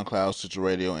 iTunes, SoundCloud, Stitcher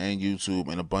Radio, and YouTube,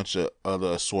 and a bunch of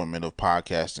other assortment of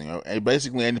podcasting. And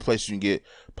basically, any place you can get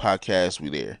podcasts, we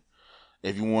there.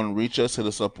 If you want to reach us, hit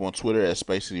us up on Twitter at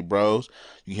Space City Bros.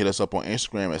 You can hit us up on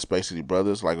Instagram at Space City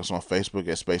Brothers. Like us on Facebook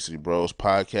at Space City Bros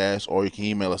Podcast. Or you can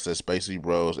email us at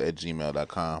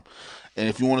spacecitybros@gmail.com. And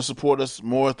if you want to support us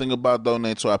more, think about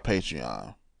donating to our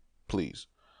Patreon. Please.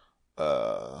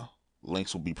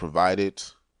 Links will be provided.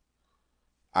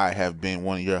 I have been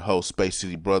one of your hosts, Space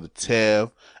City Brother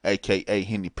Tev, aka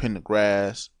Henny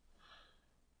Pendergrass,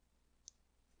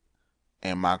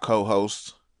 and my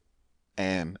co-host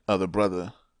and other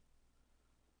brother,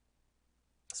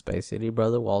 Space City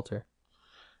Brother Walter.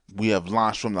 We have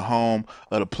launched from the home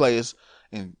of the players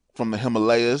and from the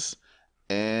Himalayas,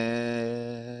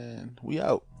 and we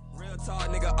out. Real talk,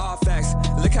 nigga, all facts.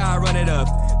 Look how I run it up.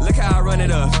 Look how I run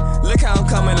it up. Look how I'm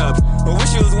coming up. I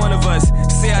wish you was one of us.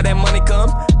 See how that money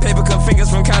come? Paper cut fingers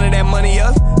from counting that money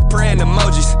up. Praying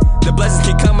emojis. The blessings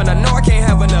keep coming. I know I can't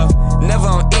have enough. Never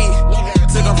on E.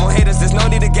 Took off on haters. There's no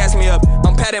need to gas me up.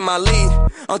 I'm patting my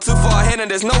lead. I'm too far ahead and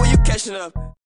there's no way you catching up.